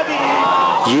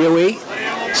 Huey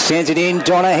sends it in.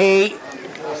 Donaghy.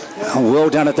 Oh, well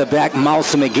done at the back.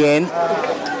 Mulsum again.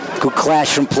 Good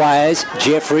clash from players.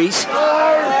 Jeffries.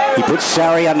 He puts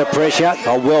Surrey under pressure.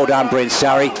 Oh, well done, Brent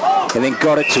Surrey. And then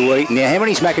got it to Eaton. Now, how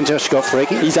many's McIntosh got,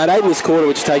 Freaky? He's had 8 in this quarter,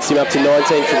 which takes him up to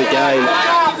 19 for the game.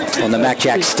 On the Mac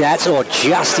Jack stats, or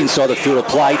just inside the field of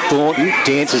play, Thornton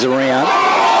dances around.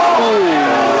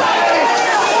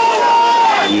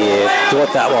 Yeah,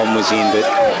 thought that one was in, but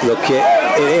look,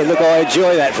 I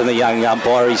enjoy that from the young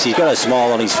umpire. He's got a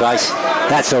smile on his face.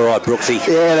 That's all right, Brooksy.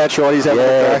 Yeah, that's right. He's having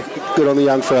a good on the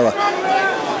young fella.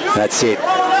 That's it.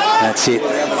 That's it.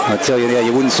 I tell you now,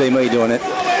 you wouldn't see me doing it.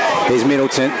 There's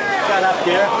Middleton.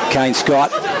 Kane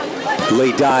Scott.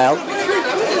 Lee Dale.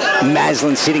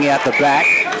 Maslin sitting out the back.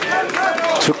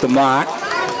 Took the mark.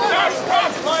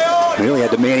 Really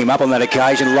had to man him up on that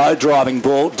occasion. Low driving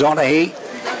ball. Donaghy.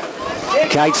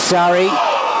 Kate Surrey.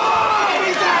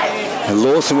 And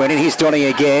Lawson went in. Here's Donaghy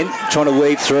again. Trying to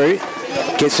weave through.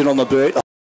 Gets it on the boot.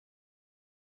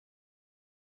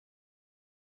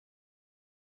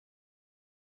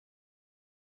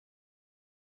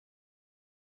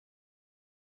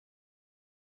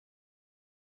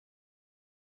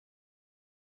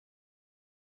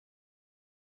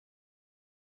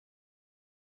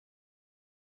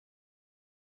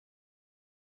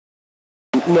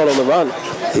 Not on the run.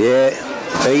 Yeah,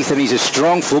 Ethan, he's a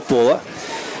strong footballer,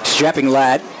 strapping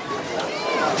lad.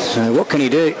 So what can he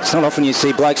do? It's not often you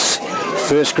see blokes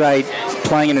first grade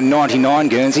playing in a 99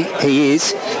 Guernsey. He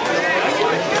is.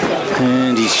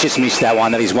 And he's just missed that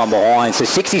one. That is one behind. So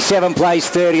 67 plays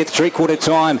 30 at three-quarter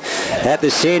time at the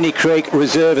Sandy Creek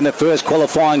Reserve in the first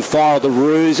qualifying final. The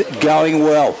Roos going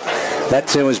well. That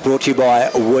turn was brought to you by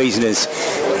Wiesner's.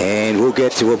 And we'll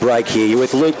get to a break here. You're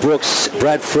with Luke Brooks,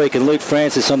 Brad Freak and Luke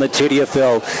Francis on the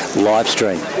TDFL live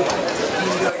stream.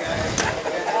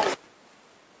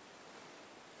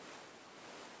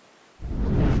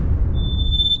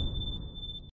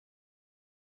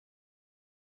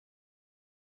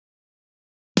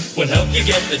 We'll help you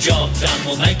get the job done.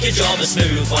 We'll make your job a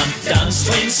smooth one. Dunn's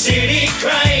Twin City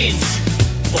Cranes.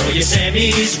 For your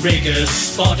semis, riggers,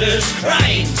 spotters,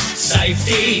 cranes.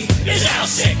 Safety is our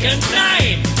second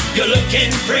name. You're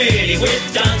looking pretty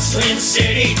with Dunn's Twin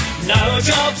City. No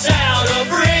job's out of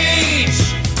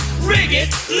reach. Rig it,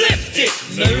 lift it,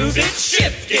 move it,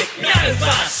 shift it. No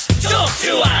fuss, talk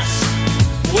to us.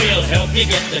 We'll help you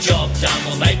get the job done.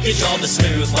 We'll make your job a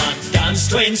smooth one. Dunn's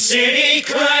Twin City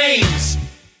Cranes.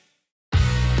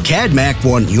 CADMAC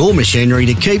want your machinery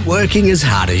to keep working as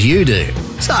hard as you do.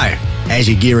 So, as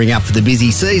you're gearing up for the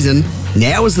busy season,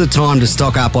 now is the time to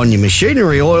stock up on your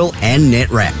machinery oil and net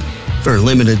wrap. For a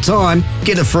limited time,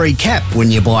 get a free cap when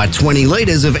you buy 20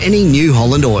 litres of any New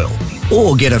Holland oil.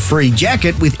 Or get a free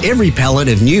jacket with every pallet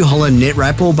of New Holland net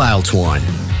wrap or bale twine.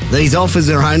 These offers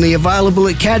are only available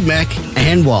at CADMAC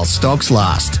and while stocks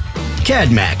last.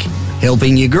 CADMAC,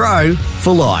 helping you grow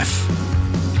for life.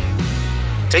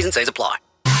 T's and C's apply.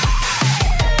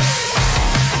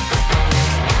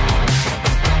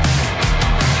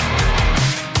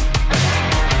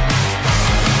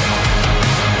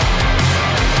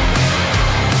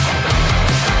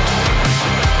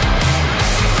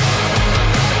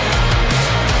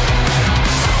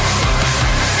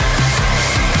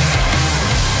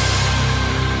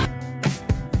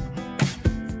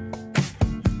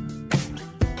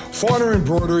 Finer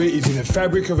embroidery is in the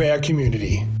fabric of our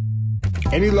community.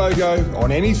 Any logo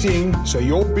on anything so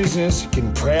your business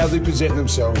can proudly present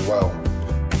themselves well.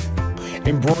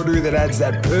 Embroidery that adds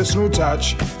that personal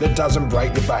touch that doesn't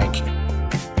break the bank.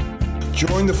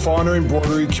 Join the Finer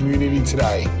embroidery community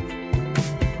today.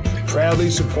 Proudly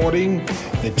supporting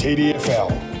the TDFL.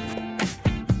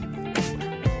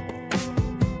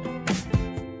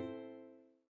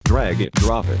 Drag it,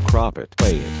 drop it, crop it,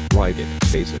 play it, write it,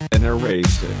 space it, and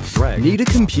erase it. Drag Need a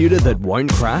computer that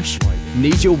won't crash?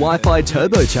 Need your Wi-Fi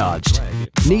turbocharged?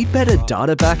 Need better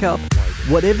data backup?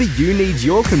 Whatever you need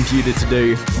your computer to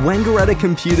do, Wangaratta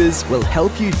Computers will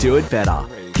help you do it better.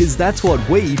 Because that's what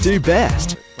we do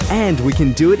best. And we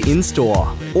can do it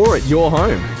in-store or at your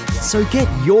home. So get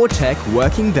your tech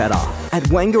working better at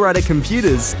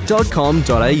wangarattacomputers.com.au.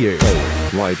 Play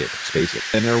it, write it, space it,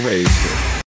 and erase it.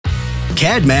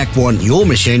 CADMAC want your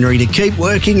machinery to keep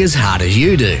working as hard as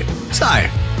you do. So,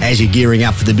 as you're gearing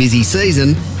up for the busy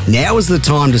season, now is the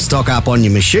time to stock up on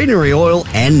your machinery oil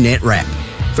and net wrap.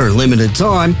 For a limited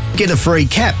time, get a free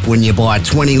cap when you buy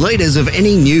 20 litres of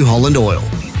any New Holland oil.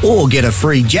 Or get a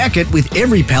free jacket with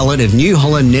every pallet of New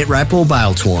Holland net wrap or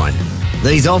bale twine.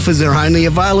 These offers are only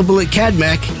available at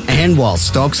Cadmac and while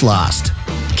stocks last.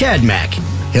 Cadmac,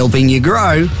 helping you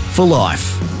grow for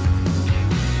life.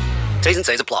 T's and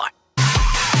C's apply.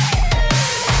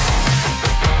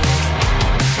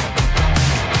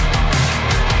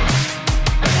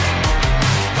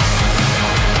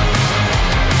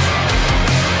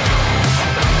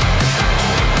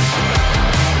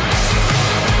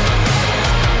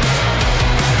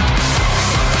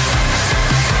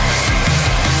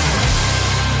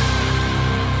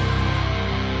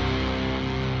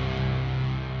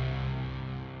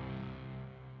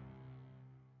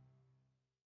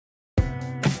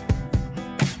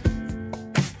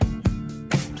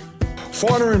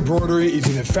 Finer embroidery is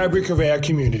in the fabric of our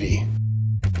community.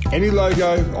 Any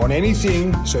logo on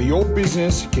anything so your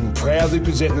business can proudly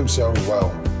present themselves well.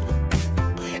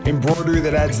 Embroidery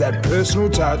that adds that personal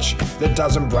touch that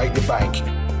doesn't break the bank.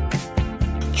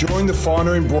 Join the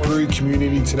Finer embroidery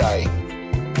community today.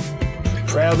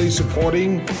 Proudly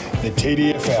supporting the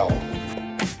TDFL.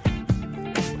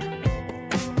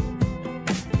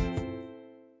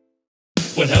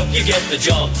 We'll help you get the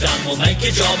job done, we'll make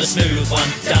your job a smooth one.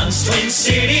 Dunn's Twin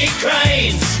City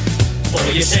Cranes, for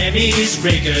your semis,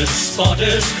 riggers,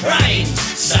 spotters, cranes.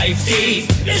 Safety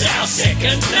is our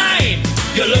second name.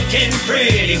 You're looking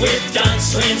pretty with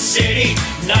Dunn's Twin City,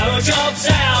 no job's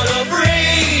out of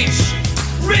reach.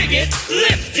 Rig it,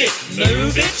 lift it,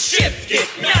 move it, shift it,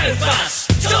 no fuss,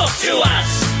 talk to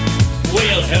us.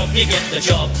 We'll help you get the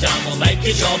job done, we'll make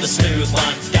your job a smooth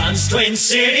one. Dunn's Twin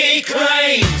City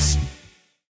Cranes.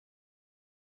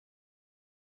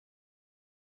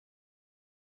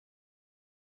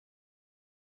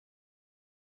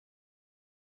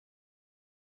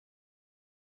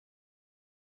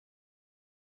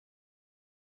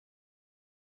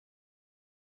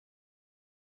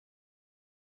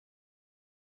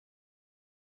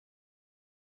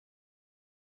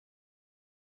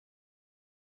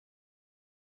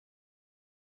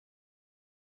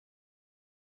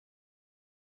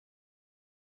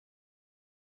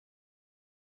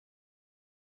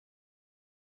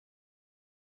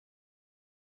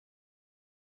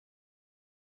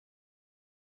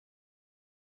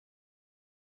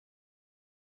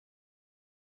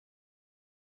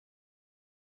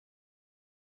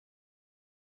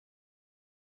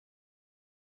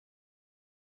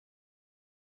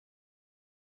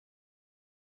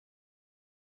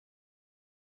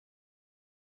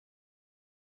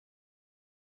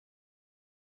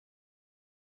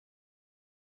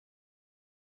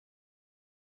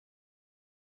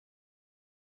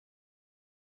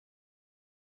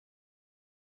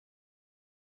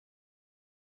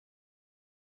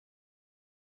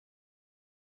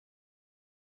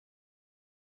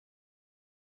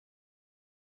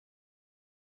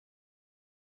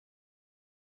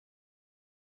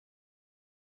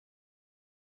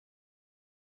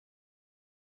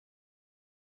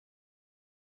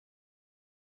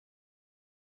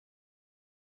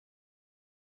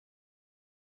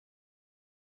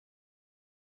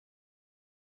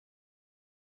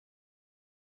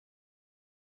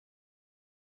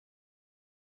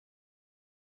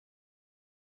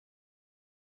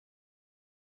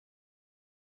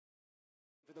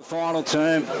 The final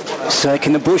term. So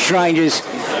can the Bushrangers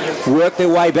work their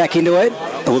way back into it,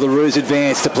 or the Roos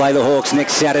advance to play the Hawks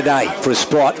next Saturday for a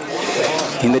spot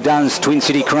in the Dunn's Twin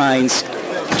City Cranes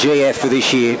GF for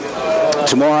this year?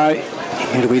 Tomorrow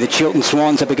it'll be the Chiltern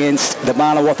Swans up against the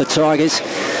Marnawatha Tigers.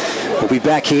 We'll be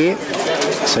back here.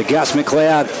 So Gus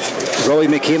McLeod, Robbie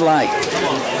McKinlay,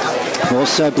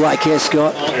 also Blake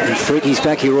Escott, and Freaky's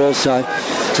back here also.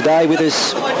 Today with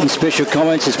us in special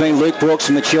comments has been Luke Brooks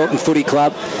from the Chiltern Footy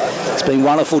Club. It's been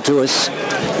wonderful to us.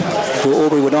 For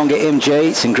Albury Wodonga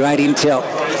MG, some great intel.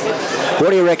 What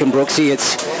do you reckon, Brooksy?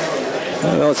 It's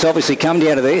obviously come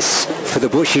down to this for the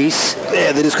Bushies.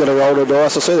 Yeah, they just got to roll the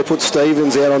dice. I see they put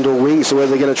Stevens out onto a wing, so whether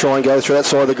they're going to try and go through that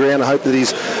side of the ground, I hope that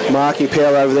his marking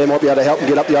power over there might be able to help him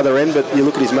get up the other end. But you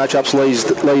look at his matchups,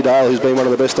 Lee Dale, who's been one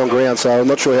of the best on ground, so I'm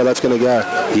not sure how that's going to go.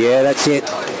 Yeah, that's it.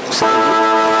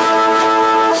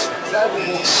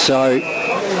 So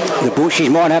the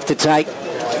Bushies might have to take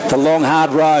the long,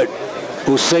 hard road.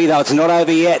 We'll see, though. It's not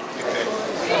over yet.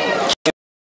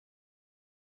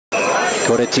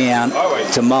 Got it down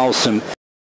to Molson.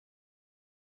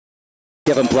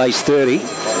 7 plays 30.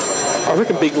 I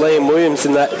reckon big Liam Williams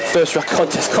in that first ruck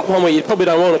contest caught one where you probably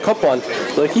don't want to cop one,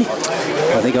 Lukey.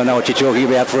 I think I know what you're talking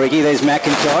about, Freaky. There's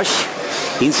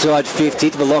McIntosh. Inside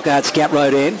 50 to the Lockhart's Gap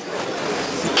Road end.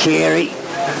 Carey.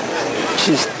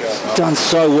 Just done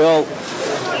so well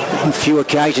on a few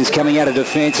occasions coming out of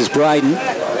defence as Braden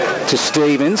to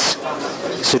Stevens.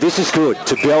 So this is good.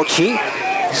 To Belchy.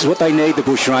 This is what they need, the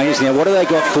Bushrangers. Now, what do they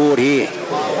got forward here?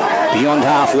 Beyond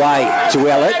halfway to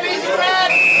Ellett.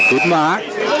 Good mark.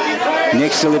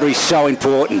 Next delivery so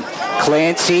important.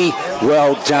 Clancy,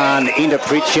 well done. Into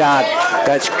Pritchard.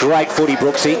 That's great footy,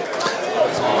 Brooksy.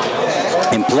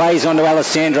 And plays on to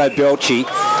Alessandro Belchi.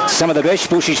 Some of the best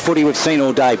Bushies footy we've seen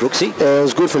all day, Brooksy. It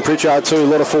was good from Pritchard too. A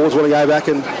lot of forwards want to go back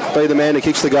and be the man who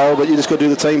kicks the goal, but you just got to do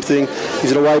the team thing.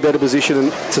 He's in a way better position,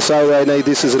 and to say they need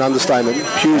this is an understatement.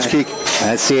 Huge kick.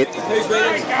 That's it.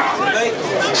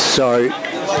 So,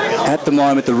 at the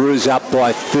moment, the Roos up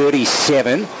by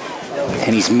 37,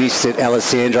 and he's missed it,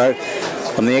 Alessandro,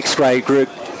 on the X-ray group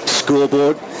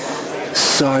scoreboard.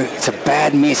 So it's a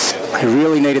bad miss. He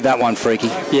really needed that one, Freaky.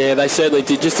 Yeah, they certainly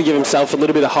did, just to give himself a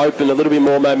little bit of hope and a little bit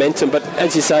more momentum. But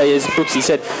as you say, as Brooksy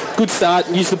said, good start,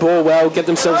 use the ball well, get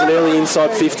themselves an early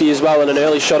inside 50 as well and an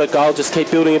early shot at goal. Just keep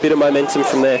building a bit of momentum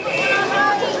from there.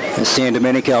 San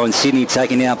Domenico and Sydney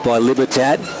taken out by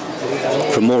Libertad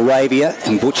from Moravia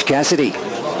and Butch Cassidy.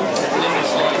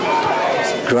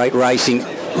 Great racing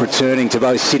returning to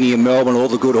both Sydney and Melbourne. All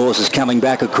the good horses coming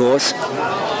back, of course.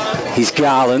 Here's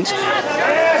Garland.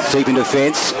 Deep in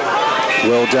defence.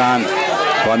 Well done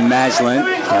by Maslin.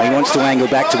 Now he wants to angle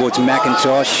back towards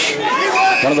McIntosh.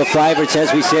 One of the favourites,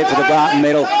 as we said, for the Barton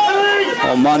Medal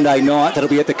on Monday night. That'll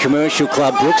be at the Commercial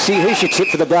Club. Brooksy, who's your tip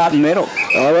for the Barton Medal?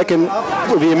 I reckon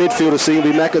it'll be a midfielder thing.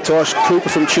 It'll be McIntosh, Cooper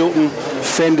from Chilton,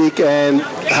 Fendick and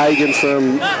Hagan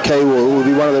from Keywell. Will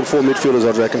be one of them four midfielders,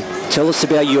 I'd reckon. Tell us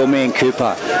about your man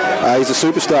Cooper. He's a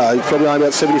superstar. He's probably only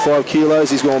about 75 kilos.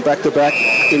 He's gone back-to-back.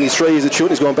 In his 3 years at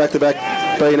Chilton, he's gone back-to-back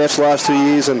B&F's last 2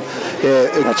 years. And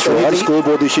that's right. The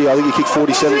scoreboard this year, I think he kicked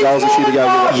 47 goals this year to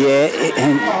go with it. Yeah,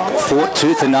 and fought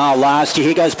tooth and nail last year.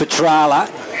 Here goes Petrala.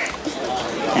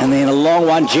 And then a long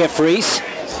one, Jeffries.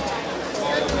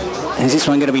 And is this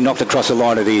one going to be knocked across the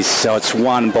line? It is. So it's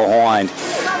one behind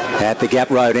at the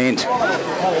Gap Road end.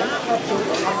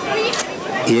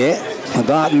 Yeah, the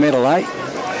Barton Medal, eh?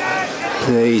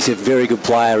 He's a very good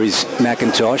player, is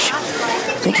McIntosh.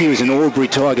 I think he was an Albury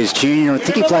Tigers junior. I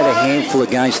think he played a handful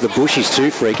against the Bushies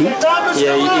too, Freaky.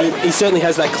 Yeah, he certainly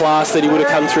has that class that he would have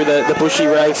come through the Bushy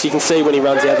ranks. You can see when he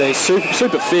runs out there, he's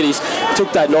super fit. He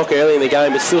took that knock early in the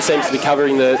game, but still seems to be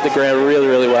covering the ground really,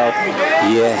 really well.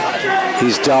 Yeah,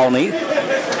 here's Dolney.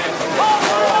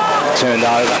 Turned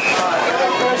over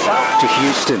to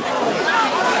Houston.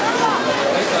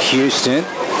 Houston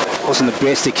wasn't the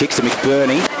best. He kicks to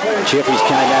McBurney. Jeffries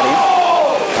came at him.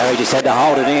 Harry just had to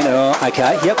hold it in. Oh,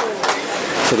 okay, yep.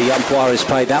 So the umpire has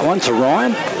paid that one to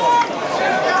Ryan.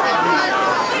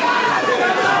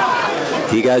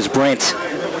 Here goes Brent.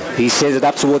 He sends it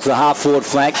up towards the half-forward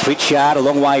flank. Pritchard a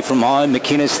long way from home.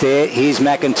 McInnes there. Here's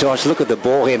McIntosh. Look at the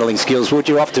ball handling skills. Would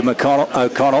you off to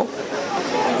O'Connell?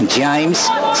 James,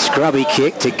 scrubby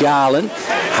kick to Garland.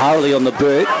 Hurley on the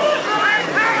boot.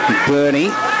 Bernie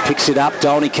picks it up.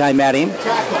 Dolney came at him.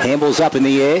 Handball's up in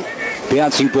the air.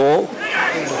 Bouncing ball.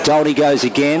 Dolney goes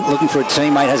again. Looking for a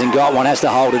teammate. Hasn't got one. Has to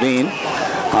hold it in.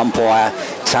 Umpire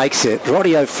takes it.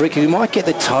 Rightio, Fricky, we might get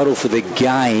the total for the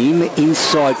game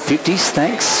inside 50s.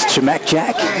 Thanks to Mac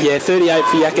Jack. Yeah, 38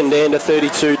 for Yackandandah,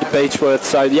 32 to Beechworth.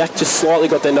 So the Yak just slightly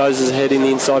got their noses ahead in the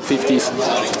inside 50s.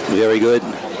 Very good.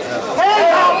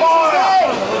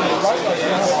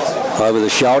 Over the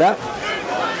shoulder.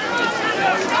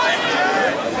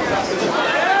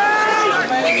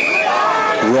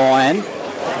 Ryan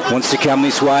wants to come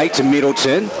this way to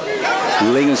Middleton.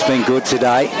 Lingham's been good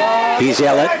today. Here's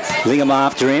Ellett. Lingham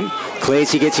after him.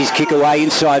 Clancy gets his kick away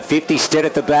inside 50. Stead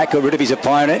at the back, got rid of his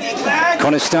opponent.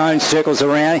 Connor Stone circles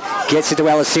around, gets it to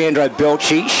Alessandro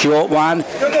Belchi. Short one.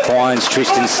 Finds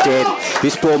Tristan Stead.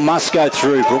 This ball must go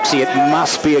through, Brooksy. It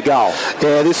must be a goal.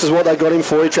 Yeah, this is what they got him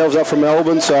for. He travels up from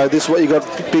Melbourne, so this is what you got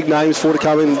big names for to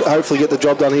come in, hopefully get the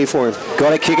job done here for him.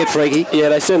 Got to kick it, Freaky. Yeah,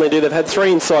 they certainly do. They've had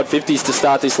 3 inside 50s to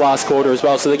start this last quarter as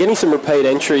well, so they're getting some repeat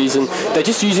entries, and they're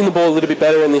just using the ball a little bit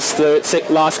better in this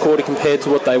last quarter compared to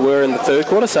what they were in the third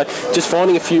quarter, so just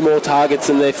finding a few more targets,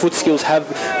 and their foot skills have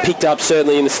picked up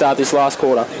certainly in the start this last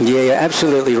quarter. Yeah, you're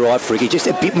absolutely right, Freaky. Just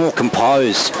a bit more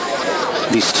composed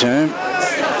this term.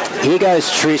 Here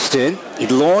goes Tristan. He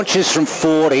launches from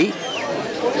 40.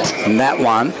 And that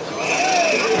one.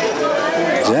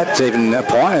 Is that even a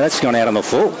pie? That's gone out on the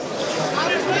full.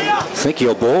 I think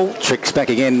your ball tricks back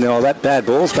again. Oh, that bad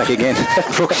ball's back again.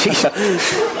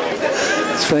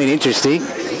 It's been interesting.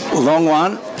 Long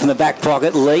one from the back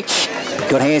pocket. Leach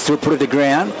got hands to it, put it to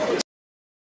ground.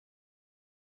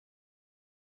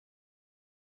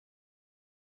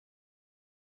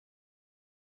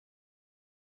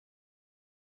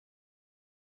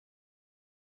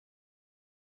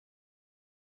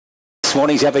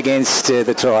 Swannies up against the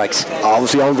Tigers?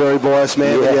 Obviously, I'm very biased,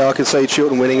 man. But yeah, I can see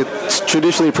Chiltern winning. It's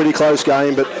traditionally a pretty close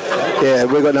game, but yeah,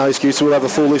 we've got no excuse. We'll have a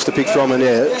full list to pick from, and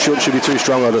yeah, Chiltern should be too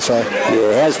strong, I'd say.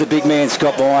 Yeah, how's the big man,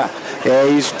 Scott Meyer? Yeah,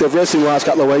 they've rested him the last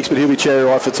couple of weeks, but he'll be cherry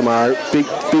right for tomorrow.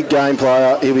 Big game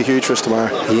player. He'll be huge for us tomorrow.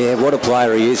 Yeah, what a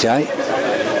player he is, eh?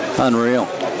 Unreal.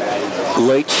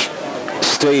 Leach,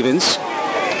 Stevens,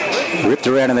 ripped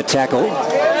around in the tackle.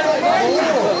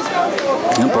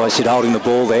 Umpire said holding the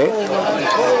ball there.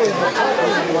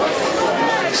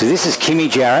 So this is Kimmy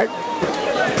Jarrett,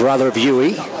 brother of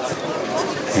Huey.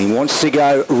 And he wants to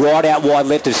go right out wide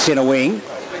left of centre wing.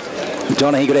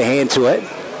 Donaghy got a hand to it.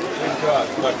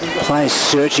 Players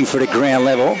searching for the ground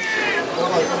level.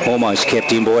 Almost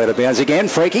kept in, boy, out of bounds again.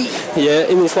 Freaky. Yeah,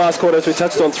 in this last quarter, as we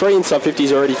touched on, 3 inside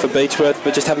 50s already for Beechworth,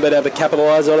 but just haven't been able to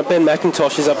capitalise on it. Ben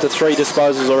McIntosh is up to 3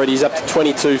 disposals already. He's up to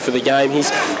 22 for the game.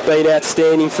 He's been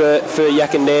outstanding for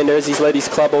Yackandandah as he's led his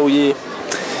club all year.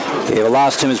 Yeah, the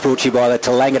last term is brought to you by the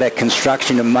Tallangatta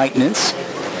Construction and Maintenance.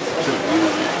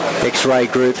 X-Ray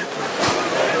Group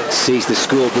sees the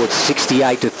scoreboard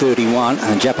 68-31,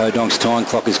 and Japo Donk's time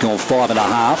clock has gone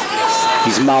 5.5.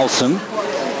 He's Molson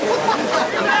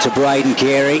to Braden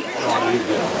Carey.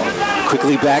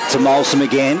 Quickly back to Molson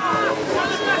again.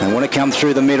 They want to come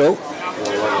through the middle.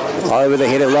 Over the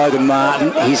head of Logan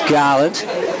Martin. Here's Garland.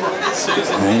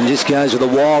 And just goes with a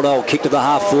wild old kick to the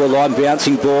half-forward line,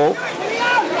 bouncing ball.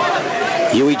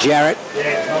 Huey Jarrett.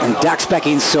 And ducks back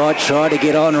inside, trying to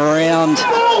get on around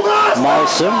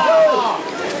Molson.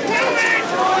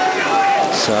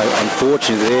 So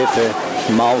unfortunately there for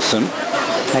Molson.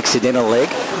 Accidental leg.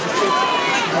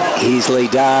 Here's Lee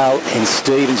Dale and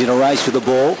Stevens in a race for the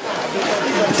ball.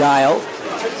 Dale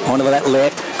onto that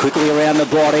left, quickly around the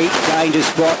body. Danger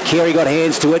spot. Carey got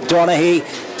hands to it. Donaghy,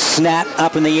 snap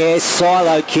up in the air.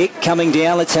 Silo kick coming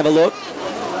down. Let's have a look.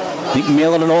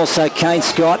 McMillan and also Kane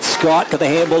Scott. Scott got the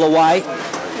handball away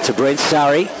to Brent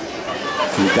Surrey.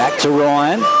 And back to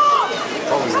Ryan.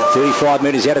 35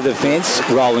 metres out of the fence.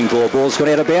 Rolling ball. Ball's gone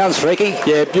out of bounds, Freaky.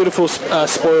 Yeah, beautiful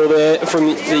spoil there from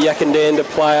the Yackandandah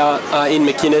player in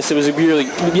McInnes. It was a really...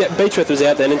 Yeah, Beechworth was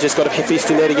out then and just got a fist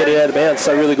in there to get it out of bounds.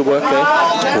 So really good work there.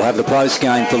 We'll have the post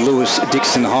game for Lewis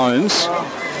Dixon Homes.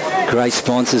 Great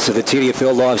sponsors of the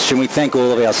TDFL live stream. We thank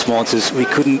all of our sponsors. We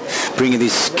couldn't bring you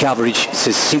this coverage. It's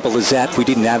as simple as that. We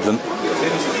didn't have them.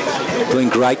 Been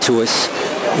great to us.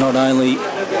 Not only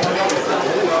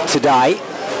today,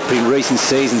 but in recent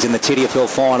seasons in the TDFL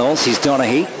finals. Here's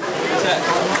Donaghy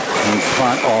in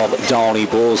front of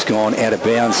Dolney. Ball's gone out of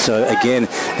bounds. So again,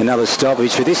 another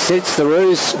stoppage. But this sets the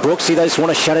ruse. Brooksy, they just want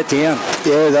to shut it down.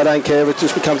 Yeah, they don't care. It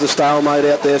just becomes a stalemate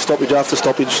out there, stoppage after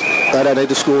stoppage. They don't need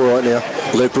to score right now.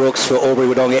 Luke Brooks for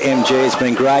Albury-Wodonga MG has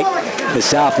been great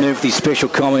this afternoon for these special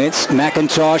comments.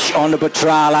 McIntosh on to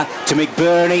Petrala, to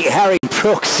McBurney. Harry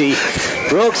Brooksy.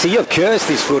 Brooksy, you've cursed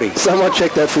this footy. Someone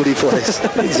check that footy, please.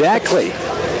 Exactly.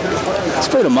 It's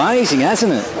been amazing,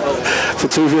 hasn't it? For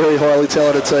two very highly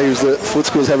talented teams, the foot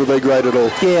scores haven't been great at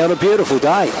all. Yeah, on a beautiful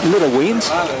day. Little wins.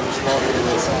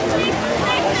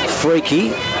 Freaky.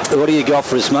 What do you got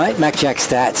for us, mate? MacJack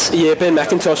stats. Yeah, Ben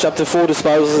McIntosh up to 4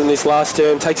 disposals in this last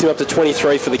term. Takes him up to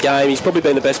 23 for the game. He's probably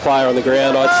been the best player on the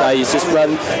ground, I'd say. He's just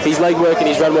run, his leg work and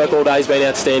his run work all day has been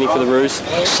outstanding for the Roos.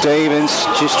 Stevens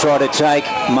just tried to take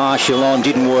Marshall on,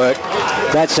 didn't work.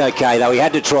 That's okay, though. He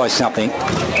had to try something.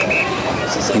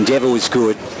 Endeavour was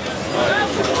good.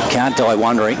 Can't die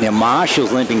wondering. Now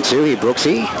Marshall's limping too here,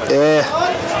 Brooksy.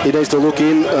 Yeah, he needs to look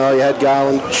in. He had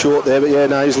Garland short there, but yeah,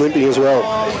 no, he's limping as well.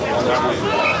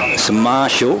 So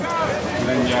Marshall.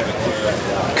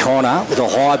 Connor with a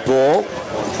high ball.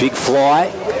 Big fly.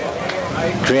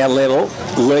 Ground level.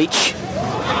 Leach.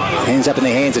 Hands up in the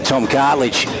hands of Tom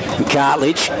Cartledge. And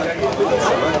Cartledge.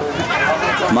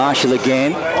 Marshall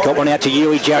again. Got one out to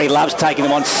Huey. Jerry loves taking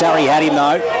them on. Surrey had him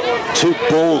though. 2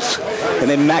 balls. And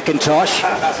then McIntosh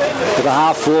to the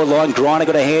half-forward line. Griner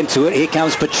got a hand to it. Here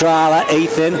comes Petrala.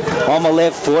 Ethan on the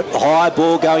left foot. High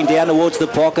ball going down towards the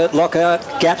pocket. Lockhart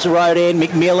gaps the road end.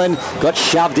 McMillan got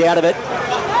shoved out of it.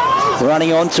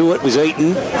 Running onto it was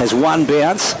Eaton. Has 1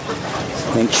 bounce.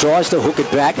 Then tries to hook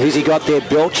it back. Who's he got there?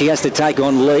 Belch. He has to take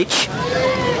on Leach.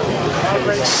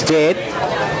 Stead.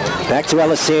 Back to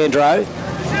Alessandro.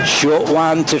 Short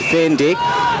one to Fendick.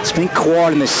 It's been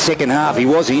quiet in the second half. He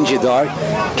was injured though.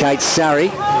 Kate Surrey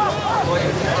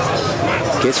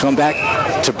gets one back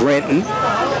to Brenton.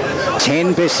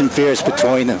 10 best and fairest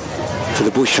between them for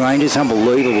the Bush Rangers.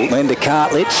 Unbelievable. Then to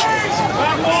Cartledge.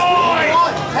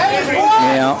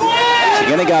 Now, if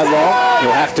you're going to go long,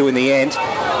 you'll have to in the end.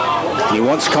 He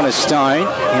wants Connor Stone.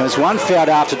 There was one fouled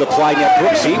after the play. Now,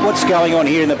 Brooksy, what's going on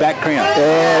here in the background?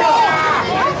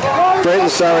 Brent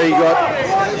and Surrey got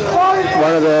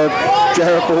one of the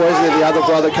Jarrett boys, and then the other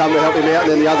brother come to help him out,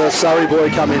 and then the other Surrey boy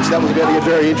come in, so that was about to get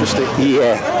very interesting.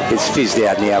 Yeah, it's fizzed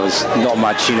out now. There's not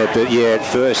much in it, but yeah, at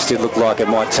first it looked like it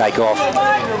might take off.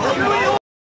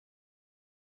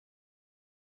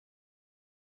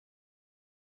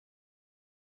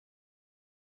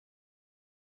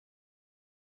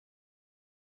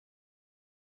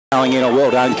 Going in,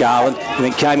 well done, Garland, and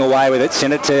then came away with it,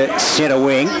 sent it to centre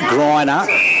wing, Griner.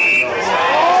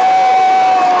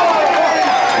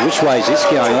 Which way is this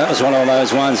going? That was one of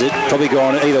those ones that probably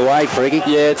gone either way, Freaky.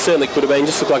 Yeah, it certainly could have been.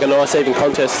 Just looked like a nice even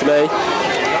contest to me.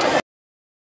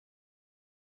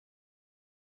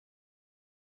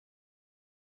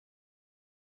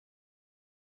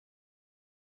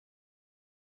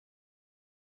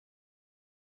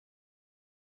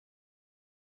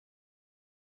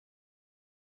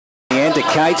 And to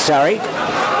Kate Surrey.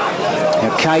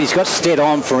 Now Katie's got Stead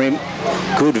on for him.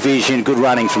 Good vision, good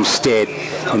running from Stead,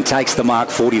 and takes the mark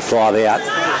 45 out.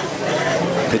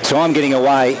 The time getting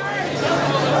away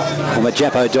on the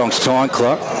Jappo Donks time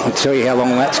clock. I'll tell you how long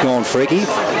that's gone, Freaky.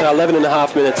 11 and a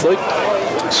half minutes, Luke.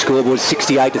 Scoreboard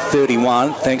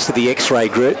 68-31, thanks to the X-Ray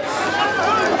Group.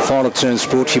 Final turn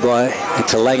brought to you by the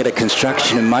Tallangatta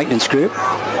Construction and Maintenance Group.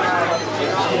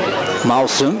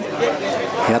 Molson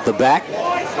out the back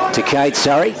to Kate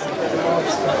Surrey.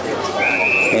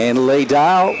 And Lee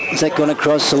Dale, has that gone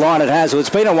across the line? It has. Well, it's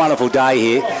been a wonderful day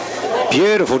here.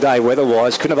 Beautiful day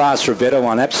weather-wise. Couldn't have asked for a better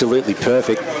one. Absolutely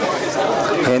perfect.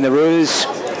 And the Roos,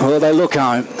 well, they look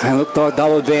home. They look like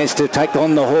they'll advance to take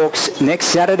on the Hawks next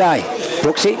Saturday.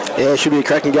 Brooksy? Yeah, it should be a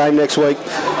cracking game next week.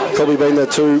 Probably been the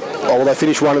two, well, they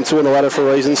finished 1 and 2 in the ladder for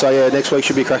a reason, so yeah, next week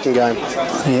should be a cracking game.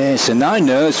 Yeah, so no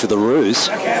nerves for the Roos.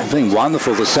 It's been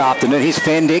wonderful this afternoon. Here's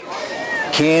Fendick.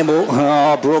 Campbell,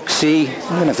 Brooksy, I'm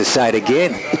going to have to say it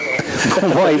again.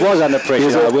 Well, he was under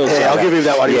pressure, I will say I'll that. give him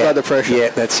that one, he was under pressure. Yeah,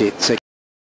 that's it. So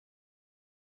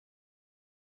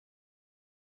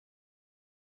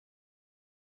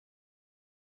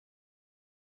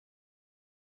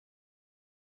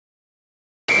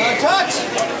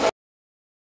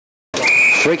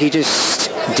Freaky just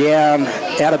down,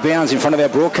 out of bounds in front of our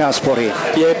broadcast spot here.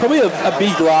 Yeah, probably a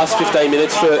big last 15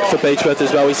 minutes for Beechworth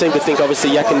as well. We seem to think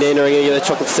obviously Yackandandah are going to get their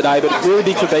chocolates today, but really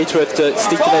big for Beechworth to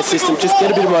stick to their system, just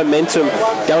get a bit of momentum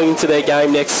going into their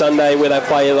game next Sunday where they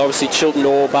play obviously Chilton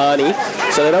or Barney.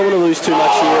 So they don't want to lose too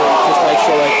much here and just make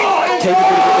sure they keep a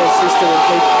bit of their system and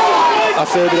keep a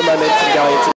fair bit of momentum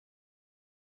going into.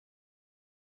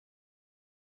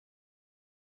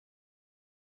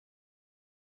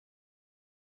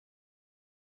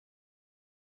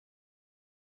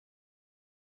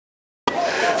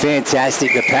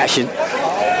 Fantastic, the passion.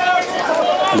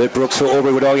 Luke Brooks for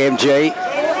Albury Woodog MG.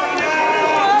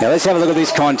 Now let's have a look at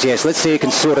this contest. Let's see who can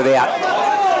sort it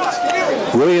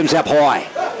out. Williams up high.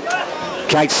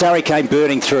 Kate Surrey came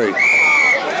burning through.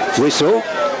 Whistle,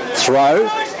 throw.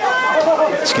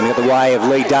 It's going to get the way of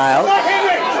Lee Dale.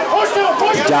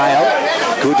 Dale,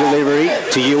 good delivery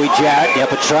to Huey Jarrett. Now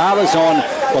Petrala's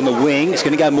on the wing. It's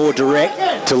going to go more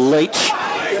direct to Leach.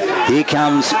 Here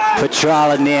comes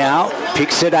Petrala now.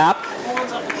 Picks it up.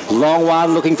 Long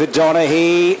one looking for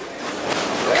Donaghy.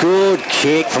 Good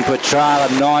kick from Petrala.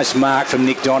 Nice mark from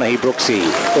Nick Donaghy, Brooksy.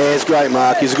 Yeah, it's a great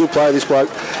mark. He's a good player, this bloke.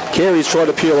 Carey's tried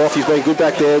to peel off. He's been good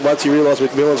back there. Once he realised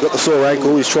McMillan's got the sore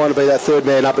ankle, he's trying to be that third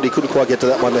man up, but he couldn't quite get to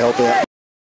that one to help out.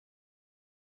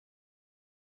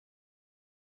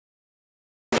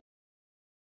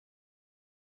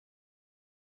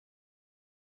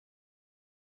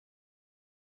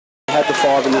 Had the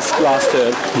 5 in this last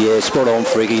term. Yeah, spot on,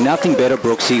 Freaky. Nothing better,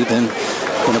 Brooksy, than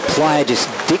when a player just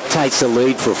dictates the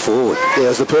lead for a forward. Yeah, it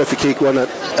was the perfect kick, wasn't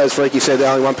it? As Freaky said,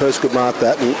 only one person could mark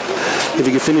that. And if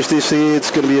he can finish this here,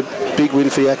 it's going to be a big win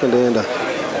for Yackandandah.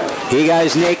 Here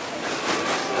goes Nick.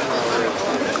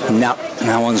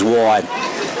 No one's wide.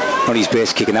 Not his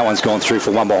best kick, and that one's gone through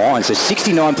for one behind. So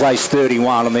 69 plays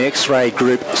 31 on the X-Ray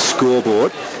Group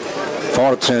scoreboard.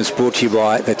 Final turns brought to you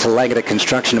by the Tallangatta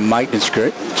Construction and Maintenance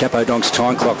Group. Jappo Donks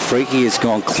time clock. Freaky has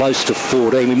gone close to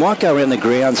 14. We might go around the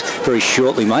grounds very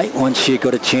shortly, mate, once you've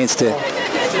got a chance to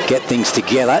get things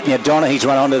together. Now Donaghy's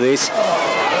run onto this.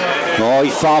 Oh,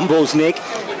 he fumbles, Nick.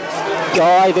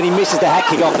 Then he misses the hat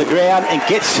kick off the ground and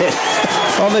gets it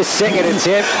on the second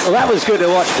attempt. Well, that was good to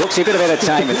watch, Brooksy. A bit of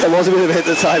entertainment. It was a bit of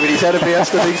entertainment. He's had a bounce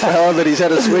to big fella, but he's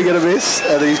had a swing and a miss,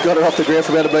 and he's got it off the ground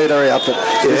for about a metre out, but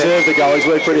deserved the goal. He's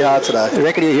worked pretty hard today. I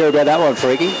reckon you hear about that one,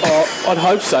 Freaky? Oh, I'd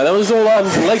hope so. That was all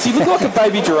arms and legs. He looked like a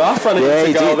baby giraffe running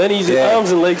into goal. Then his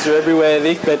arms and legs are everywhere,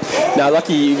 Nick, but no,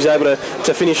 lucky he was able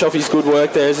to finish off his good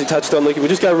work there, as he touched on. Look, we'll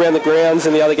just go around the grounds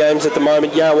in the other games at the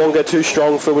moment. Yarrawonga too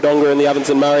strong for Wodonga and the Ovens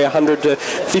and Murray,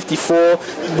 100-54.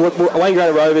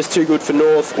 Wangaratta Rovers too good for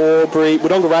North Albury.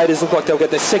 Wodonga Raiders look like they'll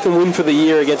get their second win for the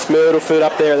year against Myrtleford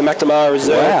up there at the McNamara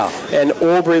Reserve. Wow. And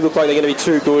Albury look like they're going to be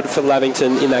too good for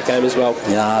Lavington in that game as well.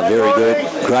 Yeah, very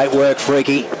good. Great work,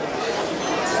 Freaky.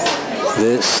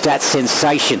 The stats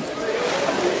sensation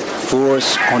for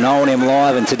us on O&M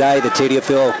Live, and today the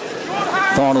TDFL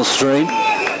final stream.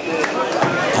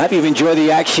 Hope you've enjoyed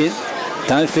the action.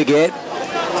 Don't forget,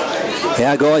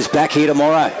 our guys back here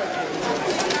tomorrow.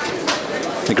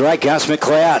 The great Gus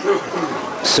McLeod,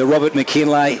 Sir Robert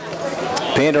McKinlay,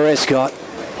 Panda Escott,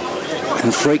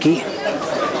 and Freaky.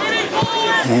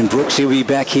 And Brooks will be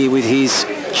back here with his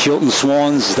Chiltern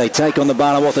Swans as they take on the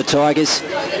Barnawatta Tigers.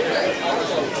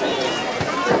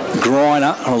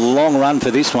 Griner on a long run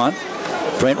for this one.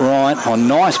 Brent Ryan on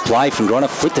nice play from Griner,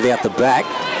 flicked it out the back.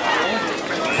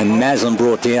 And Maslin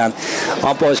brought down.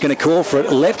 Umpire's going to call for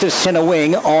it. Left of centre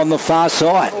wing on the far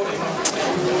side.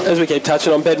 As we keep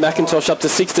touching on, Ben McIntosh up to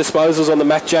 6 disposals on the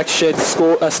Mac Jack shed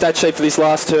stat sheet for this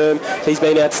last term. He's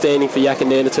been outstanding for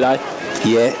Yackandandah today.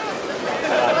 Yeah.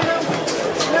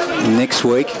 Next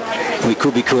week, we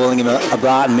could be calling him a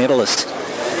Barton medalist.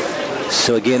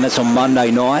 So again, that's on Monday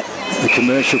night. The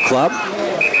Commercial Club,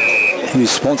 who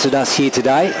sponsored us here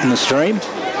today on the stream.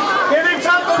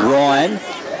 Ryan,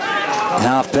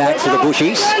 half back for the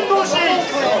Bushies.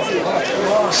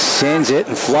 Sends it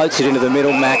and floats it into the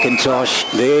middle.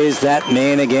 McIntosh, there's that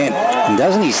man again. And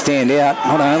doesn't he stand out,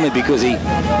 not only because he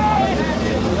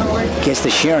gets the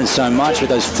Sharon so much with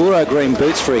those fluoro green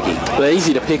boots, Freaky. They're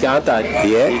easy to pick, aren't they?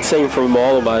 Yeah. You'd see him from a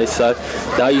mile away. So,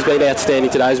 no, he's been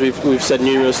outstanding today, as we've said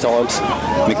numerous times.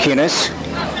 McInnes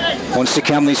wants to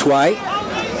come this way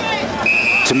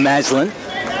to Maslin.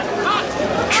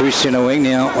 True centre wing.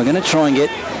 Now, we're going to try and get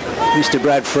Mr.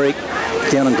 Brad Freak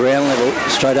down on ground level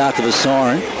straight after the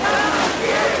siren.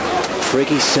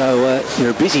 Freaky, so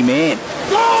you're a busy man.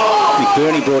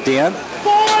 McBurney brought down.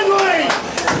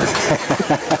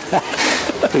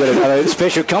 We've got another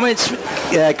special comments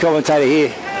commentator here.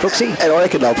 Brooksy? And I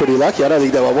reckon they were pretty lucky. I don't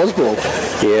think that one was ball.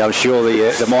 Yeah, I'm sure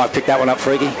the mic picked that one up,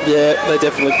 Freaky. Yeah, they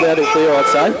definitely loud and clear, I'd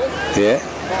say.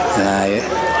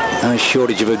 Yeah. No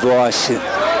shortage of advice.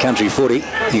 Country footy.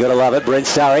 You got to love it. Brent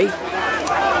Surrey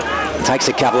takes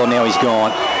a couple, and now he's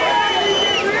gone.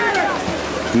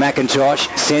 McIntosh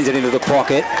sends it into the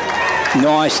pocket.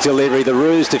 Nice delivery. The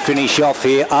ruse to finish off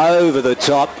here over the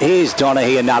top. Here's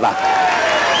Donaghy, another.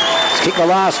 He's kicked the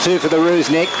last two for the ruse,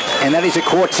 Nick, and that is a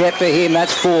quartet for him.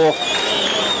 That's 4.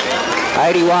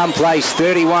 81 plays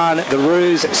 31. The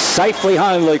ruse safely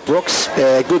home, Luke Brooks.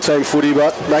 Yeah, good team footy,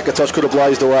 but McIntosh could have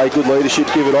blazed away. Good leadership,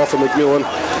 give it off, and McMillan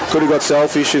could have got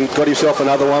selfish and got himself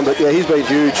another one. But yeah, he's been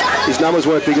huge. His numbers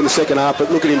weren't big in the second half,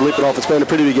 but look at him lip it off. It's been a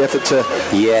pretty big effort to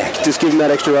just give him that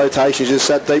extra rotation. He's just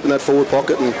sat deep in that forward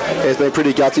pocket, and it's been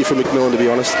pretty gutsy for McMillan, to be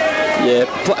honest. Yeah,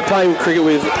 playing cricket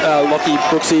with Lockie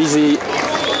Brooks, easy.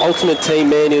 Ultimate team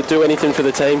man, he'll do anything for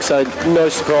the team, so no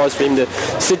surprise for him to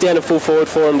sit down at full forward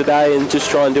for him today and just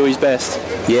try and do his best.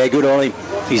 Yeah, good on him.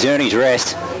 He's earned his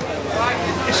rest.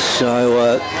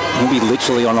 So he'll be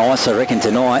literally on ice, I reckon,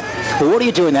 tonight. Well, what do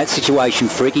you do in that situation,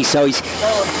 Freaky? So he's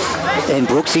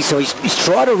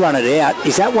tried to run it out.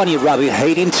 Is that one you rub your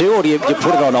heat into, or do you put it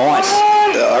on ice?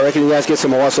 I reckon he has to get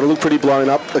some ice. It looked pretty blown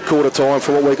up at quarter time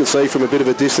from what we could see from a bit of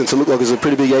a distance. It looked like there's a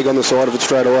pretty big egg on the side of it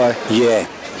straight away. Yeah,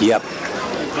 yep.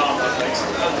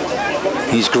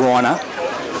 Here's Griner.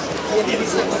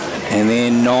 And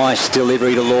then nice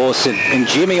delivery to Lawson. And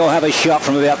Jimmy will have a shot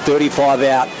from about 35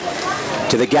 out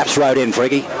to the Gaps Road end,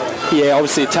 Freaky. Yeah,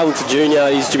 obviously a talented junior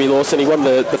is Jimmy Lawson. He won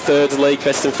the third league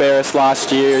best and fairest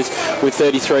last year with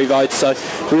 33 votes. So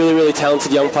really, really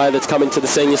talented young player that's come into the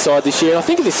senior side this year. And I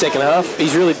think in the second half,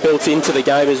 he's really built into the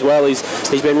game as well. He's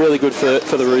been really good for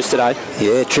the Roos today.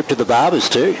 Yeah, trip to the Barbers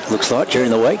too, looks like, during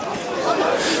the week.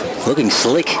 Looking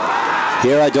slick.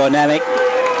 Aerodynamic.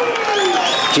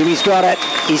 Jimmy's got it.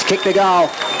 He's kicked the goal.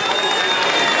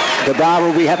 The Barber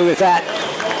will be happy with that.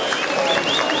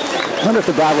 I wonder if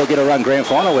the Barber will get a run grand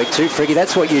final week too, Freaky.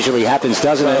 That's what usually happens,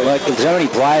 doesn't it? Like, there's so many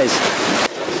players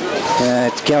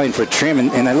going for a trim,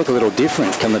 and they look a little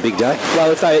different come the big day.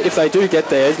 Well, if they do get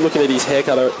there, looking at his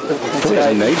haircut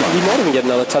today, he might even get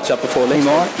another touch-up before next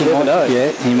week. You never know.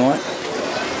 Yeah, he might.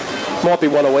 Might be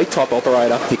one a week type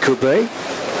operator. He could be.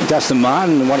 Dustin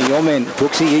Martin, one of your men,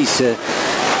 Brooksy, he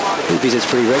visits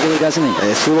pretty regularly, doesn't he?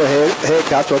 Yeah, still a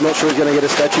haircut, but I'm not sure he's going to get a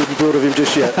statue built of him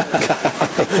just yet.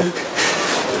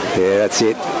 Yeah, that's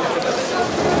it.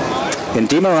 And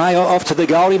Dimmeray off to the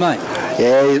Goldie, mate.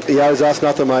 Yeah, he owes us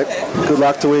nothing, mate. Good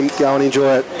luck to him. Go and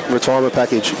enjoy it. Retirement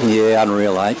package. Yeah,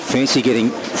 unreal, eh? Fancy getting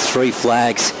 3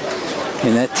 flags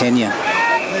in that tenure.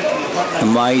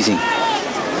 Amazing.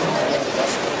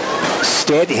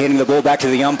 Stead heading the ball back to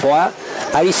the umpire.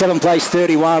 87 plays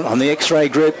 31 on the X-Ray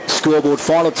Group scoreboard.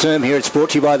 Final term here. It's brought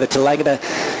to you by the Tallangatta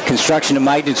Construction and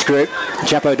Maintenance Group.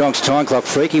 Chapo Donk's time clock.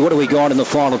 Freaky, what have we got in the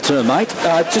final term, mate?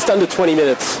 Just under 20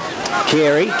 minutes.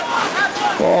 Carey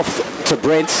off to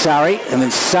Brent Surrey, and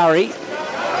then Surrey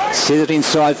set it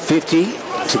inside 50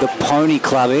 to the Pony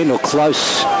Club end, or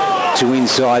close to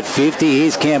inside 50.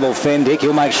 Here's Campbell Fendick.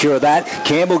 He'll make sure of that.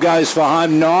 Campbell goes for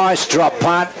home. Nice drop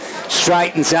punt.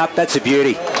 Straightens up. That's a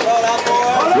beauty.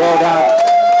 Well done.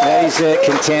 That is a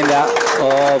contender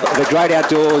of the Great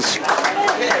Outdoors.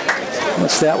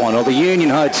 What's that one? Or the Union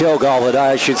Hotel goal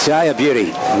today, I should say. A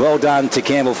beauty. Well done to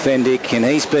Campbell Fendick, and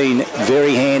he's been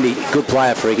very handy. Good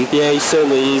player, Freaky. Yeah, he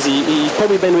certainly is. He's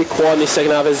probably been a bit quiet in this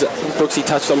second half, as Brooksy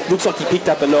touched on. Looks like he picked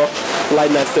up a knock late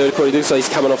in that third quarter. He looks like he's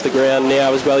coming off the ground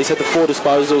now as well. He's had the 4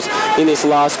 disposals in this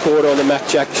last quarter on the Mac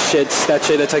Jack shed stat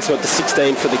sheet. That takes him up to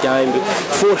 16 for the game. But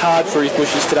fought hard for his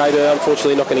bushes today, but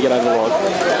unfortunately not going to get over the line.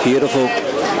 Beautiful.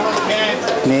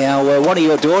 Now, one of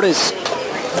your daughters,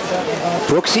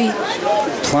 Brooksy,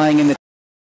 playing in the...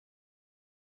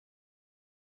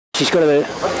 She's got an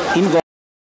invite.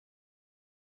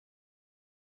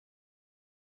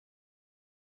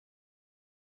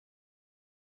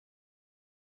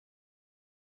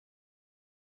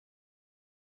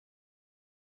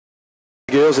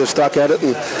 Girls have stuck at it,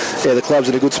 and yeah, the club's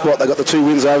in a good spot. They got the 2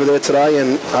 wins over there today,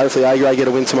 and hopefully A-grade get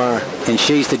a win tomorrow. And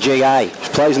she's the GA. She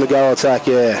plays in the goal attack,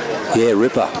 yeah. Yeah,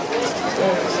 ripper.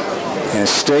 Now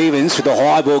Stevens with the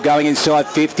high ball going inside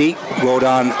 50. Well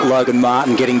done, Logan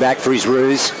Martin, getting back for his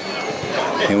ruse.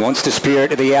 He wants to spear it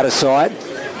to the outer side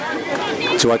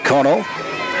to O'Connell.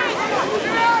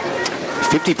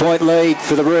 50-point lead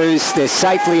for the Roos. They're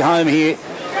safely home here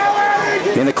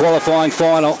in the qualifying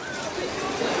final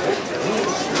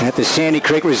at the Sandy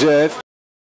Creek Reserve.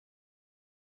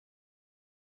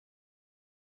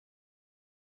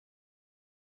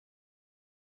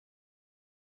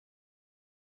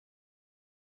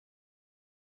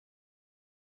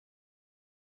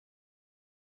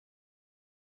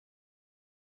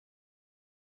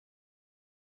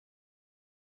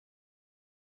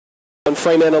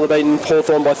 Fremantle have beaten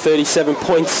Hawthorn by 37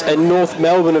 points, and North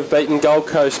Melbourne have beaten Gold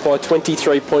Coast by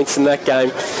 23 points in that game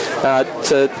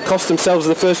to cost themselves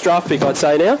the first draft pick, I'd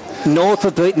say now. North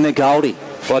have beaten the Goldie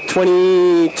by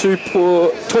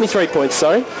 23 points,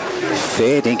 sorry.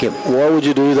 Fair dinkum. Why would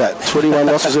you do that? 21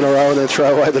 losses in a row and then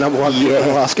throw away the number 1 pick in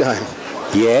the last game.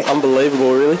 Yeah.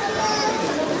 Unbelievable, really.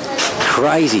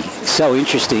 Crazy. So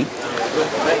interesting.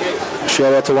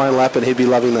 Shout out to Wayne Lappin. He'd be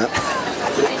loving that.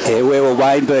 Yeah, where will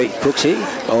Wayne be, Brooksy?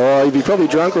 Oh, he'd be probably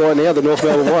drunk right now, the North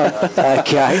Melbourne one.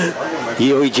 Okay.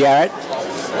 Huey Jarrett.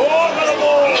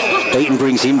 Eaton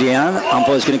brings him down.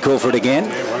 Umpire's going to call for it again.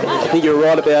 I think you're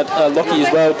right about Lockie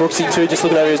as well. Brooksy too, just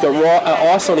looking over, he's got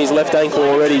ice on his left ankle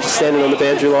already, just standing on the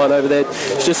boundary line over there.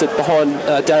 It's just that behind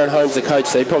Darren Holmes, the coach,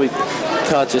 so he probably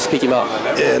can't just pick him up.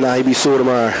 Yeah, no, he'd be sore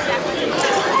tomorrow.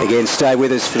 Again, stay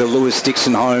with us for the Lewis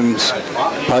Dixon Holmes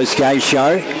post-game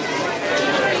show.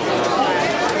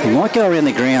 We might go around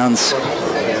the grounds,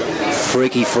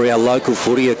 Freaky, for our local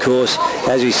footy, of course.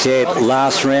 As we said,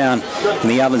 last round in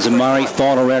the Ovens and Murray,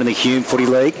 final round in the Hume Footy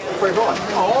League.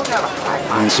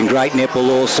 And some great netball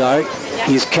also.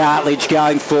 Here's Cartledge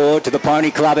going forward to the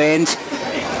Pony Club end.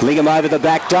 Lingham over the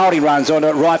back. Doherty runs onto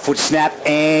it, right foot snap,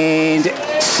 and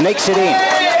sneaks it in.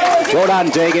 Well done,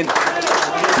 Deegan.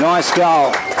 Nice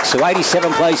goal. So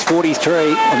 87 plays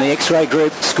 43 on the X-Ray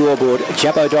Group scoreboard.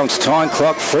 Chapo Donk's time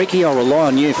clock. Freaky, I'll rely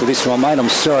on you for this one, mate. I'm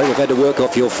sorry we've had to work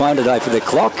off your phone today for the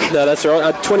clock. No, that's all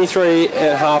right. 23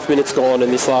 and a half minutes gone in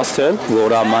this last term. Well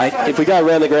done, mate. If we go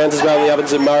around the grounds as well, the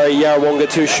Ovens and Murray, Yarrawonga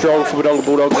too strong for Wodonga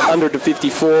Bulldogs, 100 to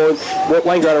 54.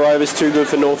 Wangaratta Rovers too good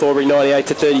for North Albury, 98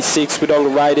 to 36.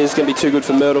 Wodonga Raiders going to be too good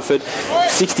for Myrtleford,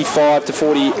 65 to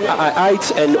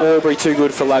 48. And Albury too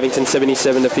good for Lavington,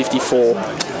 77 to 54.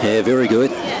 Yeah, very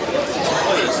good.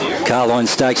 Carline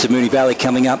Stakes of Moonee Valley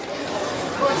coming up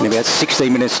in about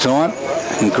 16 minutes' time.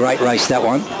 And great race, that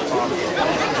one.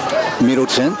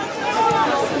 Middleton.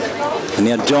 And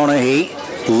now Donaghy.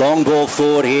 Long ball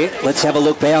forward here. Let's have a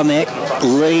look down there.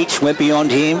 Leach went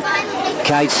beyond him.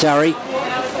 Kate Surrey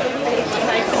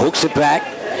hooks it back.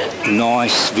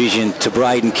 Nice vision to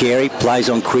Braden Carey. Plays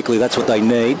on quickly. That's what they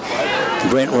need.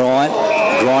 Brent Ryan.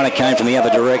 Griner came from the other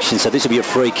direction, so this will be a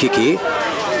free kick here.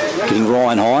 Getting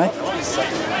Ryan high.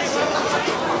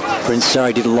 Brent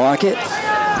Surrey didn't like it.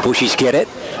 Bushies get it.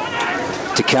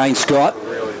 To Kane Scott.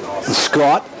 And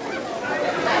Scott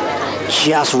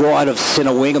just right of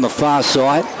centre wing on the far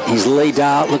side. Here's Lee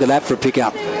Dale. Look at that for a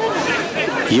pick-up.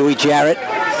 Huey Jarrett.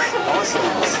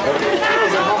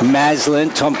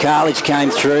 Maslin. Tom Carledge came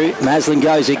through. Maslin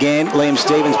goes again. Liam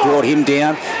Stevens brought him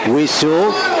down.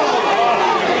 Whistle.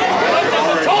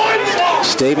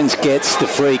 Stevens gets the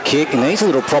free kick, and he's a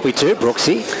little proppy too,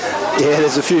 Brooksy. Yeah,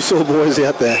 there's a few sore boys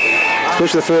out there.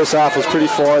 Especially the first half was pretty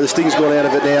fire. The sting's gone out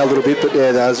of it now a little bit, but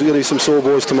yeah, there's going to be some sore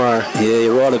boys tomorrow. Yeah,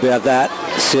 you're right about that.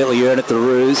 Certainly earned it, the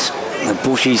Roos. The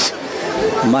Bushies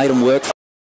made them work.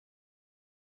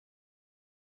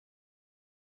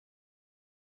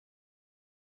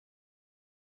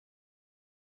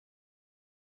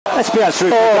 That's bounced through.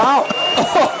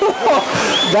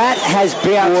 That has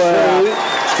bounced through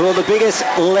for the biggest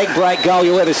leg break goal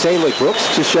you'll ever see, Luke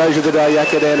Brooks. Just shows you the day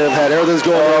Yackandandah have had. Everything's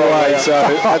gone their way, so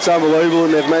that's unbelievable,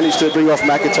 and they've managed to bring off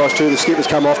McIntosh too. The skipper's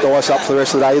come off the ice up for the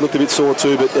rest of the day. He looked a bit sore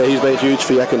too, but he's been huge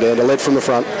for Yackandandah. Led from the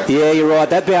front. Yeah, you're right.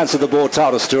 That bounce of the ball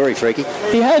told a story, Freaky.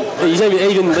 He's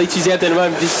even Leachy's out there at the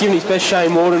moment, just giving his best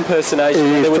Shane Warne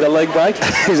impersonation with a leg break.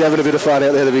 He's having a bit of fun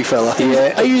out there, the big fella.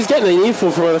 Yeah. He was getting an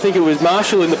earful from it. I think it was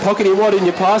Marshall in the pocket. He, why didn't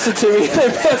you pass it to me?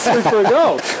 And bounced through for a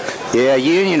goal. Yeah,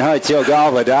 Union Hotel goal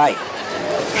of the day.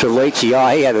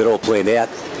 Leachy, he had it all planned out.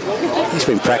 He's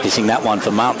been practicing that one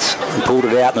for months and pulled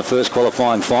it out in the first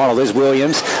qualifying final. There's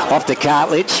Williams off to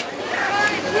Cartledge.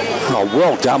 Oh,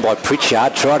 well done by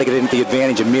Pritchard. Tried to get into the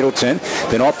advantage of Middleton.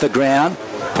 Then off the ground.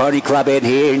 Pony Club end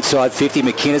here inside 50.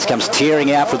 McInnes comes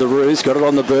tearing out for the Roos. Got it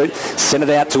on the boot. Sent it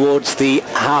out towards the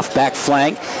half-back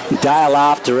flank. Dale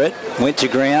after it. Went to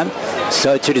ground.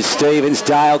 So too did Stevens.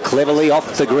 Dale cleverly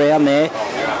off the ground there.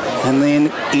 And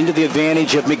then into the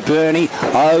advantage of McBurney.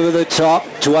 Over the top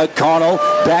to O'Connell.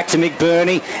 Back to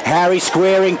McBurney. Harry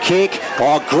squaring kick.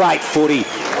 Oh, great footy.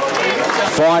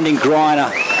 Finding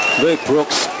Griner. Luke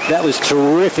Brooks. That was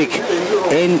terrific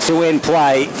end-to-end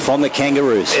play from the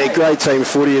Kangaroos. Yeah, great team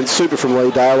footy and super from Lee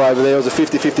Dale over there. It was a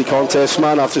 50-50 contest.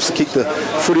 Smart enough just to kick the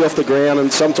footy off the ground,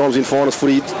 and sometimes in finals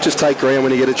footy, just take ground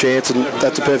when you get a chance, and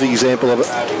that's a perfect example of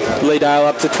it. Lee Dale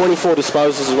up to 24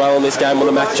 disposals as well in this game on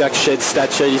the Mac Jack Shed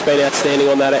stat sheet. He's been outstanding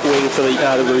on that wing for the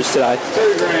Roos today.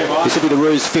 This will be the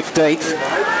Roos 15th.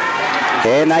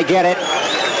 And they get it.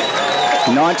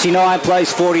 99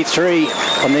 plays 43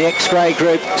 on the X-Ray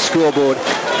Group scoreboard.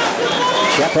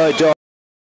 Chapo Dog.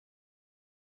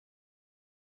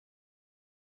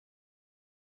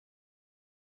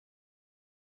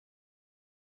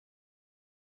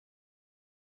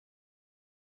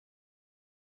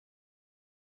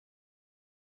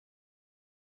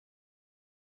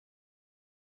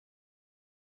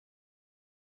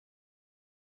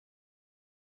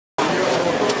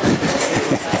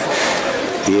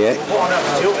 Yeah.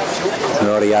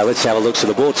 Rightio, let's have a look. So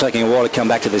the ball taking a while to come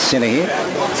back to the centre here.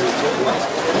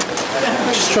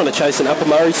 Just trying to chase an Upper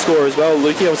Murray score as well,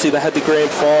 Lukey. Obviously they had the grand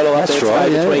final up there today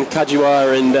between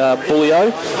Kajiwa and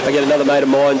Bullio. I get another mate of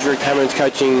mine, Drew Cameron's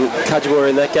coaching Kajiwa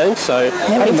in that game. So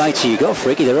how many mates have you got,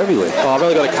 Freaky? They're everywhere. Oh, I've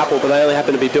only got a couple, but they only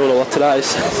happen to be doing a lot today.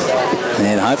 So.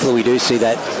 And hopefully we do see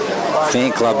that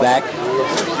fan club back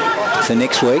for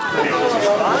next week.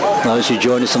 Those who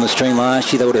joined us on the stream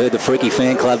last year, they would have heard the Freaky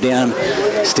fan club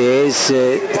downstairs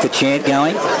with the chant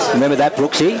going. Remember that,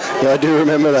 Brooksy? Yeah, I do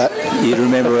remember that. You'd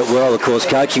remember it well, of course,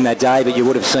 coaching that day, but you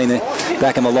would have seen it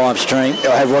back on the live stream.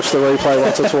 I have watched the replay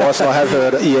once or twice, and I have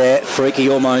heard it. Yeah, Freaky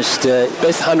almost...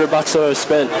 best $100 I've ever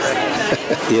spent.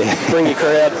 Yeah. Bring your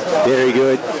crowd. Very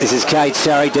good. This is Kate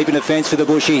Surrey, deep in the fence for the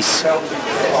Bushies.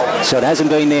 So it hasn't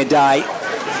been their day.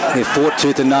 They've fought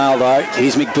tooth and nail, though.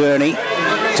 Here's McBurney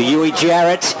to Huey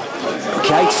Jarrett.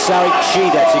 Kate Surrey, gee,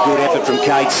 that's a good effort from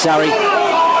Kate Surrey.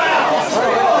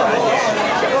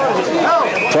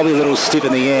 Probably a little stiff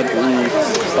in the end.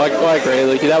 I agree,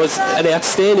 Luke. That was an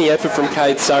outstanding effort from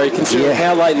Kate Surrey, considering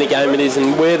how late in the game it is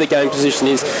and where the game position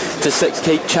is, to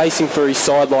keep chasing for his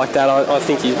side like that. I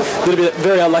think he's a little bit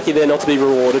very unlucky there not to be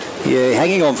rewarded. Yeah,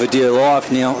 hanging on for dear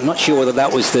life. Now, I'm not sure whether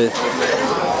that was the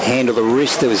hand or the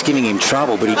wrist that was giving him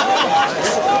trouble, but he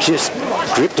just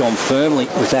gripped on firmly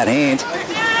with that hand.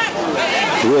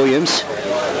 Williams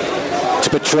to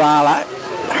Petrala,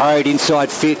 hurried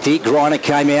inside 50. Griner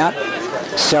came out.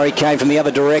 Surrey came from the other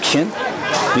direction.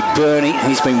 McBurney,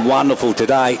 he's been wonderful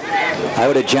today.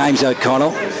 Over to James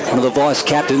O'Connell, one of the vice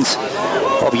captains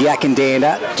of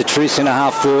Yackandandah, to true centre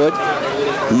half forward.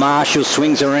 Marshall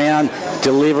swings around.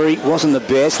 Delivery wasn't the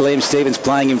best. Liam Stevens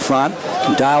playing in front.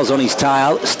 Dale's on his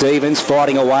tail. Stevens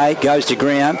fighting away. Goes to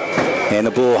ground. And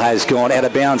the ball has gone out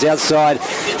of bounds outside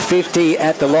 50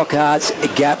 at the Lockhart's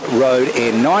Gap Road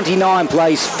end. 99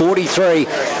 plays 43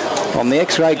 on the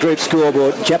X-Ray Group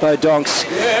scoreboard. Jappo Donk's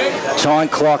time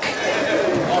clock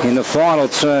in the final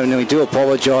term, and we do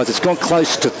apologise. It's gone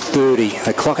close to 30.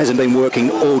 The clock hasn't been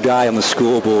working all day on the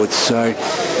scoreboard, so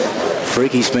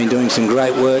Freaky's been doing some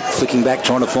great work, flicking back,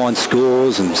 trying to find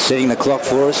scores and setting the clock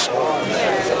for us.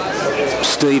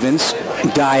 Stevens,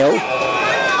 Dale,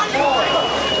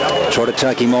 try to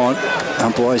take him on.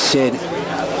 Umpire said,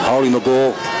 holding the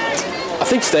ball. I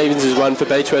think Stevens is one for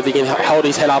Beechworth. He can hold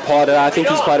his head up high today. I think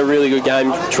he's played a really good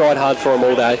game, tried hard for him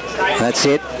all day. That's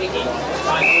it.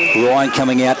 Ryan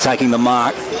coming out, taking the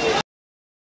mark.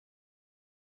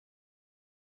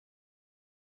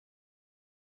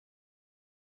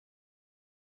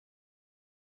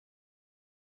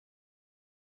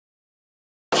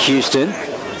 Houston.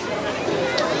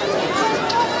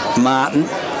 Martin.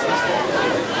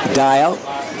 Dale.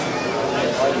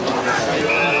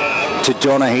 To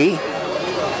Donaghy.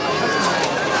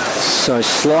 So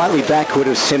slightly backward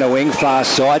of centre wing, far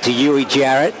side to Huey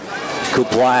Jarrett. Good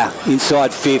player.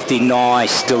 Inside 50.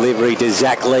 Nice delivery to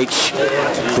Zach Leach.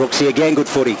 Brooksy again, good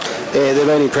footy. Yeah, they've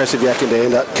been impressive,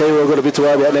 Yackandandah. Kiwi have got a bit to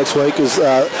worry about next week. Is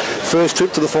first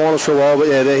trip to the finals for a while, but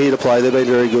yeah, they're here to play. They've been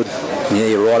very good. Yeah,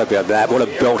 you're right about that. What a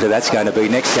belter that's going to be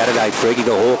next Saturday, Freaky.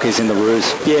 The Hawkers in the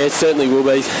Roos. Yeah, it certainly will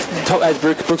be. As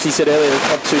Brooksy said earlier, the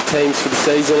top two teams for the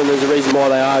season, and there's a reason why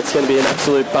they are. It's going to be an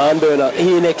absolute barn burner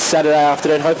here next Saturday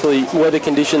afternoon. Hopefully weather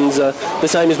conditions are the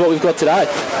same as what we've got today.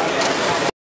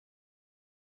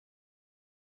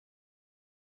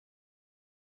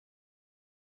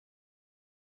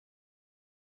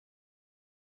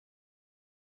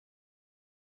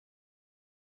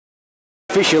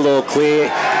 Official all clear,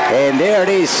 and there it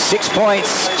is, 6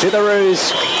 points to the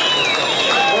Roos.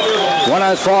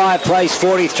 105 plays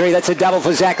 43. That's a double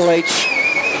for Zach Leach.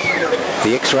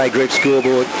 The X-Ray Group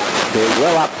scoreboard, they're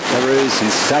well up the Roos and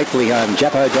safely home.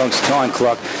 Jappo Donk's time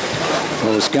clock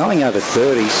was going over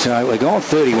 30, so we're going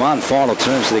 31 final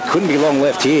term, so there couldn't be long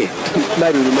left here.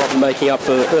 Maybe we might be making up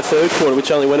for the third quarter,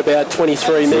 which only went about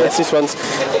 23 minutes. This one's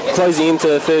closing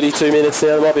into 32 minutes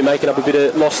now. They might be making up a bit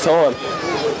of lost time.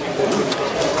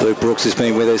 Luke Brooks has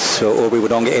been with us for Aubrey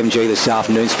Wodonga MG this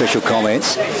afternoon. Special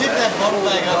comments.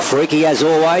 Freaky as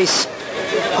always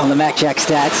on the Mac Jack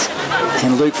stats,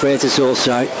 and Luke Francis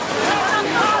also.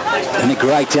 And a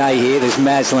great day here. There's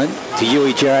Maslin to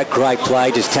Huey Jarrett. Great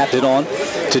play. Just tapped it on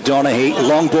to Donaghy.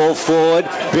 Long ball forward.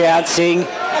 Bouncing.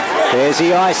 There's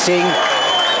the icing.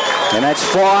 And that's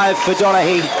 5 for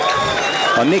Donaghy.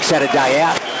 Oh, Nick's had a day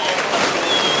out.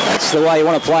 That's the way you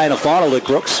want to play in a final, Luke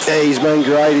Brooks. Yeah, he's been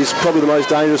great. He's probably the most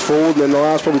dangerous forward, and then the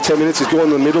last probably 10 minutes he's gone in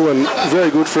the middle, and very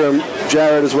good for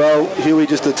Jarrett as well. Huey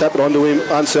just to tap it onto him,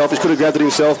 unselfish, could have grabbed it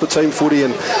himself, but team footy,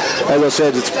 and as I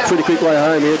said, it's a pretty quick way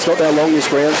home here. It's not that long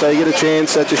this round, so you get a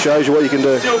chance. That just shows you what you can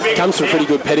do. Comes from pretty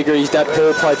good pedigree. His dad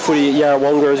Paul played footy at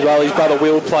Yarrawonga as well. His brother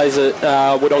Will plays at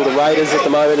Wodonga Raiders at the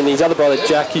moment, and his other brother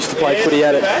Jack used to play footy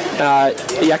at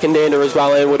Yackandandah as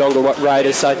well, and Wodonga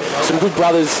Raiders. So some good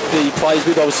brothers that he plays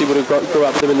with. Obviously would have grew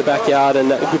up with them in the backyard,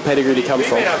 and a good pedigree to come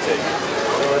from.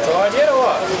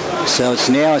 So it's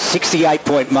now a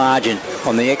 68-point margin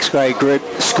on the X-Ray Group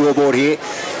scoreboard here.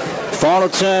 Final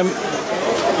term,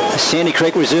 Sandy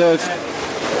Creek Reserve,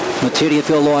 the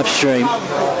TDFL live stream.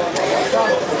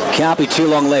 Can't be too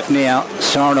long left now.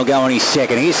 Soren will go on his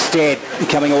second. Here's Stead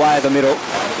coming away at the middle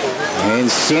and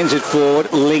sends it forward.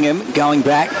 Lingham going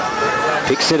back,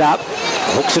 picks it up,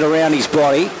 hooks it around his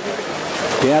body.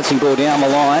 Bouncing ball down the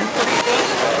line,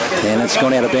 and it's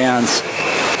gone out of bounds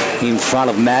in front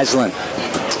of Maslin.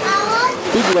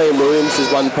 Big Liam Williams is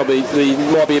one probably, he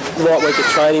might be a right week of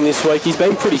training this week. He's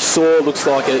been pretty sore, looks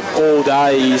like it, all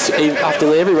day.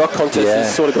 After every rock contest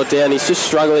he's sort of got down. He's just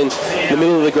struggling in the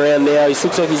middle of the ground now. He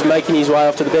looks like he's making his way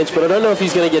off to the bench, but I don't know if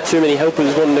he's going to get too many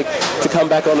helpers wanting to come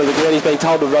back onto the ground. He's been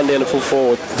told to run down to full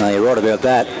forward. Oh, you're right about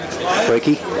that,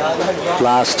 Freaky.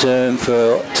 Last term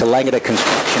for Tallangatta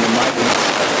Construction and Maintenance.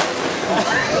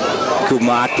 Good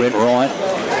mark, Brent Ryan.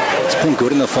 It's been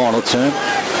good in the final term.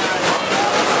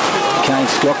 Kane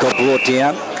Scott got brought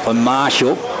down by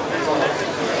Marshall.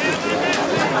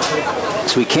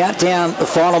 So we count down the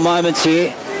final moments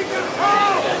here.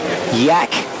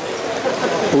 Yak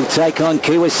will take on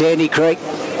Kiwa Sandy Creek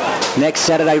next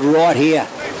Saturday right here.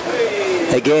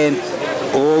 Again,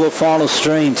 all the final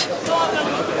streams.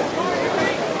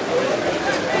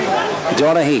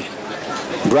 Donaghy,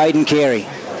 Braden Carey.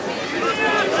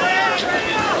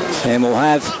 And we'll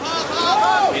have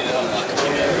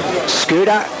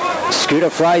Scooter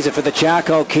Fraser for the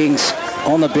Charcoal Kings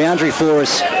on the boundary for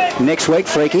us next week,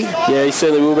 Freaky. Yeah, he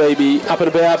certainly will be up and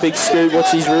about. Big Scoot,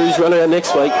 what's his ruse running out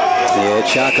next week? Yeah,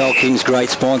 Charcoal Kings, great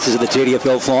sponsors of the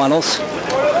TDFL finals.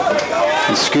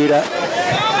 And Scooter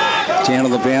down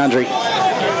on the boundary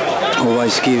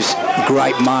always gives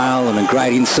great mail and a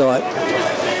great insight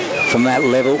from that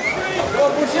level.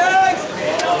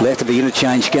 Left of the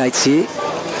interchange gates here.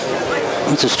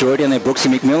 What's the story down there,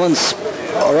 Brooksy McMillan's?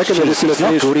 I reckon they're just going to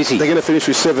finish. Good, is he? They're going to finish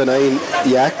with 17.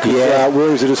 Yak. Yeah.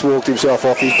 Williams just walked himself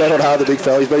off. He's battled hard, the big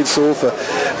fella. He's been sore for.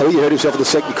 I think he hurt himself in the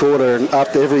second quarter, and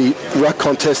after every ruck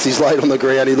contest he's laid on the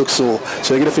ground, he looks sore.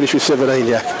 So they're going to finish with 17.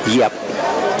 Yak. Yep.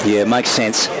 Yeah, makes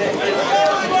sense.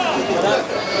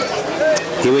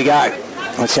 Here we go.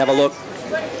 Let's have a look.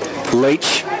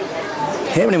 Leach.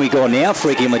 How many we got now,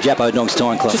 Freaky, in the Jappo Donks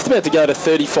Time Club? Just about to go to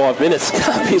 35 minutes.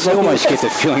 I almost get the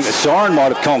feeling the siren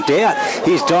might have conked out.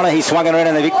 Here's Donna. He's swung around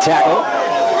in the big tackle.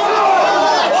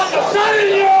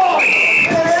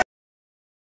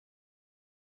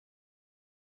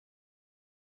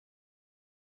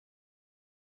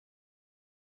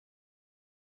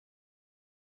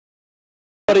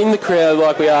 In the crowd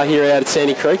like we are here out at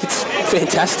Sandy Creek, it's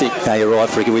fantastic. No, you're right,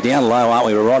 Freaky. We're down low, aren't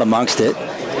we? We're right amongst it.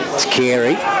 It's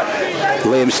Carey.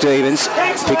 Liam Stevens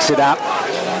picks it up.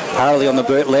 Harley on the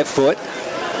boot, left foot.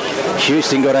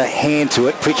 Houston got a hand to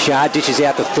it. Pritchard dishes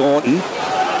out to Thornton.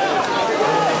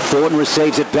 Thornton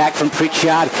receives it back from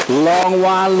Pritchard. Long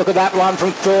one. Look at that one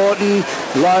from Thornton.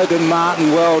 Logan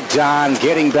Martin, well done.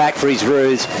 Getting back for his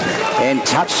ruse and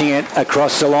touching it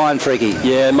across the line, Freaky.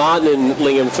 Yeah, Martin and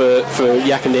Lingham for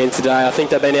Yackandandah today. I think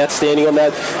they've been outstanding on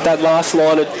that last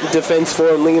line of defence for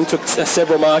him. Lingham took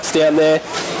several marks down there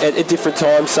at different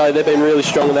times, so they've been really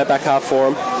strong in that back half for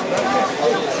him.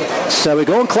 So we're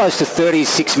going close to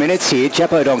 36 minutes here.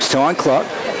 Jappo Donks Time Clock.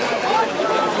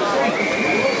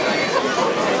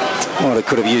 Well, they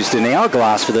could have used an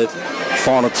hourglass for the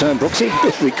final term, Brooksy.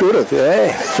 We could have,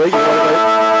 yeah. Freaky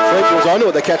was on to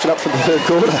it. They're catching up for the third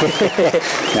quarter.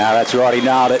 No, that's right. He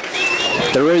nailed it.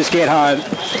 The Roos get home.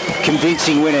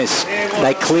 Convincing winners.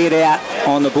 They cleared out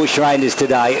on the Bush Rangers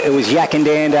today. It was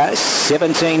Yackandandah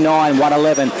 17-9,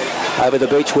 111 over the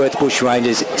Beechworth Bush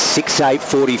Rangers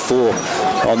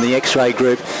 6-8-44 on the X-Ray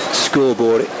Group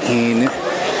scoreboard in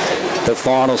the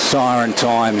final siren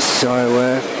times.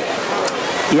 So,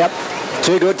 yep.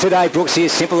 Too good today, Brooksy.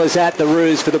 As simple as that, the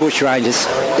ruse for the Bush Rangers.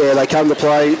 Yeah, they come to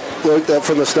play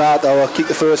from the start. They were kicked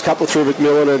the first couple through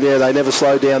McMillan, and yeah, they never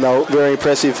slowed down. They were very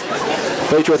impressive.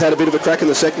 Beechworth had a bit of a crack in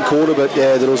the second quarter, but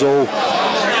yeah, that was all the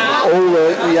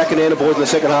Yackandandah boys in the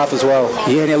second half as well.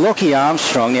 Yeah, now Lockie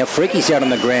Armstrong, now Freaky's out on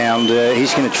the ground.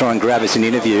 He's going to try and grab us an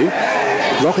interview.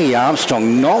 Lockie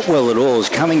Armstrong, not well at all, is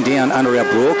coming down under our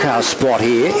broadcast spot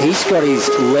here. He's got his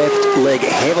left leg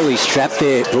heavily strapped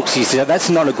there, Brooksy. So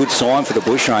that's not a good sign for the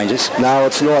Bush Rangers. No,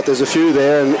 it's not. There's a few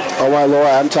there, and I won't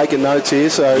lie, I'm taking notes here.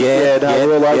 So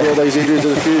we're all over all these injuries.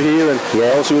 There's a few here, and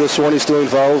obviously with the Swannies still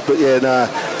involved. But yeah,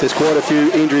 there's quite a few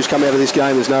injuries come out of this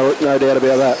game. There's no doubt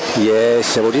about that. Yeah,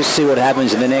 so we'll just see what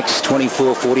happens in the next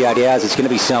 24, 48 hours. It's going to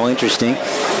be so interesting.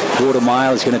 Quarter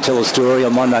Mail is going to tell a story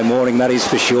on Monday morning, that is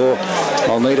for sure.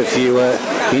 I'll need a few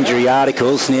injury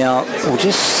articles. Now, we'll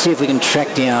just see if we can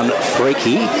track down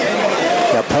Freaky.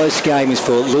 Our post-game is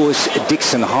for Lewis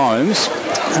Dixon Holmes.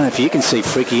 I don't know if you can see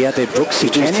Freaky out there, Brooks.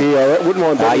 He's just here. I wouldn't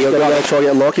mind try to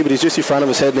get Lockie, but he's just in front of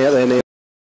us heading out there now.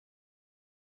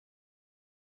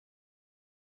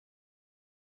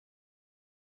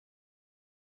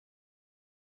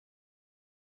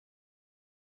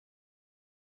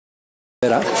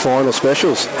 Final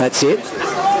specials. That's it.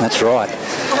 That's right.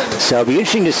 So it'll be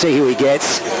interesting to see who he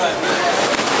gets.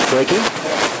 Freaky.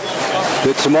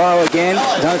 But tomorrow again,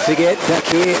 don't forget, back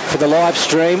here for the live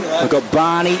stream, we've got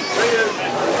Barney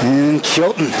and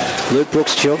Chilton. Luke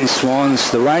Brooks, Chilton Swans,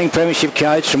 the reigning premiership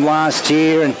coach from last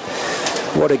year, and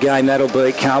what a game that'll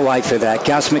be. Can't wait for that.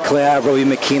 Gus McLeod, Robbie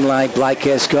McKinlay, Blake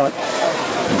Escott,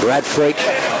 Brad Freak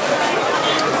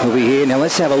will be here. Now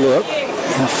let's have a look.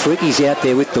 Now Freaky's out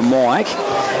there with the mic.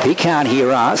 He can't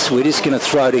hear us. We're just going to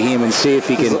throw to him and see if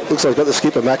he can... Looks like he's got the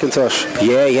skipper, McIntosh.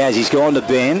 Yeah, he has. He's gone to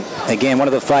Ben. Again, one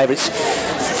of the favourites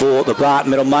for the Bart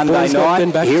Medal Monday night.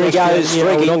 Here he goes,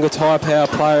 Freaky. Longer tyre power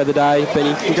player of the day.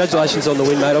 Benny, congratulations on the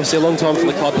win, mate. Obviously a long time for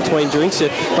the club between drinks. You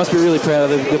must be really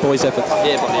proud of the boys' effort.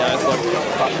 Yeah, but yeah, I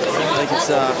think it's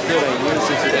 13 years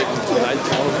since we made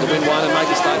the win one and make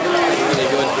a statement. It's really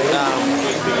good.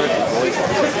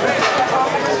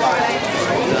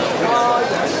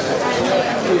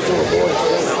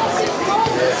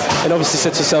 And obviously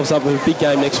sets yourselves up with a big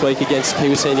game next week against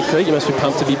Kiwi Sandy Creek. You must be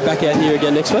pumped to be back out here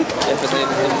again next week. Yeah, but then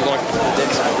like the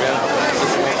dead side round,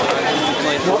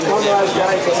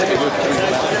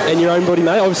 And your own body,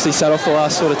 mate, obviously sat off the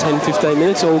last sort of 10-15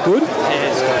 minutes, all good?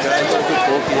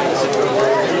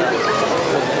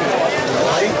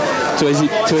 Too easy,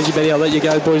 Benny. I'll let you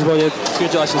go, boys.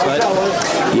 Congratulations, mate.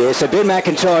 Yeah, so Ben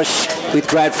McIntosh with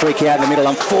Brad Freak out in the middle.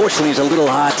 Unfortunately, it was a little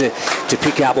hard to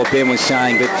pick up what Ben was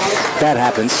saying, but that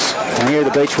happens. And here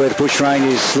at the Beechworth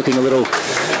Bushrangers looking a little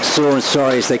sore and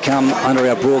sorry as they come under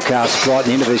our broadcast spot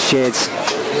and into the sheds.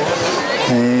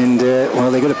 And, well,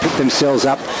 they've got to pick themselves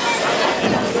up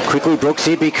quickly,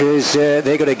 Brooksy, because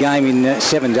they've got a game in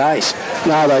 7 days.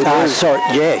 No, they do. Sorry,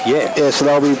 yeah. Yeah, so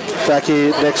they'll be back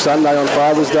here next Sunday on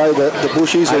Father's Day, the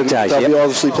Bushies, and they'll be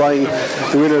obviously playing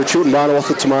the winner of Chiltern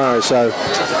Barnawartha tomorrow. So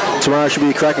tomorrow should be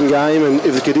a cracking game, and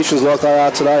if the conditions like they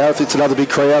are today, hopefully it's another big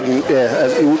crowd. And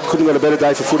yeah, you couldn't have got a better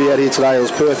day for footy out here today. It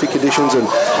was perfect conditions, and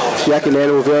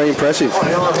Yackandandah were very impressive.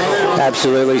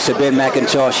 Absolutely. So Ben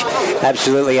McIntosh,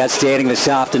 absolutely outstanding this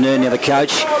afternoon. Now the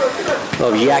coach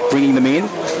of Yak bringing them in,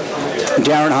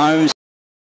 Darren Holmes.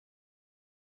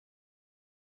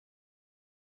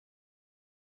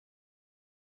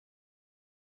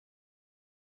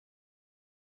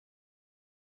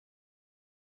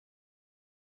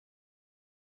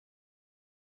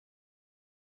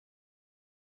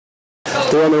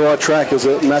 They're on the right track. It was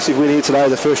a massive win here today,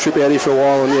 the first trip out here for a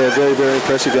while, and yeah, very, very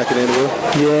impressive,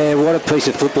 Yackandandah. Yeah, what a piece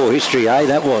of football history,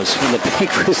 that was, when the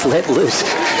pig was let loose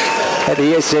at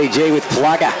the SCG with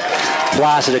Plugger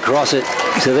plastered across it.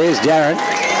 So there's Darren.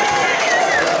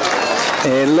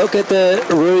 And look at the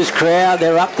Roos crowd.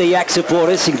 They're up the Yak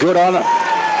supporters, and good on them.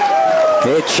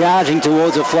 They're charging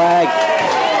towards a flag.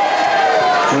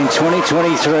 In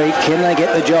 2023, can they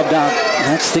get the job done?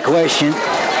 That's the question.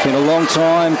 Been a long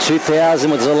time. 2000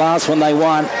 was the last one they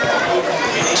won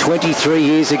 23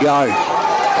 years ago.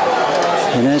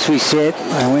 And as we said,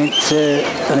 they went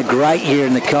on a great year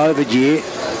in the COVID year.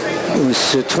 It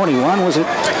was 21, was it?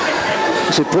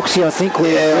 Was it Brooksy, I think,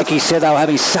 where Ricky said they were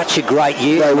having such a great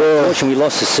year. They were. Unfortunately, we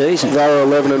lost the season. They were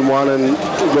 11-1 and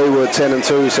we were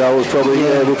 10-2, so it was probably,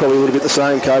 we were probably a little bit the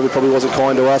same. COVID probably wasn't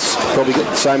kind to us. Probably got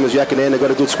the same as Yackandandah,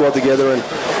 got a good squad together and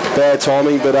bad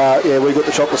timing. But we got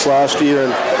the chocolates last year,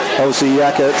 and obviously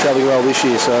Yacka travelling well this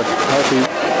year, so hopefully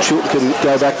Chiltern can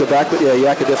go back to back. But yeah,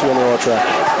 Yacka definitely on the right track.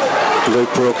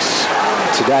 Luke Brooks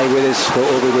today with us for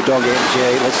Aubrey the Dog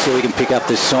MG. Let's see if we can pick up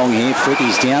this song here.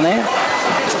 Fricky's down there.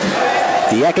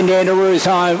 The Yackandandah Roos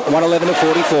home,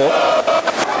 111-44.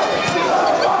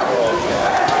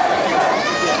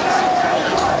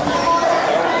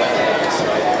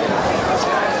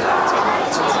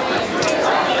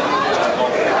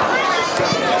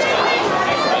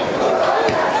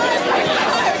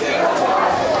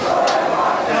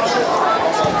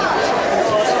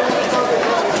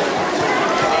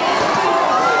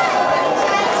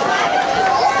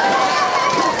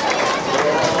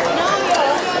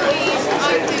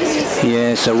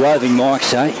 Yeah, so roving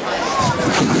mics,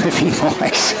 roving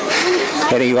mics.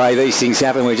 Anyway, these things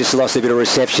happen. We just lost a bit of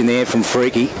reception there from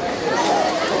Freaky.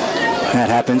 That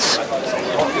happens.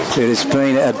 It has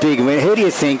been a big win. Who do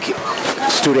you think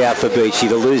stood out for Beachy,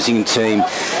 the losing team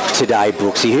today,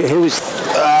 Brooksy? Who was...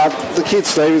 the kid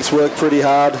Stevens worked pretty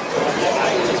hard.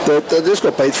 They just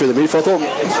got beat through the midfield. I thought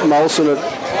Molson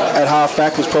at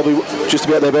half-back was probably just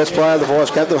about their best player. The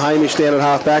vice-captain, Hamish, down at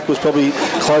half-back was probably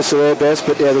close to their best.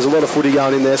 But, yeah, there's a lot of footy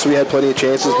going in there, so we had plenty of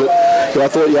chances. But, yeah, I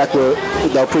thought Yak were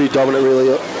pretty dominant,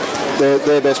 really.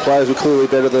 Their best players were clearly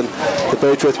better than the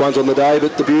Beechworth ones on the day.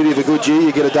 But the beauty of a good year,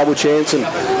 you get a double chance and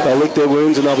they'll lick their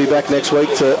wounds and they'll be back next week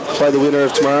to play the winner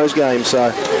of tomorrow's game. So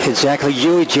exactly.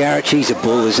 Yui Jarrett, he's a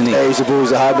bull, isn't he? Yeah, he's a bull.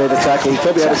 He's a hard man to tackle. He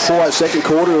probably had a quiet second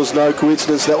quarter. It was no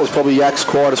coincidence. That was probably Yak's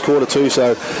quietest quarter too.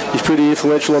 So he's pretty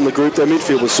influential on the group. Their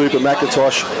midfield was super.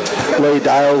 McIntosh, Lee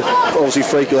Dale, obviously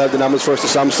Freak will have the numbers for us to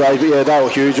some stage. But yeah, they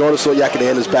were huge. I just thought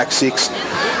Yackandandah's back six.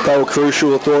 They were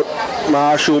crucial. I thought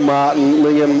Marshall, Martin,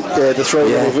 Lingham, the three of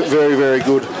them were very, very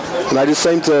good. And they just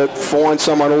seem to find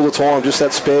someone all the time, just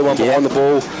that spare one behind the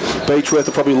ball. Beechworth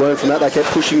will probably learn from that. They kept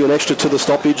pushing an extra to the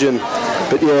stoppage,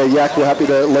 but yeah, Yak were happy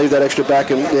to leave that extra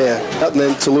back, and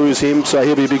then to lose him, so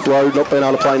he'll be a big blow, not being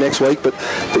able to play next week. But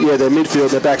yeah, their midfield,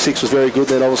 their back six was very good.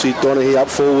 Then obviously Donaghy up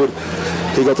forward,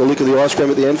 he got the lick of the ice cream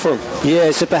at the end for him.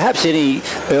 Yeah, so perhaps any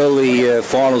early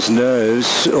finals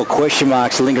nerves or question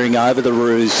marks lingering over the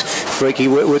Roos Freaky,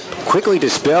 were quickly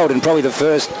dispelled in probably the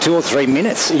first 2 or 3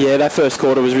 minutes. Yeah, that first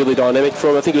quarter was really dynamic for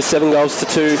them. I think it was 7 goals to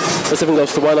 2, or 7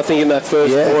 goals to 1. I think in that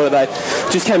first quarter they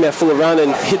just came out full of run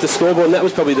and hit the scoreboard, and that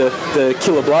was probably the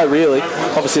killer blow, really.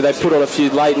 Obviously, they put on a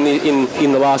few late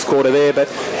in the last quarter there, but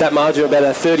that margin of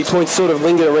about 30 points sort of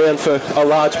lingered around for a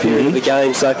large period of the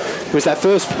game. So it was that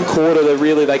first quarter that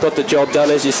really they got the job done,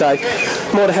 as you say.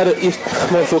 Might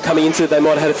have thought coming into it they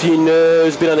might have had a few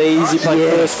nerves, a bit uneasy, playing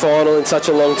first final in such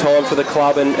a long time for the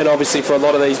club, and obviously for a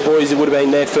lot of these boys it would have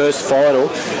been their first final.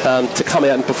 To come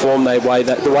out and perform the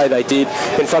way they did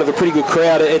in front of a pretty good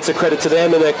crowd, it's a credit to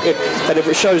them, and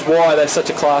it shows why they're such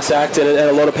a class act, and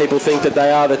a lot of people think that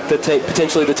they are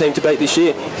potentially the team to beat this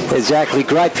year. Exactly.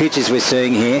 Great pictures we're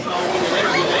seeing here.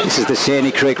 This is the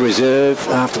Sandy Creek Reserve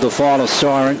after the final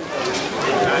siren.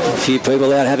 A few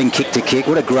people out having kick to kick.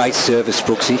 What a great service,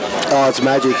 Brooksy. Oh, it's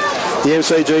magic. The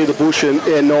MCG, the Bush and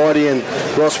 90 and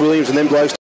Ross Williams and them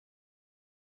blokes.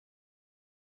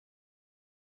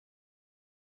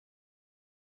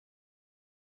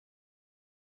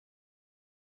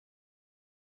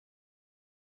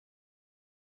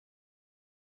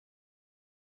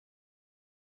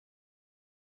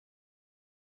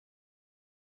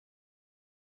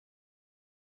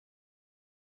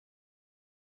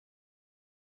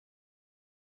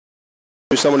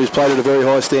 Someone who's played at a very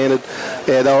high standard.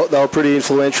 Yeah, they were pretty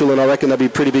influential, and I reckon they'll be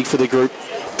pretty big for the group.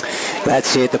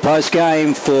 That's it. The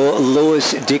post-game for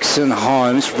Lewis Dixon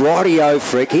Holmes. Rightio,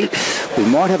 Freaky. We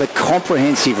might have a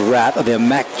comprehensive wrap of our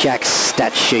Mac Jack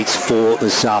stat sheets for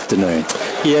this afternoon.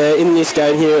 Yeah, in this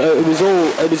game here, it was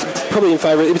probably in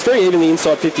favour. It was very even the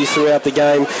inside 50s throughout the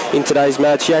game in today's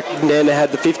match. Yackandandah had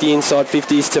the 50 inside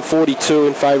 50s to 42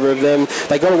 in favour of them.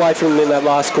 They got away from them in that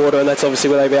last quarter, and that's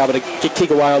obviously where they were able to kick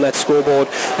away on that scoreboard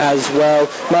as well.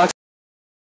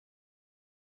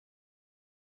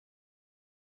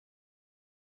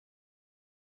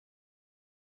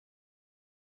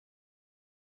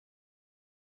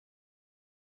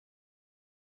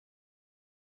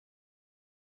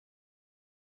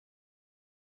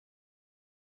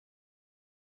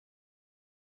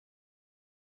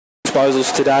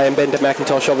 Disposals today, and Bender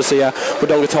McIntosh, obviously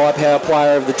Wodonga Taipower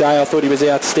player of the day. I thought he was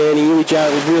outstanding. Yui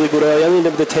Jarrett was really good early, only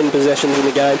ended with the 10 possessions in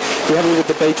the game. We have a look at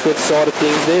the Beechworth side of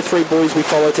things. They're 3 boys we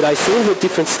follow today, sort of at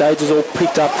different stages, all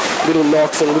picked up little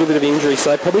knocks and a little bit of injury, so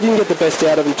they probably didn't get the best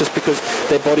out of them just because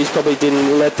their bodies probably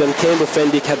didn't let them. Campbell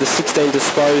Fendick had the 16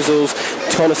 disposals,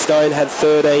 Connor Stone had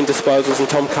 13 disposals, and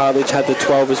Tom Cartledge had the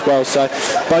 12 as well. So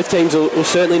both teams will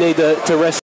certainly need to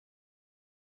rest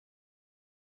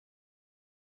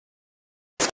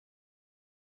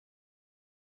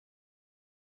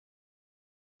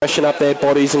freshen up their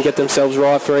bodies and get themselves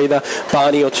right for either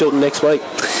Barney or Chilton next week.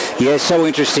 Yeah, so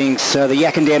interesting. So the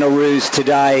Yackandandah Roos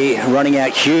today running out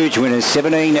huge winners,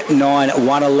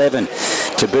 17-9-111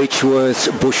 to Beechworth's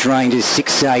Bushrangers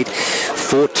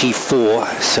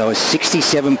 6-8-44. So a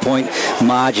 67-point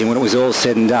margin when it was all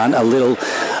said and done, a little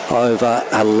over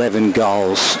 11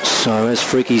 goals. So as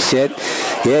Freaky said,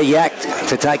 yeah, Yak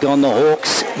to take on the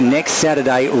Hawks next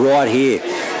Saturday right here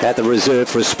at the reserve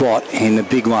for a spot in the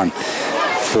big one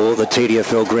for the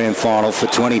TDFL Grand Final for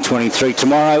 2023.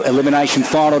 Tomorrow, elimination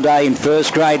final day in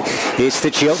first grade. It's the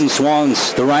Chilton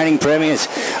Swans, the reigning premiers,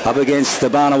 up against the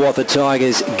Barnawatha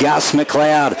Tigers. Gus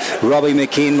McLeod, Robbie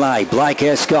McKinlay, Blake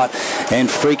Escott, and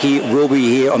Freaky will be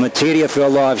here on the TDFL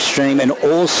live stream, and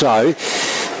also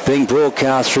being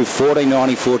broadcast through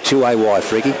 1494 2AY,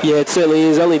 Freaky. Yeah, it certainly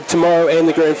is. Only tomorrow and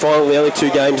the grand final, the only 2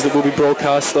 games that will be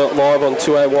broadcast live on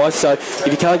 2AY. So if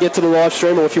you can't get to the live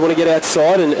stream, or if you want to get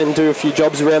outside and do a few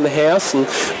jobs around the house, and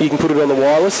you can put it on the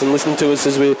wireless and listen to us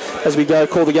as we go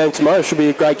call the game tomorrow. It should be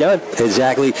a great game.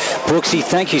 Exactly. Brooksy,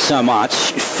 thank you so much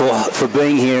for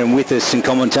being here and with us and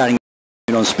commentating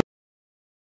on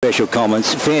special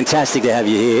comments. Fantastic to have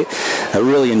you here. I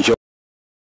really enjoy.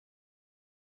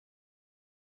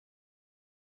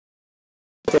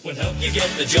 We'll help you get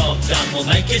the job done, we'll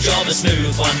make your job a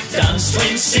smooth one. Dunn's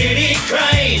Twin City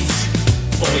Cranes,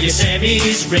 for your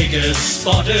semis, riggers,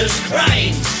 spotters,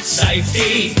 cranes.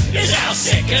 Safety is our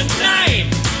second name.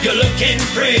 You're looking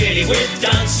pretty with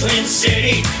Dunn's Twin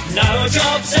City, no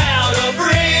job's out of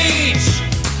reach.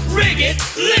 Rig it,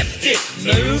 lift it,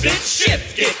 move it,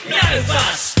 shift it, no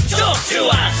fuss, talk to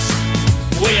us.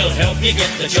 We'll help you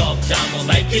get the job done, we'll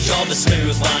make your job a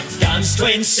smooth one. Dunn's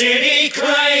Twin City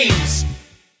Cranes.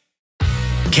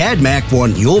 CAD-Mac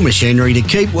want your machinery to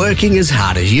keep working as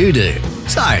hard as you do.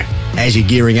 So, as you're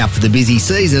gearing up for the busy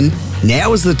season,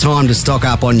 now is the time to stock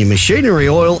up on your machinery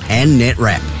oil and net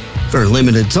wrap. For a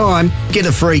limited time, get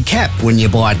a free cap when you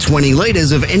buy 20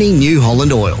 litres of any New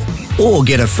Holland oil. or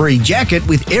get a free jacket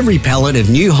with every pallet of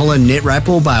New Holland net wrap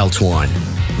or bale twine.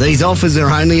 These offers are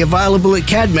only available at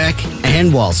CADMAC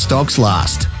and while stocks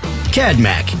last.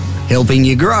 CADMAC, helping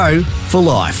you grow for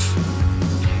life.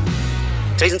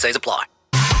 T's and C's apply.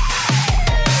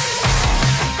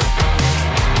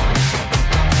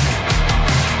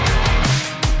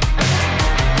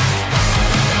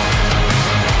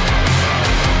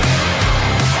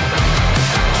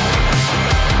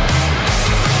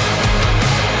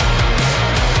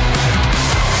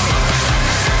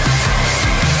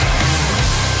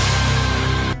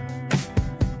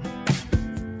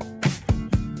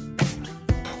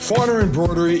 Finer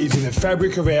embroidery is in the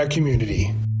fabric of our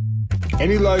community.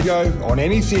 Any logo on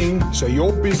anything so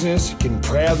your business can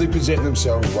proudly present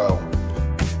themselves well.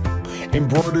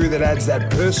 Embroidery that adds that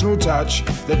personal touch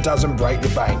that doesn't break the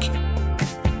bank.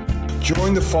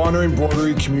 Join the Finer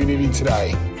embroidery community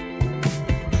today.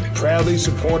 Proudly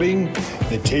supporting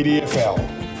the TDFL.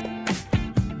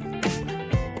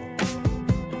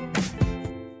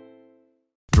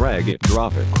 Drag it,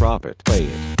 drop it, crop it, play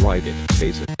it, write it,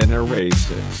 space it, and erase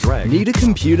it. Drag Need a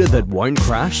computer that won't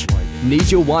crash?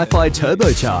 Need your Wi-Fi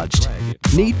turbocharged?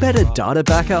 Need better data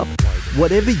backup?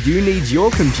 Whatever you need your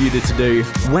computer to do,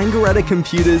 Wangaratta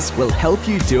Computers will help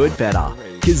you do it better.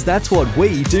 Because that's what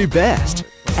we do best.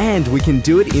 And we can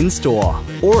do it in-store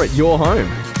or at your home.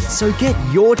 So get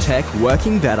your tech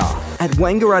working better at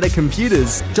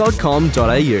wangarattacomputers.com.au.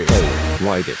 Play it,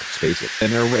 write it, space it,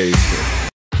 and erase it.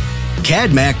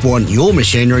 CADMAC want your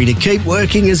machinery to keep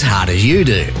working as hard as you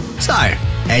do. So,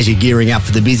 as you're gearing up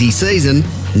for the busy season,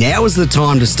 now is the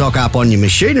time to stock up on your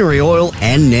machinery oil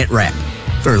and net wrap.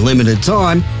 For a limited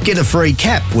time, get a free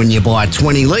cap when you buy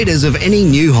 20 litres of any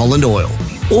New Holland oil.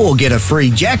 Or get a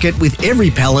free jacket with every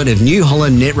pallet of New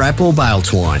Holland net wrap or bale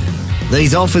twine.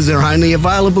 These offers are only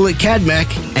available at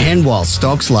CADMAC and while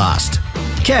stocks last.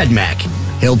 CADMAC,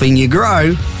 helping you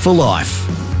grow for life.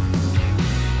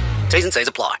 T's and C's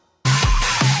apply.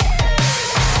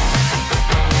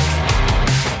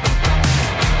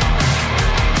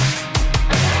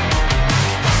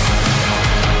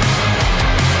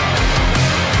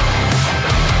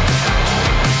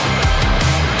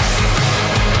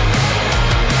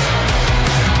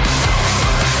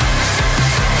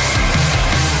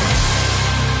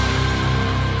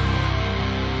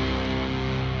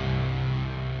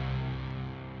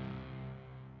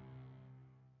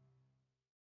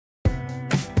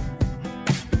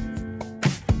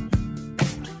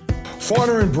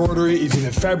 Finer embroidery is in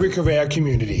the fabric of our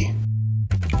community.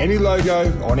 Any logo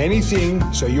on anything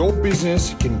so your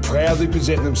business can proudly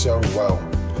present themselves well.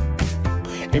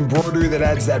 Embroidery that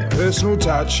adds that personal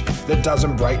touch that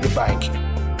doesn't break the bank.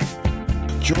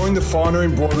 Join the Finer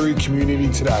embroidery community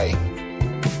today.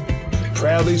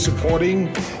 Proudly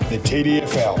supporting the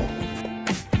TDFL.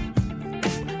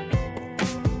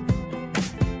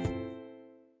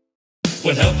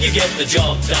 We'll help you get the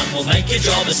job done, we'll make your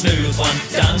job a smooth one.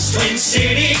 Dunn's Twin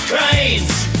City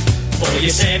Cranes. For your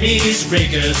semis,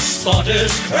 riggers, spotters,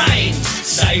 cranes.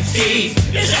 Safety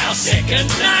is our second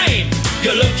name.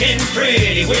 You're looking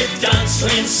pretty with Dunn's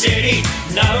Twin City.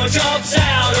 No job's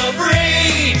out of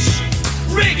reach.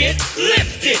 Rig it,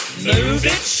 lift it, move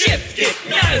it, shift it.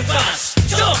 No fuss,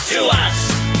 talk to us.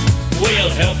 We'll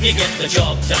help you get the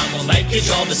job done, we'll make your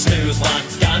job a smooth one.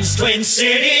 Dunn's Twin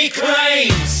City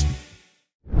Cranes.